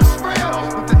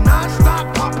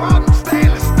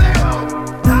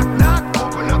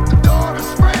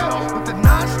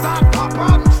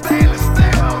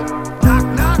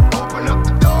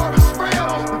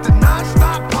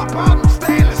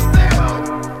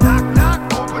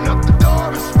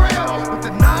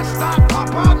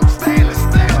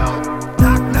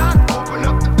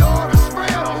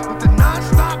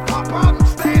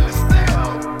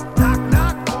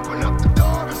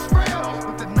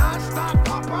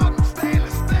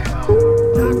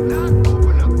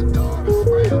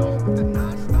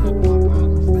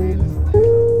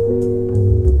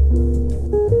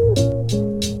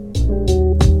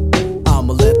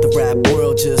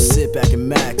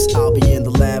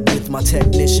my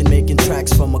technician, making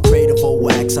tracks from a crate of old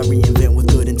wax. I reinvent with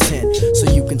good intent,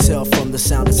 so you can tell from the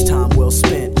sound it's time well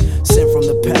spent. Sent from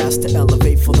the past to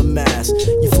elevate for the mass.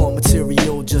 You flaunt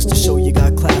material just to show you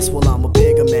got class. Well, I'm a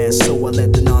bigger man, so I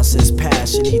let the nonsense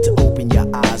pass. You need to open your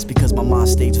eyes because my mind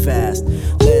stays fast.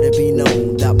 Let it be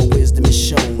known that my wisdom is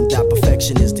shown, that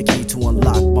perfection is the key to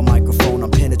unlock my microphone.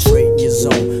 I'm penetrating your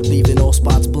zone, leaving all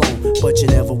spots blown, but you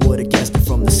never would have guessed it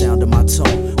from the sound of my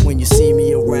tone. When you see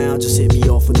me around, just hit me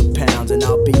off with the pounds, and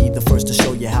I'll be the first to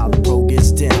show you how the pro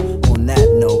gets down. On that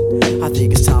note, I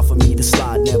think it's time for me to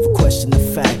slide. Never question the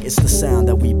fact, it's the sound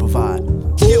that we provide.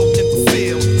 Guilt in the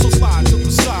field, so slide to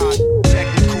the side.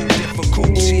 Technical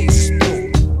difficulties.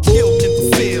 Guilt in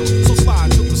the field, so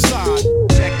slide to the side.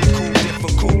 Technical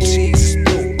difficulties.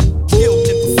 Guilt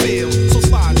in the field, so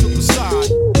slide to the side.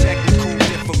 Technical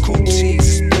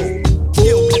difficulties.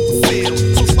 Guilt in the field,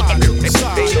 so slide to the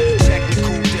side.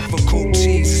 Technical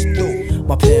difficulties.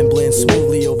 My pen blends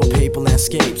smoothly over paper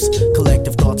landscapes.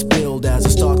 Collective thoughts build as I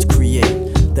start to create.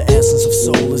 The essence of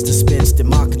soul is dispensed in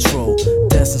my control.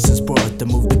 The essence is birth to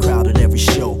move the crowd at every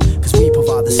show. Cause we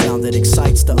provide the sound that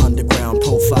excites the underground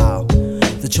profile.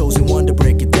 The chosen one to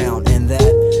break it down, and that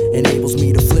enables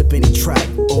me to flip any track.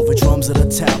 Over drums that are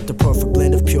tapped, the perfect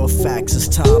blend of pure facts. It's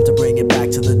time to bring it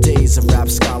back to the days of rap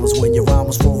scholars, when your rhyme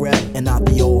was for rap and not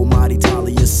the almighty dollar.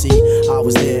 You see, I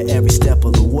was there every step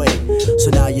of the way. So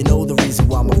now you know the reason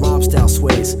why my rhyme style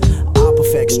sways. I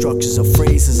perfect structures of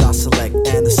phrases I select,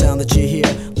 and the sound that you hear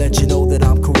let you know that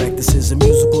I'm correct. This is a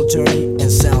musical journey,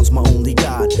 and sound's my only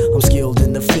guide. I'm skilled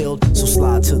in the field, so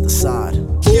slide to the side.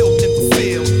 Guilt in the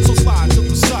field, so slide to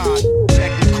the side.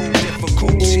 Technical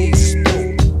difficulties.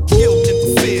 Guilt in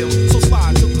the field, so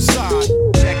slide to the side.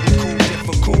 Technical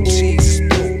difficulties.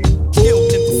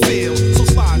 Guilt in the field, so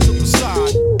slide to the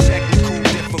side. Technical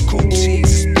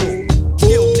difficulties.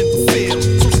 Guilt in the field,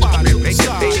 so slide to the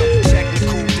side.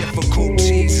 Technical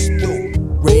difficulties.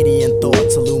 Radiant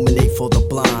thoughts illuminate for the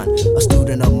blind. A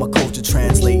student of my culture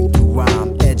translating through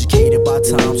rhyme. Educated by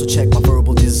time, so check my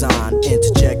verbal design.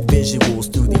 Interject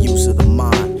visuals through the use of the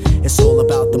mind. It's all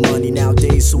about the money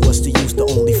nowadays, so what's the use? The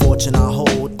only fortune I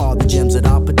hold are the gems that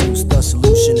I produce. The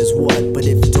solution is what? But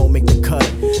if you don't make the cut,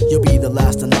 you'll be the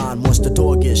last in line once the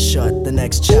door gets shut. The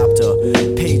next chapter,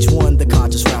 page 1, the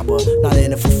conscious rapper. Not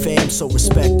in it for fame, so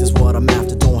respect is what I'm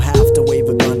after. Don't have to wave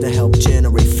a gun to help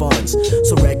generate funds,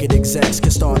 so record execs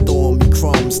can start throwing me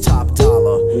crumbs. Top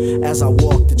dollar as I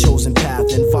walk the chosen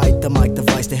path. Invite the mic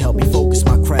device to help me focus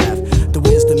my craft. The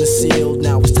wisdom is sealed,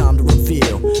 now it's time to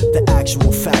reveal the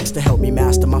actual facts to help me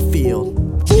master my field.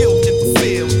 Guilt in the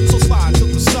field, so slide to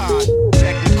the side.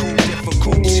 Technical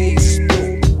difficulties.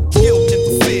 Guilt in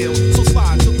the field, so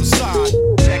slide to the side.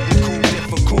 Technical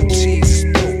difficulties.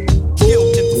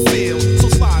 Guilt in the field, so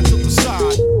slide to the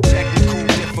side. Technical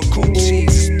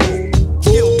difficulties.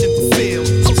 Guilt in the field,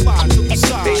 so slide to the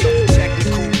side.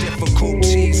 Technical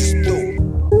difficulties.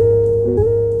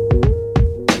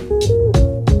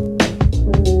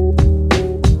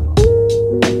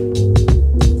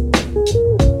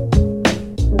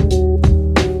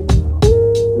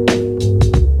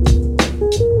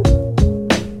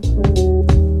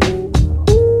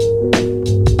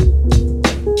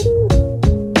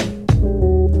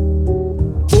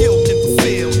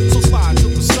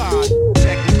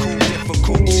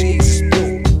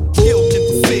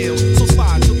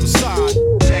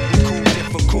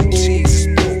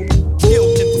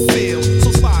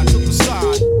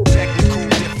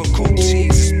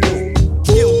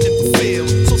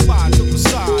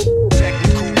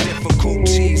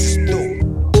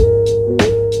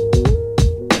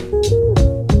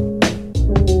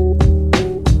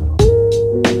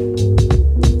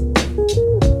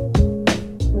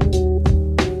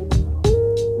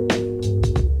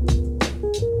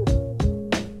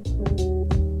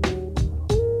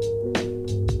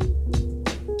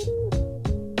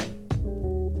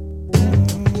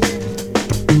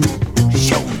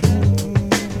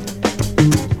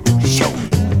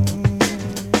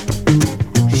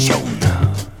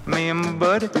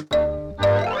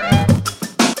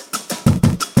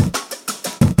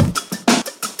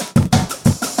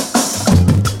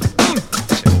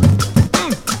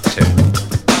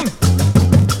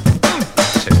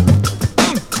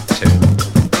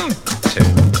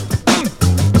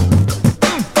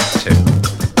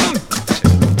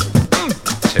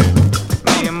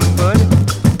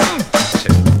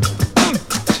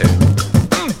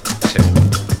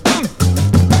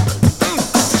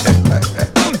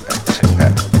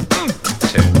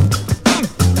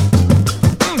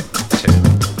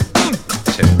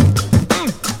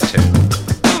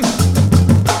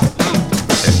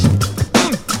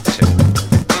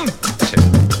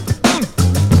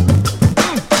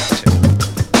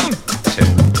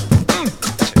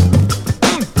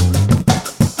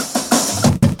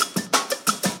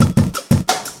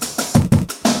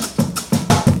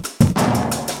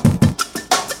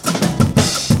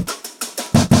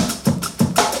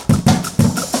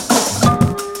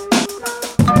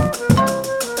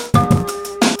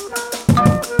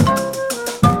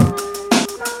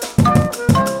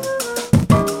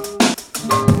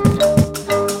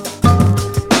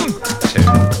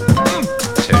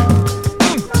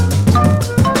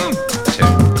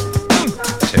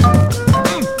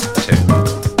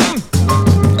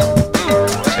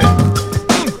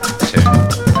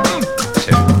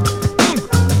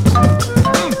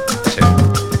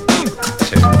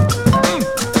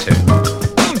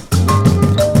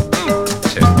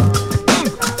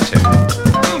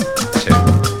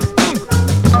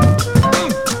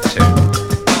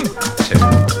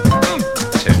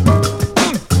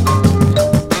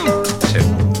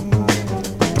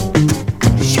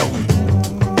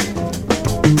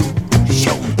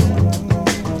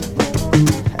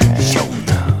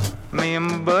 me and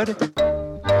my buddy.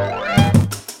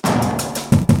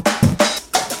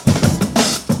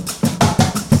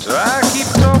 So I keep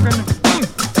talking.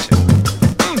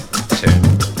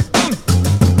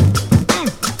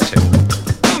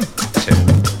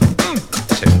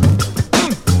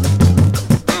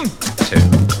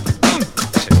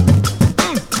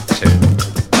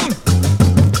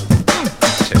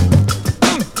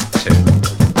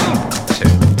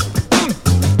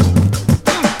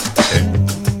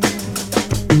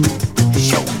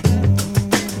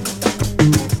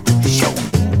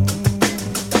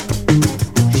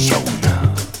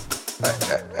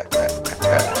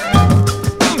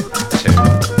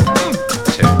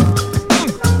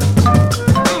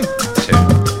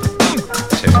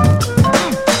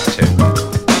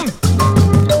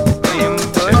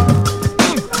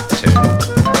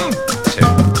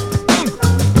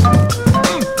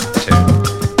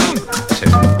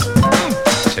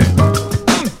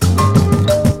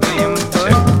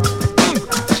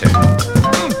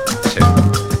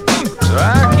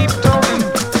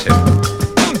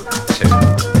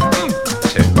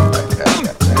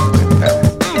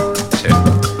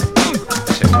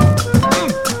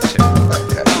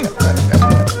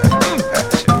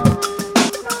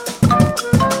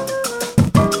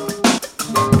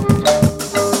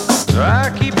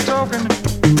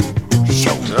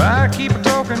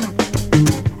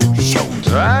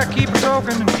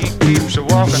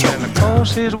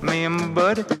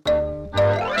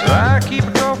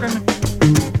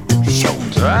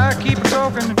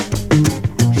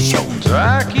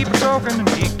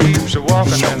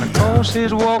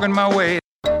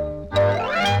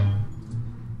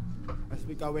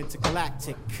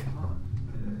 Intergalactic.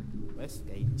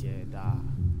 Westgate Jedi.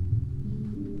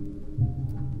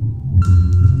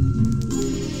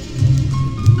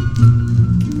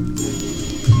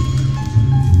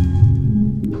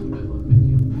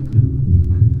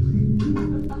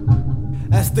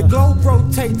 As the globe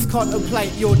rotates,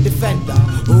 contemplate your defender.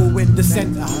 Who in the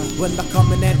center when I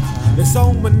come and enter the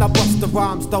zone when I bust the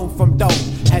rhyme stone from dome,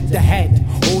 head to head.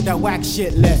 All that whack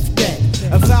shit left dead.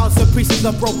 1,000 pieces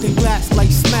of broken glass lay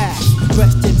smashed.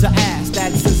 Questions are asked,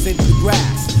 answers in the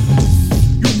grass.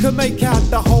 You can make out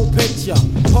the whole picture.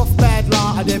 Puff bad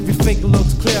line and everything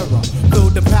looks clearer. Feel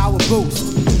the power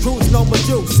boost. Cruise no more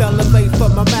juice, elevate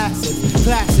from a massive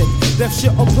classic. Left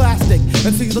shit on plastic,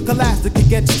 and things look elastic and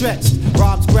get stretched.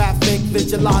 Rhymes graphic,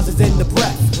 visualizes in the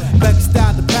breath. Vex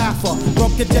down the path for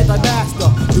broken Jedi master.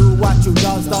 Do what you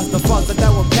does the fun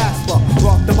that will Casper.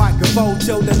 Rock the microphone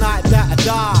till the night that I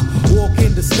die. Walk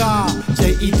in the sky,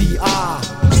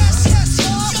 J-E-D-I.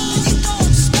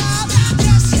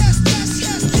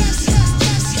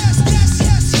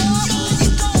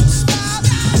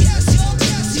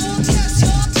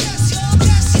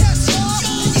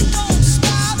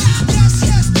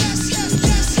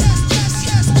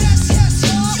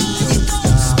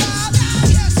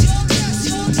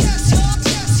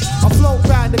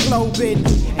 In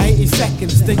 80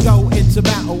 seconds, they go into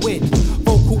battle with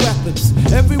vocal weapons.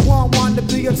 Everyone want to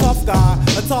be a tough guy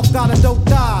that don't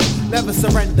die, never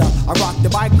surrender. I rock the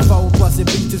microphone, plus it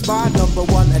beats my number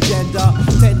one agenda.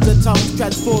 Tender tongues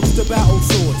transforms to battle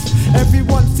swords.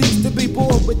 Everyone seems to be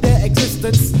bored with their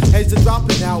existence. Heads are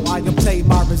dropping out, I obtain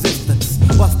my resistance.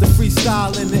 What's the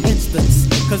freestyle in the instance?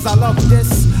 Cause I love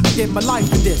this, I give my life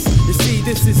for this. You see,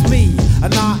 this is me,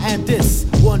 and I am this.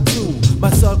 1, 2, my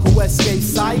circle escape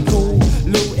cycle.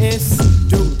 Lewis,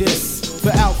 do this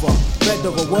forever. Better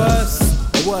or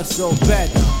worse or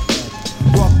better.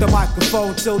 Rock the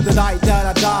microphone till the night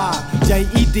that I die.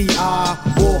 J-E-D-I,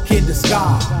 walk in the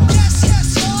sky.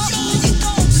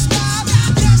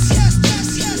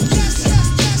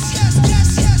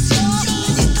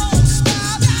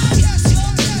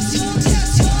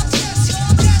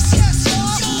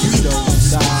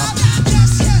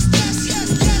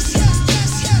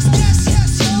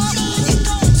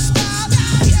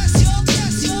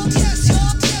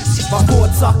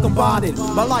 Are combined,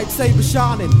 my lightsaber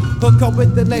shining. Hook up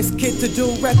with the next kid to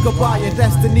do record buying.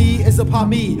 Destiny is upon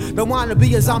me, don't wanna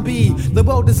be a zombie. The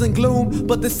world is in gloom,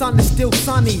 but the sun is still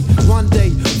sunny. One day,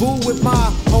 rule with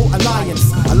my whole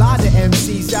alliance. A lot of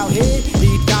MCs out here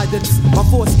need guidance. My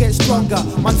force gets stronger,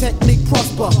 my technique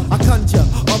prosper. I conjure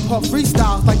up pop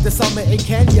freestyles like the summer in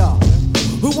Kenya.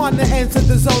 Who wanna enter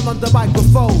the zone on the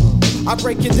microphone? I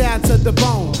break it down to the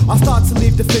bone. I start to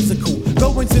leave the physical,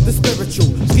 go into the spiritual.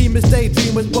 Schemers,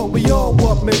 daydreamers, but we all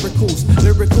want miracles.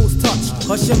 Lyricals touch,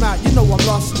 hush them out, you know I'm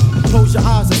lost. Close your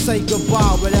eyes and say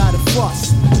goodbye without a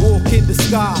fuss. Walk in the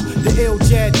sky, the ill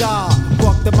Jedi.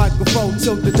 Rock the microphone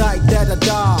till the night that I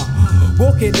die.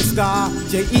 walk in the sky,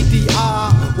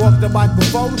 J-E-D-I. Walk the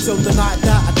microphone till the night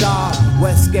that I die.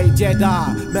 Westgate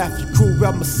Jedi, Matthew Crew,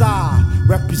 Real Messiah,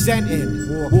 representing,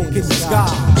 walk in the sky.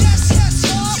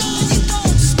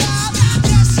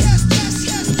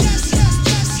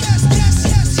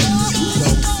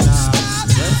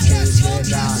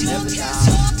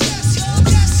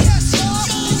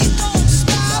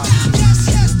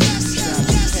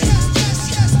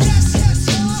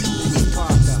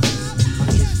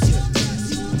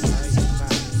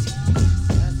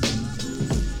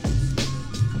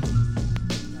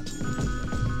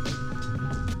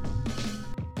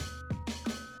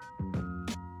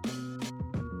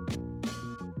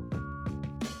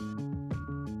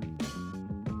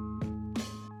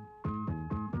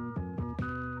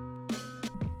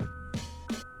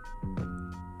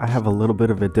 I have a little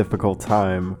bit of a difficult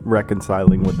time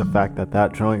reconciling with the fact that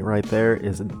that joint right there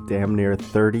is damn near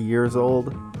 30 years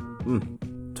old.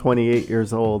 28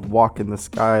 years old, Walk in the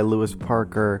Sky, Lewis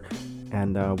Parker,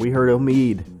 and we heard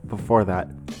Omid before that.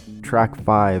 Track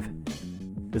 5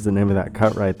 is the name of that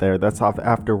cut right there. That's off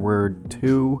Afterword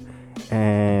 2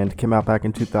 and came out back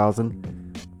in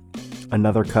 2000.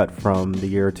 Another cut from the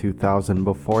year 2000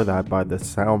 before that by the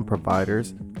Sound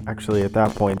Providers. Actually, at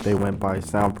that point, they went by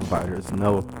Sound Providers.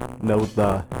 No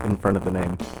the in front of the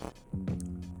name.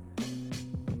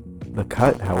 The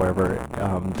cut, however,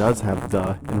 does have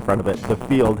the in front of it, The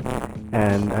Field,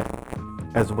 and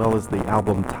as well as the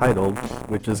album titled,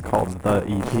 which is called The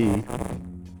EP.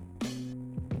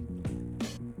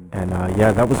 And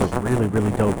yeah, that was a really,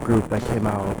 really dope group that came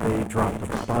out. They dropped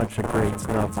a bunch of great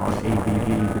stuff on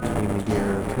ABV between the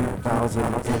year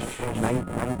 2000-ish,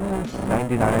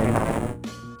 99.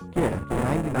 Yeah,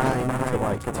 99 to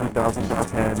like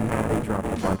 2010, they dropped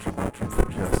a bunch of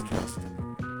just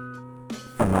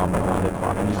phenomenal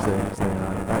hip-hop music,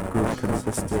 and that group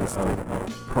consisted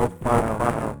of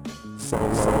Profile,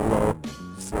 Solo,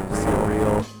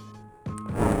 Serial,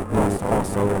 who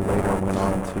also later went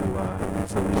on to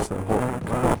release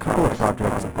a couple of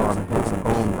projects on his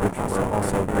own, which were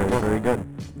also very, very good.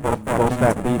 Both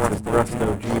That Beats and Thrust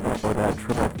OG before that,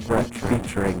 Triple Threat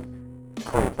featuring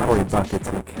Corey Buckets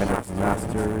and Kenneth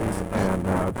Masters, and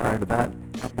prior to that,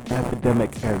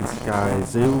 Epidemic and Sky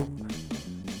Zoo,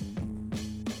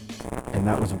 and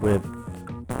that was with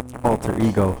Alter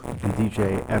Ego and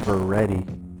DJ Ever Ready.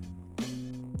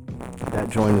 That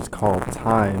joint is called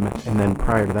Time, and then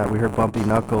prior to that we heard Bumpy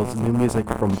Knuckles, new music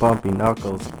from Bumpy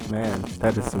Knuckles. Man,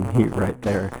 that is some heat right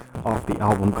there, off the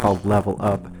album called Level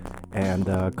Up, and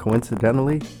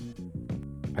coincidentally,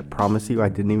 I promise you I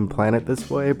didn't even plan it this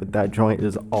way, but that joint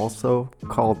is also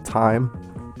called Time.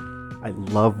 I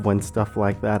love when stuff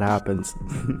like that happens.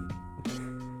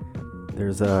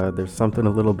 There's something a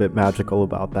little bit magical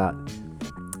about that.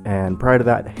 And prior to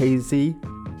that, Hazy,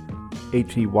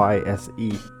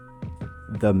 Heyse,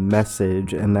 The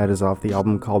Message, and that is off the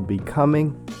album called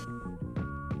Becoming.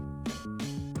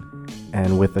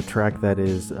 And with a track that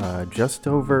is just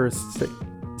over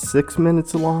 6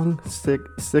 minutes long,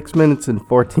 6 minutes and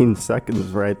 14 seconds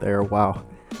right there. Wow,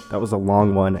 that was a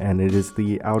long one, and it is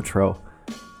the outro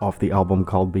off the album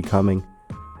called Becoming.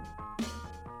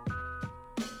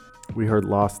 We heard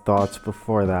Lost Thoughts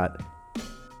before that.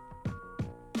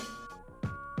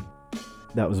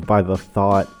 That was by The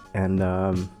Thought, and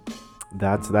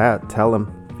that's that. Tell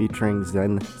 'Em, featuring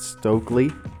Zen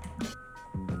Stokely.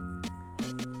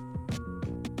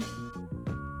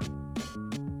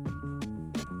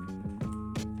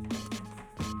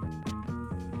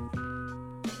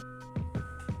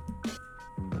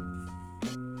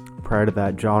 Prior to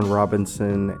that, John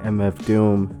Robinson, MF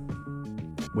Doom,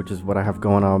 which is what I have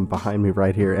going on behind me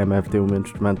right here, MF Doom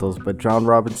instrumentals. But John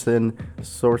Robinson,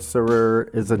 Sorcerer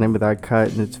is the name of that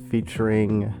cut, and it's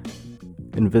featuring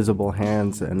Invisible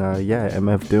Hands. And yeah,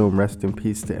 MF Doom, rest in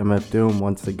peace to MF Doom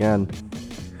once again.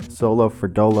 Solo for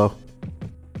Dolo.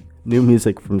 New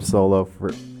music from Solo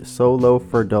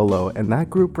for Dolo. And that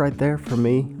group right there, for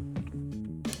me,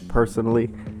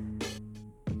 personally,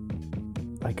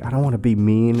 like, I don't want to be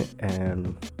mean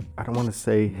and I don't want to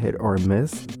say hit or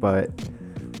miss, but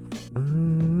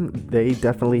they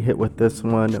definitely hit with this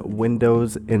one.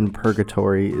 Windows in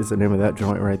Purgatory is the name of that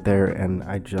joint right there, and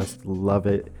I just love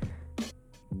it.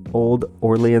 Old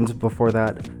Orleans before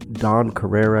that, Don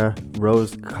Carrera,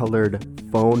 Rose Colored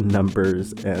Phone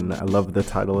Numbers, and I love the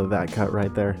title of that cut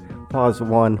right there. Pause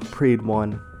 1, Preed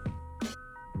 1.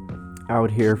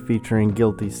 Out Here featuring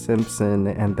Guilty Simpson,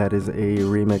 and that is a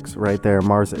remix right there.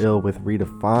 Mars Ill with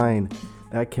Redefine.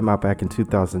 That came out back in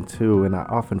 2002, and I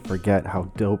often forget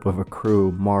how dope of a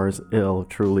crew Mars Ill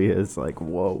truly is. Like,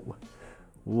 whoa,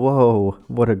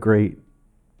 what a great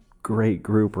great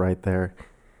group right there.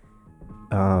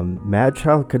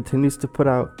 Manchild continues to put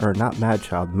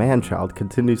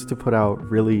out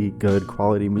really good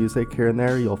quality music here and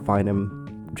there. You'll find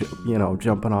him,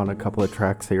 jumping on a couple of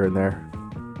tracks here and there.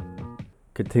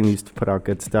 Continues to put out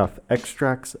good stuff.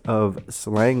 Extracts of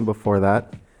Slang before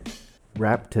that.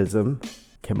 Raptism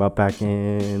came up back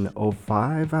in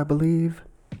 05, I believe.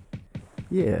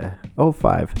 Yeah,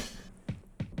 05.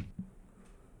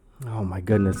 Oh my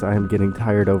goodness, I am getting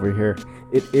tired over here.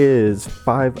 It is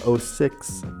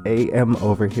 5:06 a.m.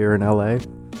 over here in LA.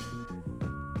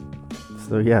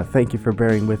 So yeah, thank you for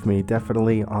bearing with me.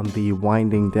 Definitely on the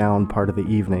winding down part of the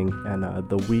evening, and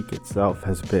the week itself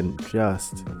has been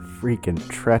just freaking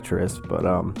treacherous, but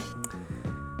I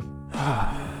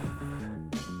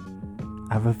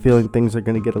have a feeling things are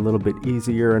going to get a little bit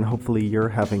easier, and hopefully you're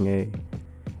having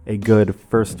a good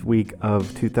first week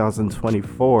of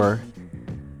 2024.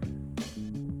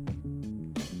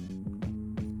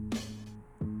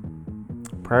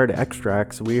 Prior to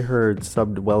Extracts, we heard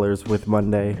Subdwellers with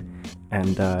Monday,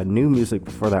 and new music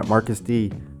before that, Marcus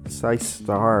D.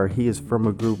 Star. He is from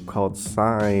a group called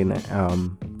Cyne,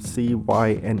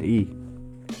 CYNE.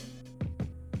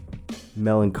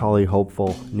 Melancholy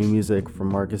Hopeful. New music from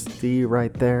Marcus D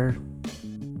right there.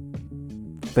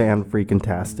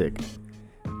 Fan-freaking-tastic.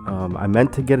 I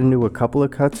meant to get into a couple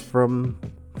of cuts from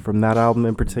that album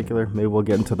in particular. Maybe we'll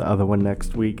get into the other one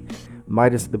next week.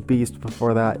 Midas the Beast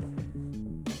before that.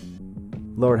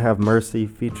 Lord Have Mercy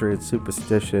featuring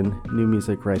Superstition. New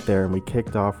music right there. And we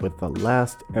kicked off with The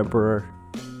Last Emperor.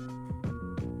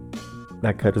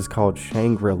 That cut is called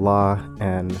Shangri-La,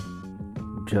 and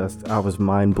I was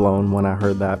mind blown when I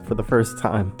heard that for the first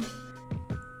time.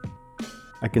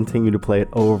 I continue to play it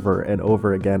over and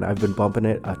over again. I've been bumping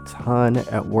it a ton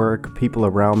at work. People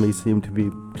around me seem to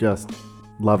be just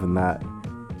loving that.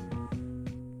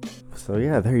 So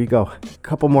yeah, there you go. A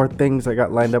couple more things I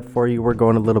got lined up for you. We're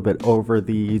going a little bit over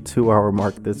the 2-hour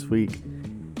mark this week.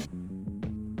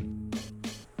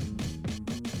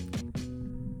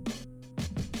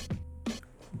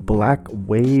 Black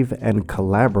Wave and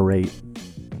Collaborate.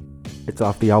 It's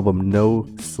off the album No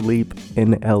Sleep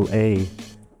in LA.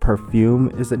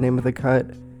 Perfume is the name of the cut.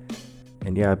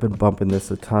 And yeah, I've been bumping this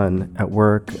a ton at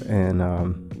work and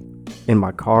in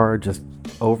my car, just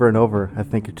over and over. I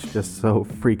think it's just so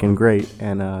freaking great,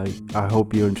 and I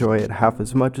hope you enjoy it half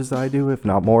as much as I do, if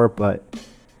not more. But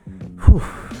whew,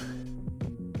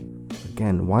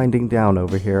 again, winding down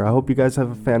over here. I hope you guys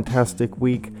have a fantastic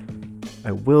week.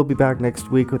 I will be back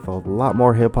next week with a lot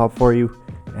more hip-hop for you,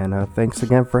 and thanks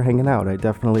again for hanging out. I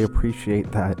definitely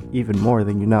appreciate that even more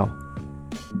than you know.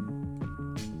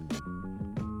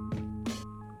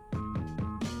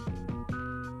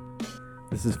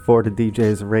 This is for the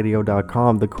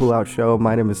DJsRadio.com, the Cool Out Show.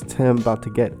 My name is Tim, about to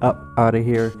get up out of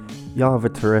here. Y'all have a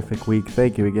terrific week.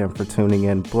 Thank you again for tuning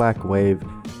in. Black Wave,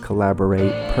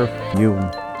 Collaborate, Perfume.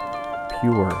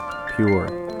 Pure.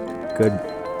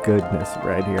 Goodness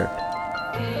right here.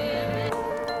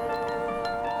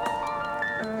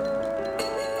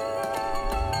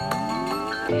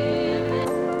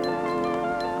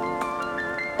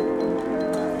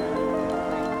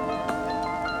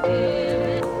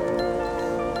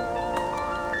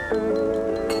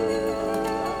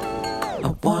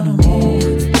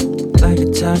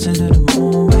 Into the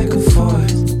moon, back and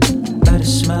forth. Let it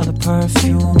smell the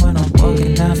perfume when I'm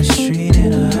walking down the street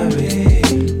in a hurry.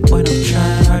 When I'm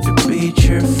trying hard to reach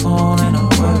your phone and I'm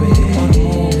worried. On the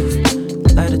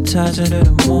move, let it touch into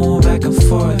the moon, back and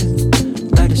forth.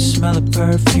 Let it smell the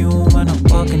perfume when I'm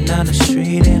walking down the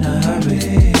street in a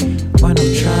hurry. When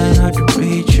I'm trying hard to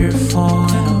reach your phone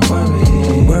and I'm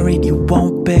worried. Worried you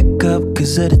won't pick up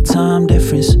 'cause of the time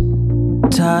difference.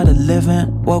 Tired of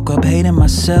living, woke up hating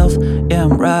myself. Yeah,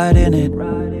 I'm riding it.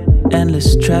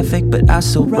 Endless traffic, but I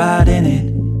still ride in it.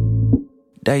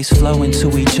 Days flow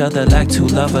into each other like two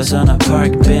lovers on a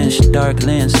park bench. Dark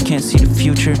lens, can't see the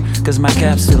future 'cause my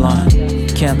cap's still on.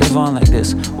 Can't live on like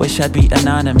this, wish I'd be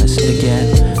anonymous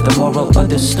again. The moral of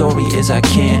the story is I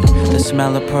can't. The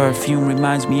smell of perfume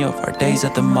reminds me of our days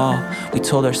at the mall. We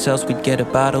told ourselves we'd get a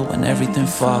bottle when everything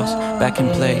falls back in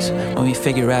place, when we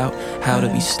figure out how to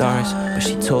be stars. But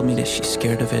she told me that she's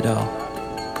scared of it all.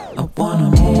 I wanna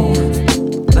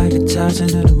move, like the tides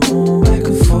into the moon, back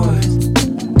and forth.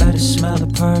 Let it smell the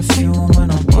perfume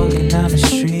when I'm walking down the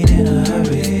street in a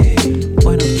hurry.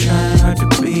 When I'm trying hard to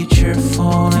reach your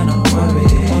phone and I'm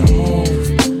worried. On the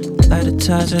move, let it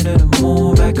tides into the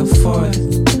moon, back and forth.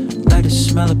 Let it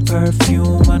smell the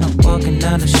perfume when I'm walking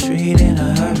down the street in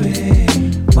a hurry.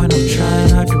 When I'm trying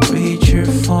hard to reach your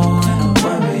phone and I'm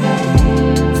worried.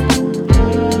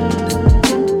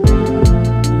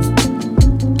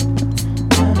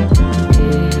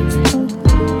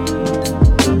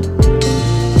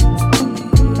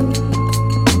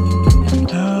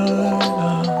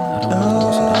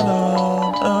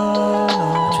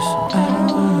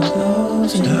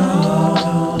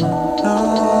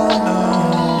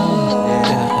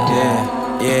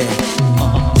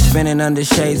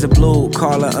 under shades of blue,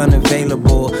 caller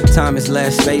unavailable. Time is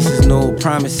less, space is new.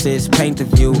 Promises paint the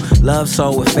view. Love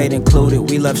soul with fate included.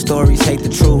 We love stories, hate the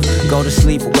truth. Go to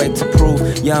sleep, awake to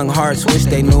prove. Young hearts wish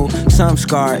they knew. Some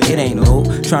scarred, it ain't new.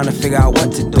 Trying to figure out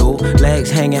what to do.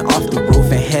 Legs hanging off the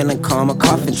roof, inhaling karma,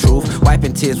 coughing truth.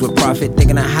 Wiping tears with profit,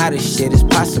 thinking of how this shit is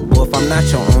possible. If I'm not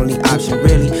your only option,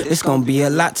 really, it's gonna be a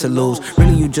lot to lose.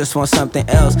 Really, you just want something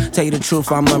else. Tell you the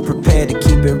truth, I'm unprepared to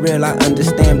keep it real. I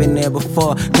understand, been there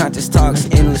before. Conscious talks,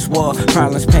 endless war.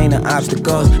 Problems, pain, and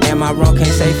obstacles. Am I wrong? Can't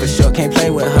say for sure. Can't play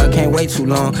with her, can't wait too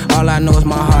long. All I know is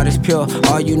my heart is pure.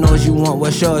 All you know is you want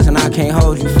what's yours, and I can't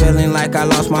hold you. Feeling like I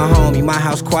lost my homie. My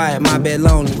house quiet, my bed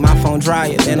lonely. My phone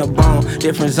drier than a bone.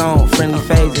 Different zone, friendly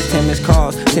phases, 10 missed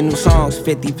calls, 10 new songs,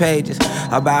 50 pages.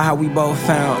 About how we both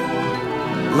found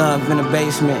love in the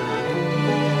basement.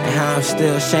 And how I'm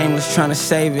still shameless trying to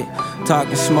save it.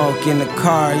 Talking smoke in the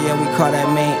car, yeah, we call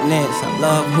that maintenance. I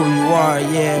love who you are,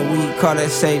 yeah, we call that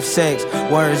safe sex.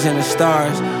 Words in the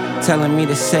stars, telling me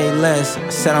to say less. I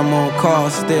said I'm on call,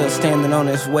 still standing on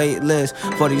this wait list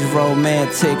for these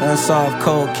romantic, unsolved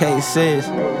cold cases.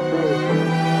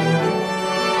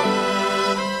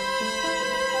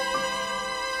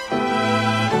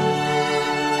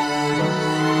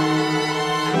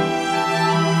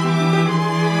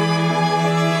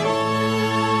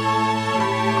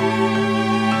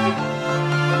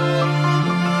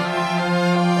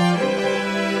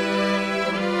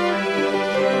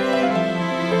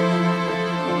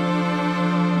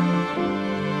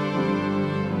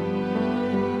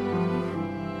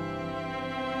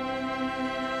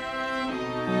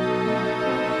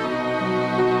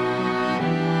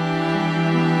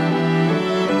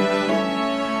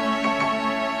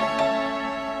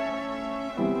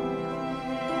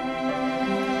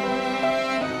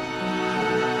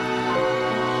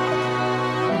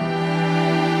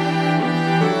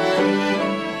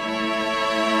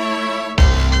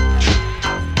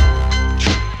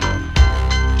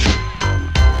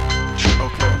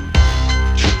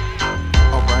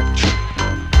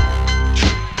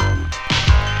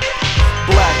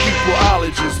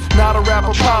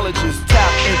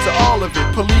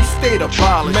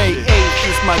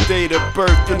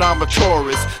 And I'm a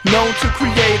tourist, known to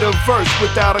create a verse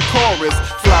without a chorus.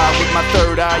 Fly with my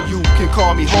third eye, you can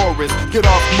call me Horace. Get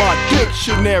off my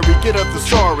dictionary, get a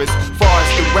thesaurus. Far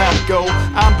as the rap go,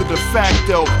 I'm the de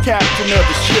facto captain of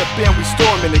the ship, and we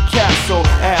storming the castle.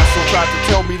 Asshole tried to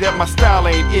tell me that my style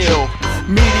ain't ill.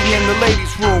 Meeting in the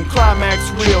ladies' room, climax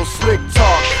real, slick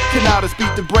talk. Cannot just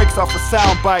beat the brakes off a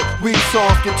soundbite. Weak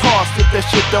songs get tossed if that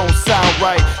shit don't sound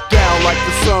right. Down like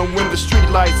the sun when the street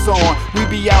lights on. We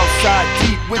be outside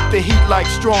deep with the heat like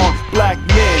strong black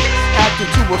men,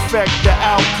 acting to affect the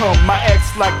outcome. My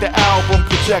ex like the album,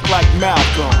 project like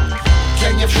Malcolm.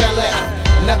 Can you feel it?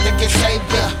 Nothing can save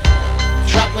ya.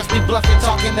 Rappers be bluffing,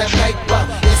 talking that paper.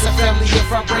 It's a family if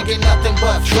I'm bringing nothing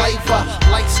but flavor.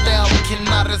 Lifestyle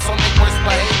cannot is on the worst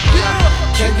behavior.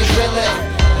 Can you feel it?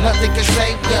 Nothing can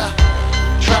save ya.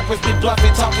 Rappers be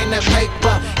bluffing, talking that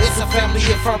paper. It's a family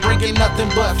if I'm bringing nothing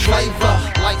but flavor.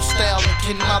 Lifestyle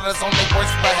cannot is on the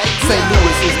worst behavior. St.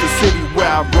 Louis is the city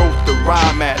where I wrote the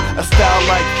rhyme at. A style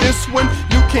like this one,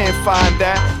 you can't find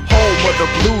that. Home of the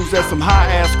blues and some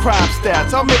high-ass crime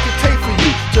stats. I'll make a tape for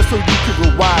you, just so you can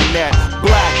rewind that.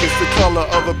 Black is the color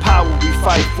of the power we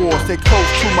fight for. Stay close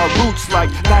to my roots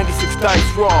like 96 Dice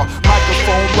Raw.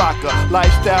 Microphone rocker,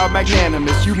 lifestyle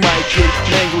magnanimous. You might get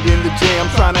mangled in the jam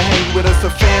trying to hang with us. A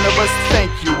fan of us,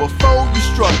 thank you. A foe you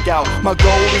struck out. My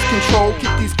goal is control,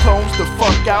 keep these clones the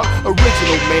fuck out.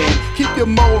 Original man, keep your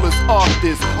molars off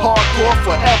this. Hardcore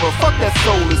forever, fuck that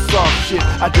soulless soft shit.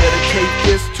 I dedicate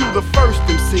this to the first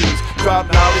MCs. Drop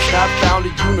knowledge not found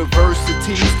at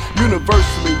universities.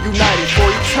 Universally united for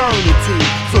eternity.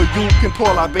 So you can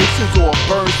pour libations or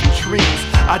burn some trees.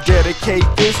 I dedicate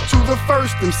this to the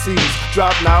first MCs.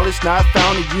 Drop knowledge not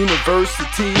found at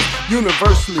universities.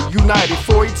 Universally united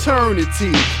for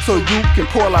eternity. So you can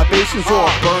pour libations or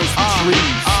burn some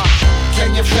trees.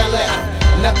 Can you feel it?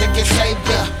 Nothing can save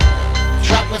ya.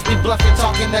 Rappers be bluffing,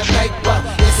 talking that paper.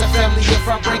 It's a family if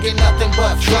I'm bringing nothing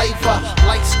but flavor.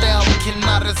 Lifestyle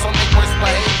cannot is on the worst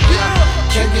behavior.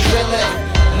 Can you feel it?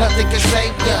 Nothing can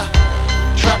save ya.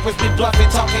 Rappers be bluffing,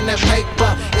 talking that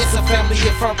paper. It's a family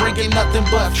if I'm bringing nothing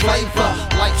but flavor.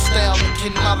 Lifestyle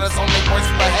cannot is on the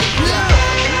worst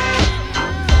behavior.